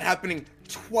of that happening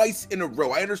twice in a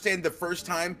row? I understand the first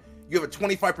time you have a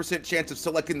 25% chance of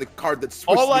selecting the card that's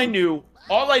switched. All I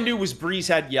knew was Breeze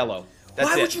had yellow. That's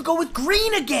Why it. would you go with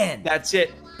green again? That's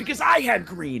it. Because I had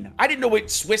green. I didn't know what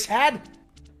Swiss had.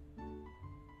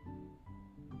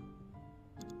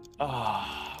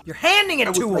 You're handing it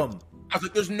was to like- him. I was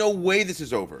like, there's no way this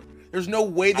is over. There's no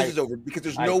way this is over because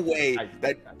there's no way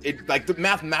that it, like,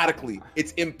 mathematically,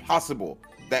 it's impossible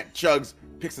that Chugs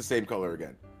picks the same color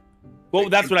again. Well,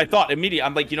 that's what I thought immediately.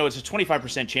 I'm like, it's a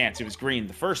 25% chance it was green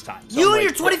the first time. So You I'm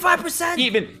and your like, 25%.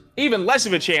 even less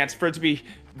of a chance for it to be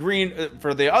green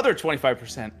for the other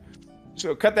 25%.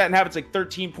 So cut that in half, it's like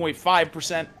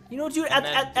 13.5%. You know, dude.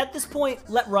 At this point,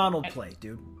 let Ronald play,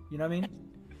 dude. You know what I mean?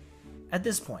 At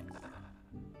this point.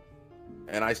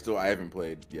 And I haven't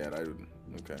played yet.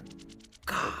 Okay.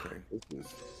 This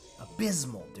is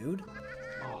Abysmal, dude.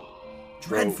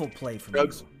 Dreadful play from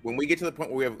Chugs. you. When we get to the point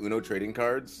where we have Uno trading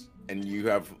cards and you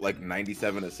have like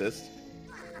 97 assists,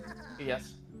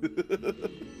 Yes.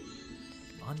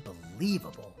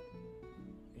 Unbelievable.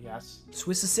 Yes.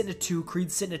 Swiss is sitting at 2.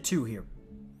 Creed's sitting at 2 here.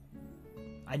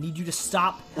 I need you to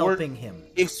stop helping him.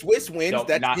 if Swiss wins, No,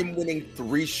 that's not- him winning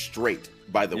 3 straight.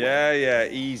 By the way, Yeah,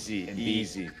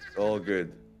 easy. All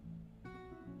good.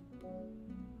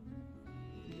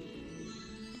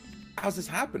 how's this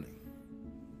happening?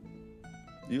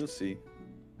 You'll see.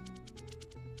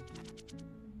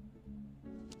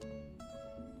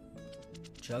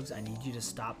 Chugs, I need you to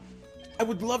stop. I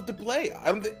would love to play.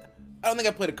 I don't think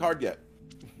I played a card yet.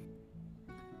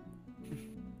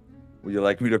 Would you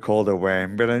like me to call the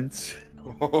ambulance?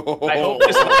 I hope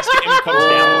this last game comes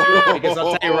down to it because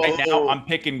I'll tell you right now, I'm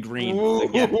picking green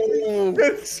again. I'm picking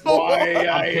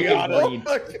green.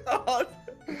 my god!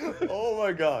 Oh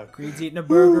my god! Creed's eating a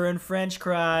burger and French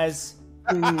fries.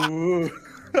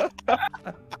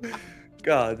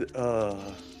 God,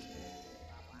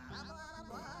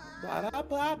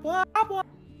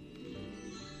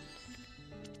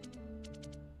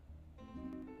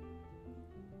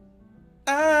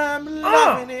 I'm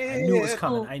Ah! loving it. I knew it was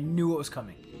coming. I knew it was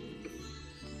coming.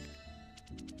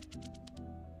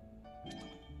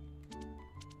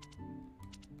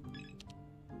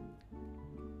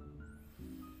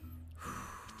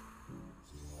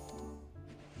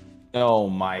 Oh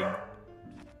my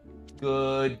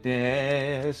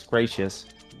goodness gracious.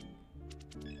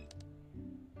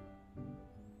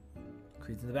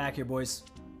 Creed's in the back here, boys.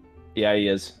 Yeah, he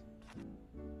is.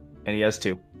 And he has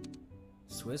 2.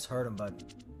 Swiss, hurt him, bud.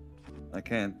 I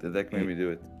can't. The deck made me do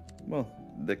it. Well,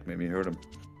 the deck made me hurt him.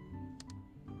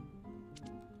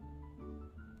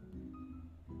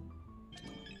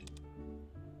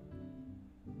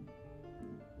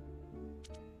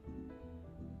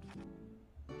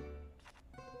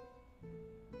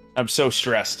 I'm so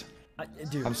stressed.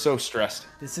 Dude, I'm so stressed.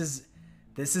 this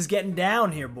is getting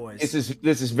down here, boys. This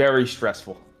is very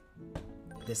stressful.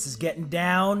 This is getting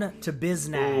down to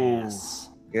business.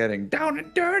 Getting down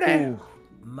and dirty. Ooh.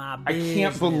 My I business.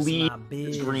 can't believe my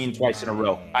it's green twice in a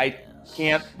row. business. I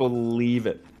can't believe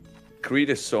it. Creed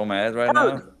is so mad right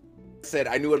now. I said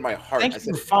I knew in my heart. Thank I you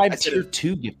said, for 5 I said tier if-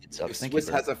 2 gifted subs. If Thank you Swiss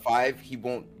for has a 5, he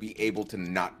won't be able to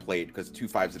not play it because 2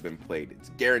 5s have been played. It's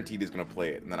guaranteed he's gonna play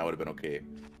it, and then I would have been okay.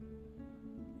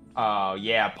 Oh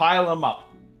yeah, pile them up.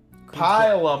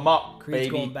 Pile them up, Creed's baby.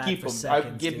 going back Keep for them.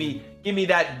 seconds, Give dude. me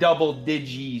that double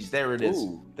digis. There it is.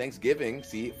 Ooh, Thanksgiving.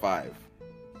 See, 5.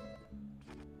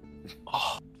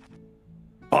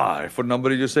 5. What number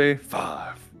did you say?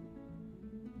 5.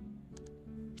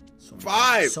 So many-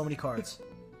 5. So many cards.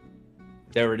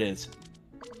 There it is.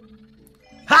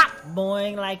 Ha!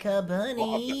 Boing like a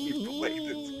Well, you played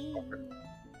bunny. this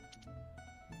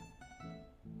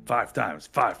 5 times.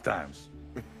 5 times.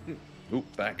 Ooh,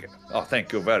 back. Oh,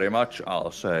 thank you very much.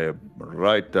 I'll say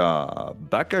right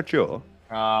back at you.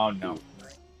 Oh no.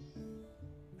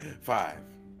 5.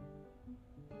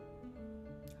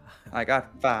 I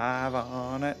got 5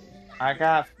 on it. I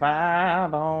got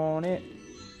 5 on it.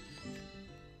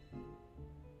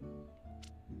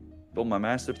 Build my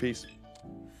masterpiece.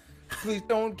 Please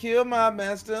don't kill my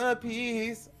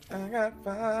masterpiece. I got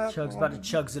 5. Chug's about to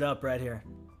chugs it up right here.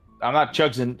 I'm not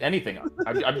chugsing anything up.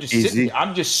 I'm just Easy. sitting.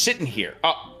 I'm just sitting here.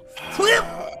 Oh,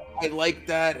 I like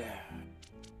that.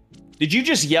 did you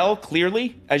just yell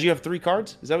clearly as you have 3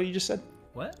 cards? Is that what you just said?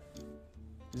 What?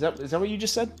 Is that what you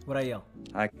just said? What I yell?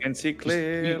 I can see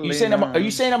clearly. You saying are you now.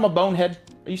 saying I'm a bonehead?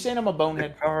 Are you saying I'm a The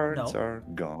bonehead? cards No. are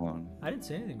gone. I didn't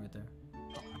say anything right there.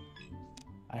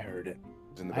 I heard it.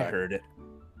 It's in the I back. heard it.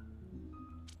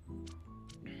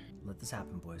 Let this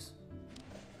happen, boys.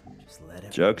 Just let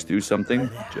it. Jugs, do something.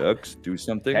 Jugs, do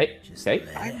something. Hey, Just hey,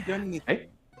 let I it haven't done anything. hey.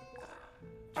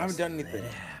 I haven't done Let anything.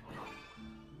 it happen.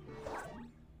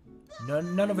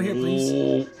 None over here, please.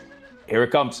 Ooh, here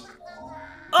it comes.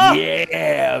 Oh!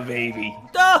 Yeah, baby.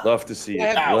 Ah! Love to see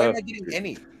it. Why am Love. I getting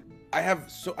any? I have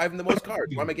the most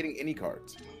cards. Why am I getting any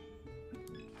cards?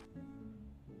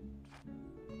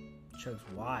 Chugs,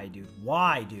 why, dude?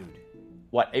 Why, dude?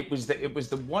 What? It was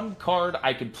the one card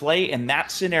I could play in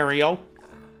that scenario.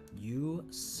 You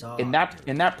suck. In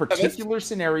that particular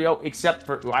scenario, except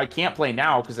for I can't play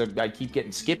now because I keep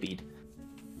getting skippied.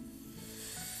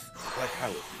 I like how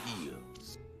it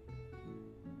feels.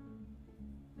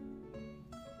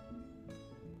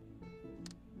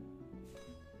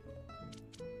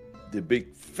 The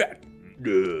big fat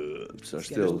gubs are It's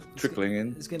still getting- trickling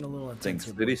in. It's getting a little intense. Thanks,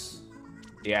 here, Diddy. boys.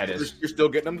 Yeah, it You're, is. you're still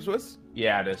getting them, Swiss?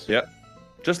 Yeah, it is. Yeah.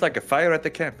 Just like a fire at the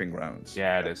camping grounds.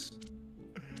 Yeah, it is.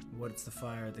 What's the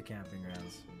fire at the camping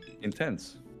grounds?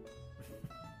 Intense.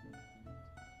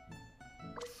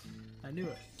 I knew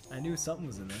it. I knew something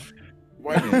was in there.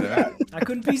 Why do that? I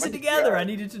couldn't piece it together. I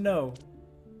needed to know.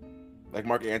 Like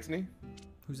Mark Antony?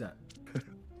 Who's that?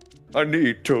 I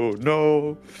need to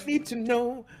know. I need to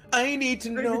know. I need to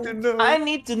know. I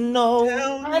need to know.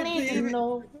 Tell I me, need to baby.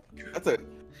 know. That's it.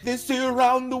 This is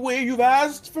around the way you've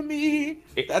asked for me.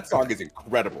 That song is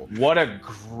incredible. What a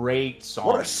great song.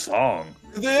 What a song.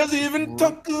 There's even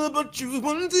talk about you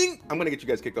one thing. I'm gonna get you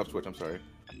guys kicked off Twitch. I'm sorry.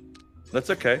 That's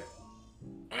okay.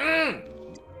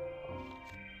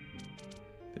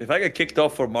 If I get kicked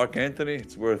off for Mark Anthony,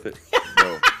 it's worth it.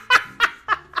 Bro.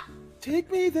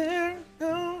 Take me there,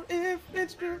 no, if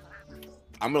it's true.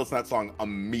 I'm gonna listen to that song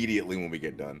immediately when we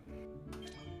get done.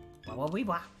 Wah, wah, wee,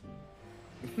 wah.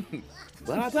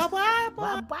 Blah, blah,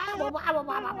 blah,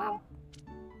 blah.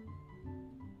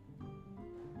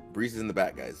 Breeze is in the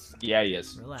back, guys. Yeah, he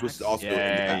is. Relax. Swiss is also in the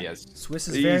Yeah, back. he is. Swiss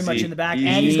is very much Easy. in the back,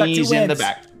 and he's got 2 wins. in the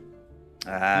back.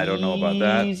 I don't know about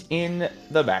that. He's in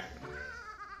the back.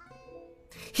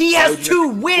 He Why has would 2 you-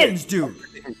 wins, dude.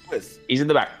 Swiss. He's in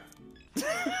the back.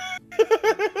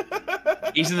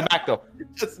 He's in the back though.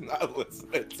 Just not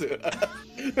listening to it.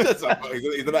 Just not,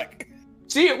 he's in the back.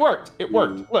 See, it worked. It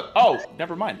worked. Look. Oh,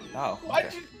 never mind. Oh. Why'd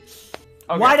okay. you?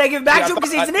 Okay. Why'd I give it back Yeah, to him?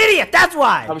 Because I- he's an idiot. That's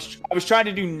why. I was trying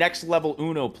to do next level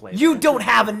Uno play. You don't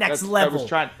have a next That's- I level. was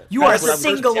trying- You are a that's what I'm-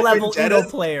 single level Uno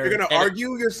Vendettas, player. You're gonna And it-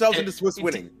 argue yourselves it- into Swiss it-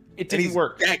 winning. it And didn't he's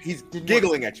work. He's Didn't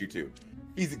giggling at you two.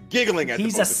 He's giggling at.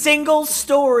 He's the a both of you. single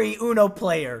story Uno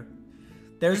player.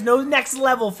 There's no next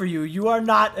level for you. You are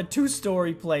not a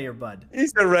 2-story player, bud.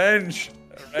 He's a ranch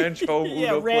home.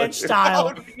 Yeah, Uno ranch player.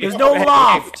 style. There's no Hey,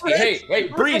 loft. hey,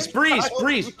 Breeze, truce,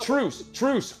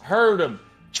 heard him,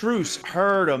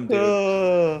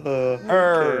 dude,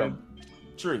 heard him,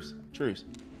 truce.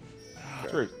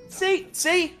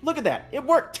 See, look at that, it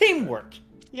worked, teamwork,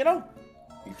 you know,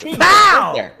 teamwork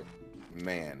Pow! right there.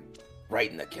 Man, right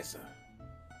in the kisser.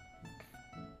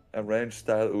 A ranch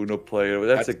style Uno player.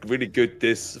 That's a really good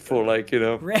diss for Ranch.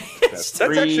 That's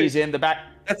actually Breeze in the back.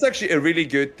 that's actually a really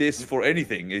good diss for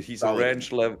anything. He's a Solid.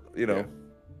 ranch level, you know. Yeah.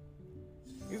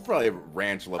 He's probably a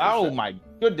ranch level. Oh chef. my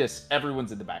goodness,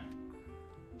 everyone's in the back.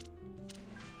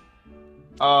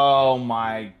 Oh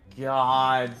my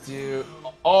god, dude.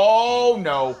 Oh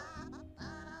no.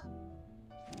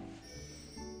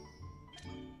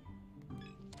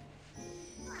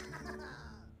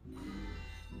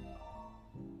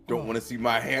 Don't want to see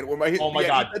my hand where my hit. Oh my yeah,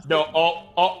 god. that's- No.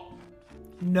 Oh.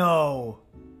 No.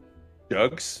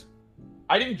 Jugs,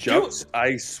 I didn't do Jugs, it.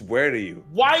 I swear to you,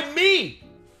 Why me?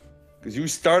 because you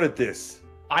started this.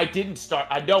 I didn't start.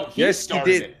 I know he Yes, you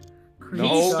started did. it. Creed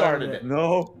He started it.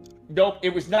 No. Nope,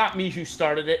 it was not me who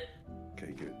started it.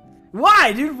 Okay, good.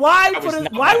 Why, dude? Why That was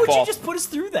not why my would you fault. just put us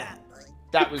through that?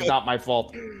 That was not my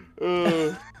fault.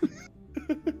 Because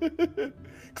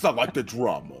I like the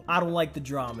drama. I don't like the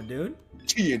drama, dude.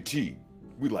 TNT,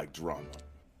 we like drama.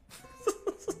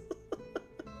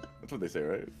 That's what they say,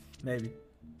 right? Maybe.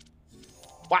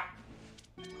 What?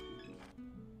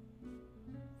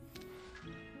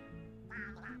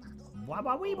 Wah,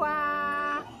 wah, wee,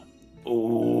 wah.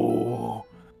 Oh.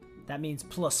 That means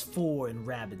 +4 in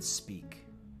Rabid speak.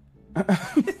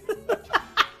 Ba-da-ba-ba-ba.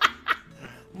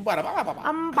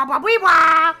 Wah, wah, wee,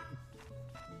 wah.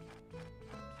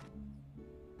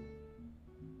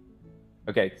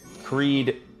 Okay,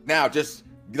 Creed. Now, just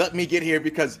let me get here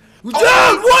because. Dude,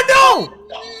 what? No!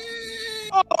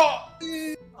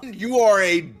 You are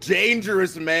a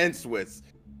dangerous man, Swiss.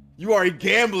 You are a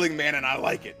gambling man, and I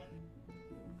like it.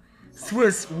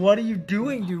 Swiss, what are you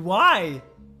doing, dude? Why?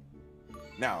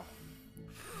 Now,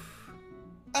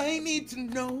 I need to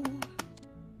know.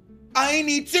 I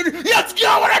need to. Let's go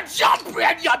on a jump,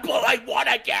 man. Your boy won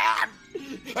again.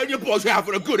 And your boy's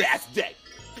having a good ass day.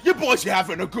 Your boy's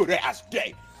having a good ass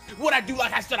day. What I do,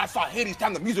 like I said, I saw Hades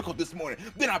Town the musical this morning.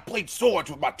 Then I played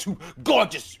swords with my two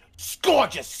gorgeous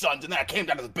sons. And then I came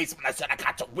down to the basement and I said, I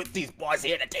got to whip these boys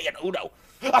here today in Uno.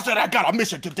 I said, I got a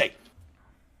mission today.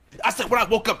 I said, when I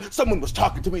woke up, someone was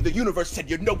talking to me. The universe said,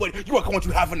 you know what? You are going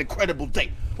to have an incredible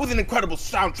day with an incredible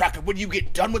soundtrack. And when you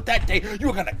get done with that day,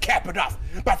 you're going to cap it off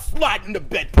by sliding into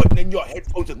bed, putting in your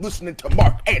headphones and listening to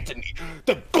Mark Anthony,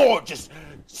 the gorgeous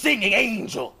singing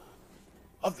angel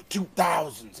of the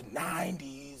 2000s and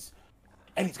 90s.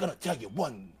 And he's going to tell you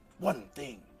one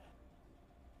thing.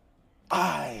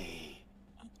 I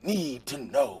need to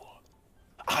know.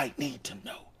 I need to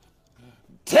know.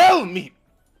 Tell me,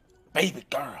 baby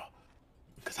girl,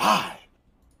 because I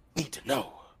need to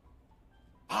know.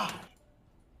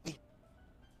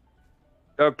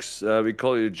 Ducks, we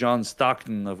call you John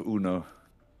Stockton of Uno.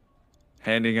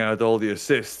 Handing out all the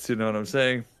assists, you know what I'm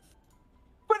saying?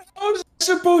 But how was I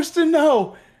supposed to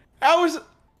know? How was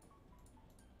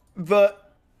the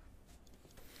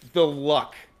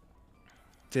luck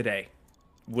today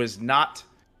was not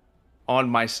on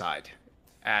my side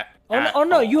at Oh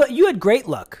no, all. you had great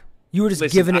luck. You were just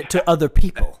Listen, giving it to other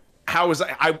people. How was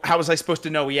I supposed to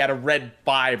know he had a red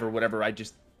 5 or whatever I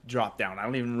just dropped down? I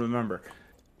don't even remember.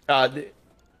 All right,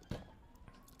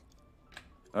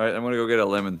 I'm gonna go get a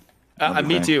lemon.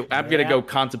 Me too. I'm gonna Yeah. go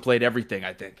contemplate everything.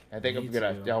 I think I'm Me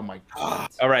gonna. too. Oh my God!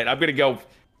 All right, I'm gonna go.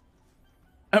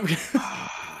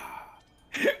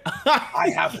 I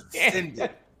have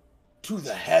ascended to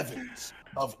the heavens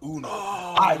of Uno.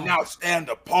 I now stand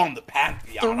upon the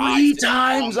pantheon. Three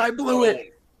times I blew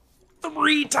it.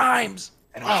 3 times.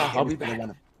 And I'll be back.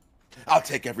 I'll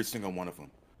take every single one of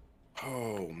them.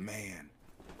 Oh man.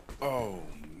 Oh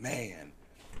man.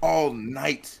 All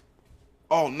night.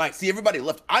 All night. See, everybody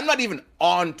left. I'm not even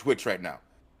on Twitch right now.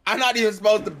 I'm not even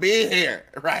supposed to be here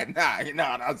right now. You know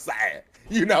what I'm saying?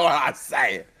 You know what I'm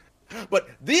saying? But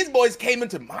these boys came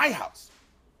into my house,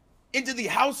 into the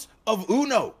house of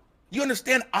Uno. You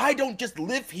understand? I don't just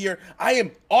live here. I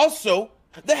am also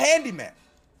the handyman.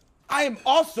 I am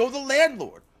also the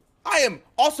landlord. I am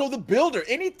also the builder.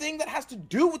 Anything that has to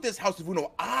do with this house of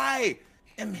Uno, I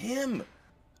am him.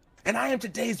 And I am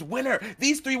today's winner.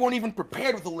 These 3 weren't even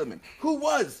prepared with a lemon. Who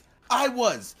was? I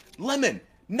was. Lemon,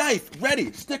 knife,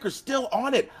 ready, sticker still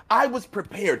on it. I was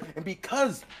prepared. And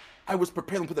because I was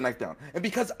prepared, let me put the knife down. And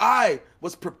because I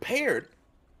was prepared,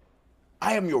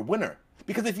 I am your winner.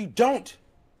 Because if you don't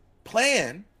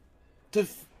plan to,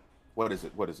 what is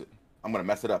it? I'm gonna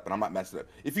mess it up, and I'm not messing it up.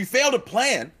 If you fail to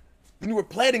plan, then you were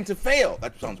planning to fail.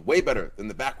 That sounds way better than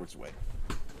the backwards way.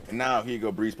 And now, here you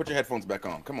go, Breeze. Put your headphones back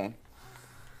on. Come on.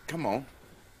 Come on.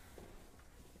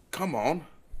 Come on.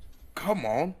 Come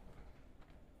on.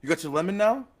 You got your lemon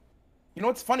now? You know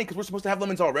what's funny? Because we're supposed to have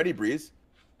lemons already, Breeze.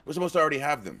 We're supposed to already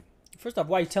have them. First off,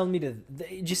 why are you telling me to?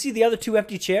 Did you see the other 2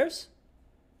 empty chairs?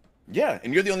 Yeah,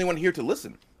 and you're the only one here to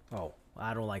listen. Oh,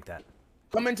 I don't like that.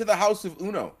 Come into the house of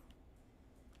Uno.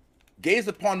 Gaze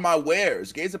upon my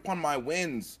wares. Gaze upon my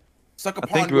wins. Suck I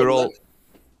upon think your we're all. lemon.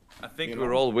 I think You we're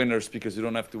know? all winners because you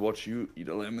don't have to watch you eat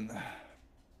a lemon.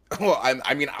 Well,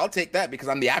 I mean, I'll take that because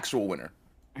I'm the actual winner.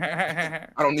 I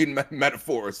don't need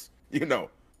metaphors, you know.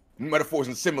 Metaphors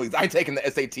and similes. I ain't taking the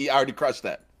SAT. I already crushed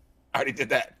that. I already did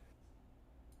that.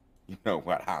 You know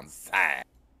what I'm saying.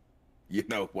 You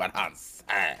know what I'm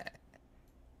saying.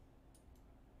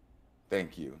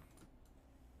 Thank you.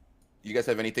 You guys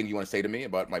have anything you want to say to me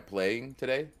about my playing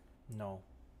today? No.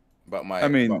 About my. I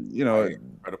mean, about you know, my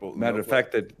incredible matter Uno of play?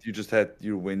 fact that you just had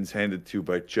your wins handed to you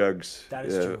by Chugs. That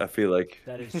is true. I feel like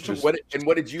That is it's true. just-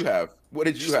 What did you have? What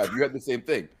did you have? You had the same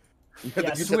thing. You had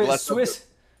Yeah, you said less of Swiss.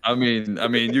 I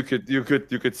mean, you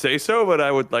could say so, but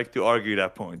I would like to argue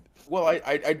that point. Well,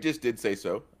 I just did say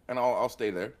so, and I'll stay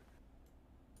there.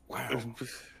 Wow.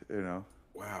 You know.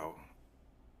 Wow.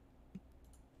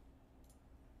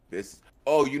 This.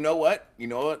 Oh, you know what? You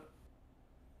know what?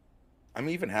 I'm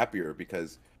even happier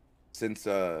because since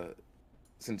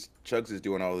Chugs is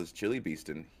doing all his chili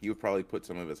beasting, he would probably put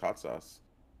some of his hot sauce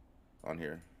on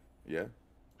here. Yeah.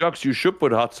 Chugs, you should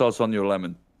put hot sauce on your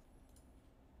lemon.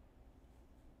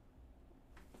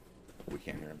 We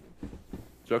can't hear him.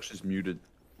 Chugs is muted.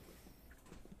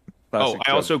 Oh, Classic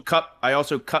Chugs. I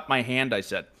also cut my hand. I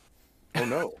said. Oh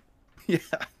no. Yeah.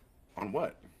 On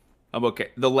what? I'm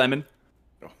okay. The lemon.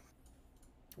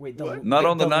 Wait, Not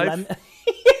on the knife?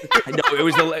 No, it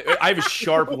was the. I have a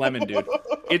sharp lemon, dude.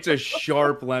 It's a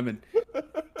sharp lemon.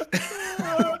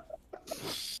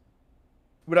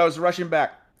 But I was rushing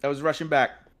back.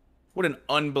 What an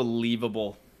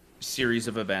unbelievable series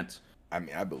of events. I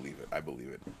mean, I believe it. I believe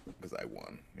it because I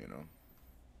won. You know.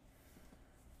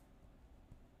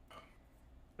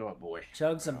 Oh boy.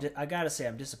 Chugs, I gotta say,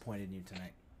 I'm disappointed in you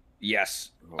tonight. Yes,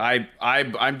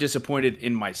 I'm disappointed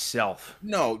in myself.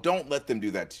 No, don't let them do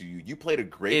that to you. You played a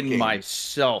great In game.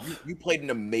 myself. You played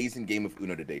an amazing game of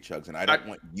Uno today, Chugs, and I don't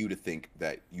want you to think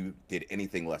that you did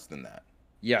anything less than that.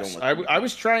 Yes, I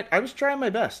was trying my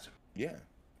best. Yeah,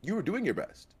 you were doing your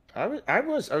best. I was That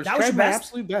was trying your my best?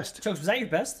 absolute best. Chugs, was that your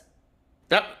best?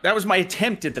 That was my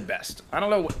attempt at the best. I don't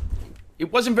know.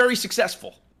 It wasn't very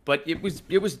successful, but it was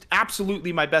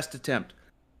absolutely my best attempt.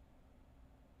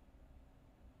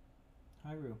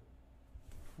 Hyru,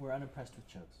 we're unimpressed with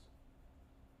Chugs.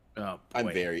 Oh, I'm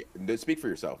boy. very. Speak for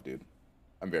yourself, dude.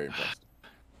 I'm very impressed.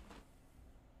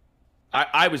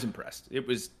 I was impressed. It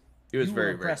was You were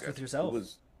very impressed very with good. It yourself.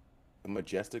 was a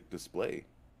majestic display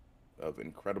of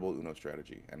incredible Uno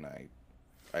strategy, and I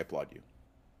applaud you.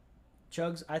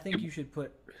 Chugs, I think you should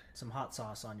put some hot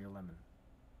sauce on your lemon.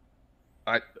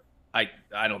 I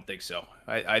don't think so.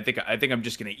 I think I'm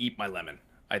just gonna eat my lemon.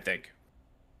 I think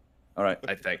All right.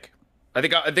 I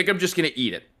think I'm just gonna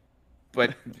eat it.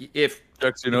 But if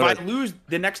Chucks, you know I that. lose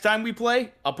the next time we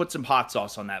play, I'll put some hot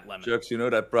sauce on that lemon. Chucks, you know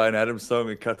that Brian Adams song,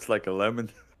 "It Cuts Like a Lemon."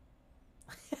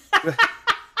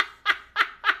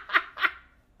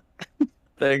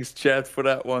 Thanks, chat, for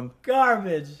that one.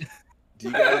 Garbage. Do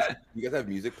you guys have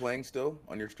music playing still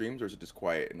on your streams, or is it just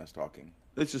quiet and us talking?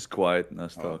 It's just quiet and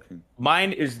us talking.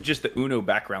 Mine is just the Uno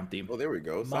background theme. Well, there we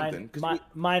go. Something.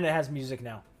 Mine has music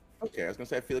now. Okay, I was gonna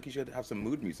say I feel like you should have some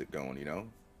mood music going. You know.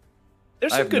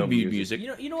 There's I some have good no mood music.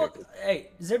 music. You know what? Hey,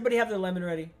 does everybody have their lemon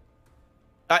ready?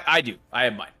 I do. I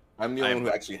have mine. I'm the only one who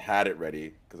actually had it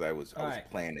ready because I was All right.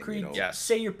 planning. Creed, You know. Yes.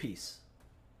 say your piece.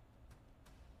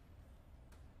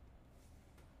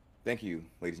 Thank you,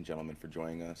 ladies and gentlemen, for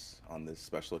joining us on this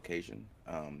special occasion.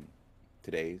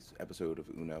 Today's episode of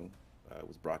Uno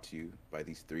was brought to you by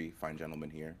these three fine gentlemen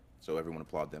here. So everyone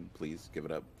applaud them. Please give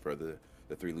it up for the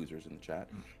three losers in the chat.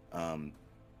 I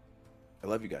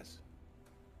love you guys.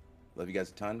 Love you guys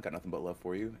a ton. Got nothing but love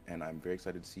for you. And I'm very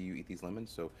excited to see you eat these lemons.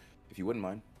 So if you wouldn't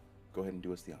mind, go ahead and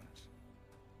do us the honors.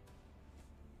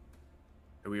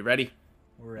 Are we ready?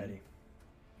 We're ready.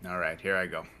 All right, here I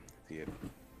go. See it.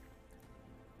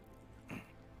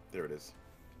 There it is.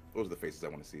 Those are the faces I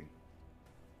want to see.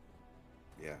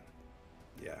 Yeah.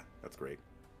 Yeah, that's great.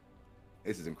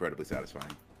 This is incredibly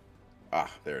satisfying. Ah,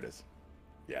 there it is.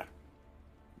 Yeah.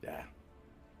 Yeah.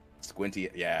 Squinty.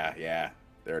 Yeah, yeah.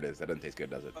 There it is. That doesn't taste good,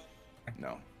 does it?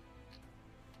 No.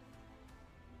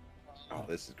 Oh,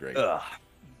 this is great. Ugh.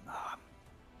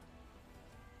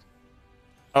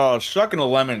 Oh, sucking a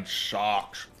lemon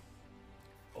sucks.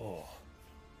 Oh.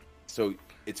 So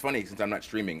it's funny, since I'm not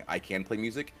streaming, I can play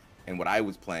music. And what I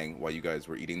was playing while you guys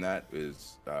were eating that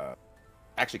is,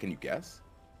 actually, can you guess?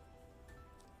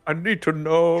 I need to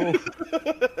know.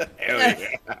 Hell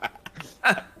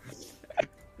yeah.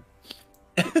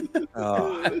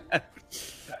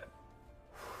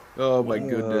 Oh my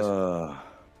goodness.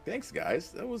 Thanks,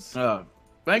 guys. That was.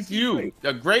 Thank you. great.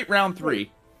 A great round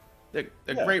three. A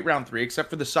great round three, except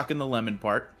for the sucking the lemon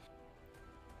part.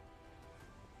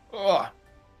 Oh.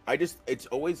 It's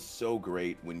always so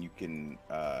great when you can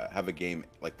have a game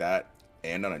like that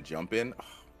and on a jump in.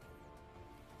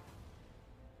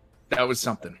 That was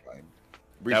something.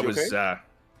 That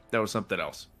was something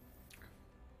else.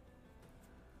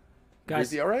 Guys,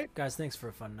 Breezy, all right? guys, thanks for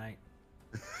a fun night.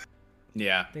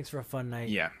 Yeah. Thanks for a fun night.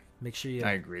 Yeah. Make sure you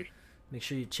I agree.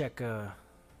 check out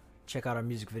our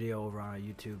music video over on our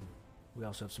YouTube. We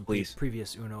also have some Please.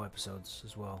 previous Uno episodes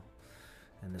as well,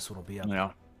 and this one will be up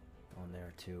Yeah. on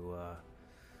there too.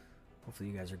 Hopefully,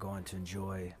 you guys are going to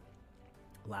enjoy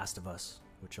Last of Us,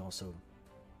 which also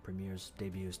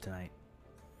debuts tonight.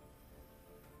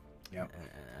 Yeah.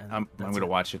 And I'm that's gonna it.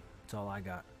 watch it. That's all I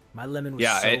got. My lemon was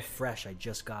Yeah, so it- fresh. I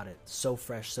just got it. So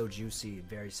fresh, so juicy,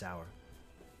 very sour.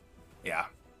 Yeah.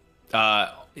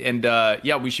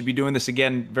 Yeah, we should be doing this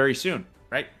again very soon,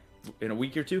 right? In a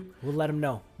week or two. We'll let them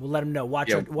know. Watch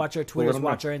Yeah, our Twitters, them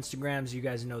watch our Instagrams. You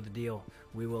guys know the deal.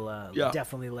 We will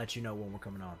definitely let you know when we're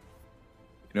coming on.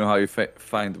 You know how you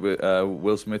find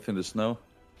Will Smith in the snow?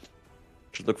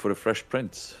 Should look for the Fresh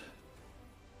Prince.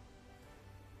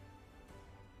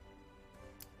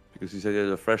 Because he said he had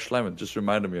a fresh lemon. Just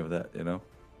reminded me of that, you know?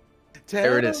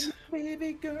 There it is.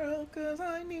 Baby girl, 'cause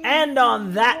I need And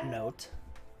on that note,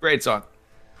 Great song.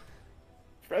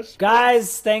 Fresh.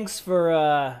 Guys, thanks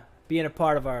for being a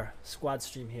part of our squad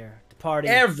stream here.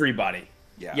 Departing. Everybody.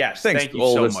 Yeah. Yes, Thanks thank to you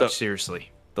all so the much. stuff. Seriously,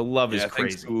 the love is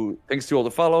crazy. Thanks to all the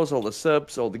follows, all the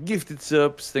subs, all the gifted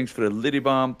subs. Thanks for the Liddy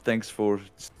Bomb. Thanks for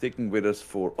sticking with us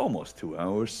for almost 2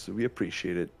 hours. We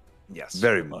appreciate it Yes,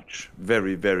 very much.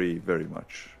 Very, very, very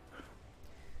much.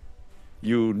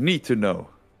 You need to know.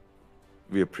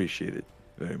 We appreciate it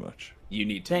very much. You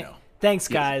need to know. Thanks,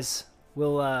 guys.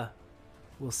 We'll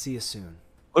see you soon.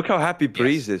 Look how happy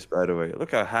Breeze is, by the way.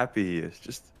 Look how happy he is.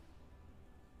 Just.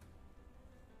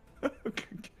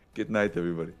 Good night,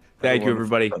 everybody. Thank you,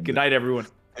 everybody. Sunday. Good night, everyone.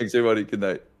 Thanks, everybody. Good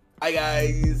night. Hi,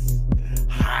 guys.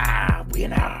 Ha,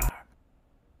 winner.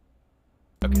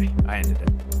 Okay, I ended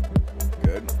it.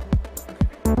 Good.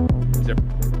 Is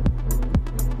there-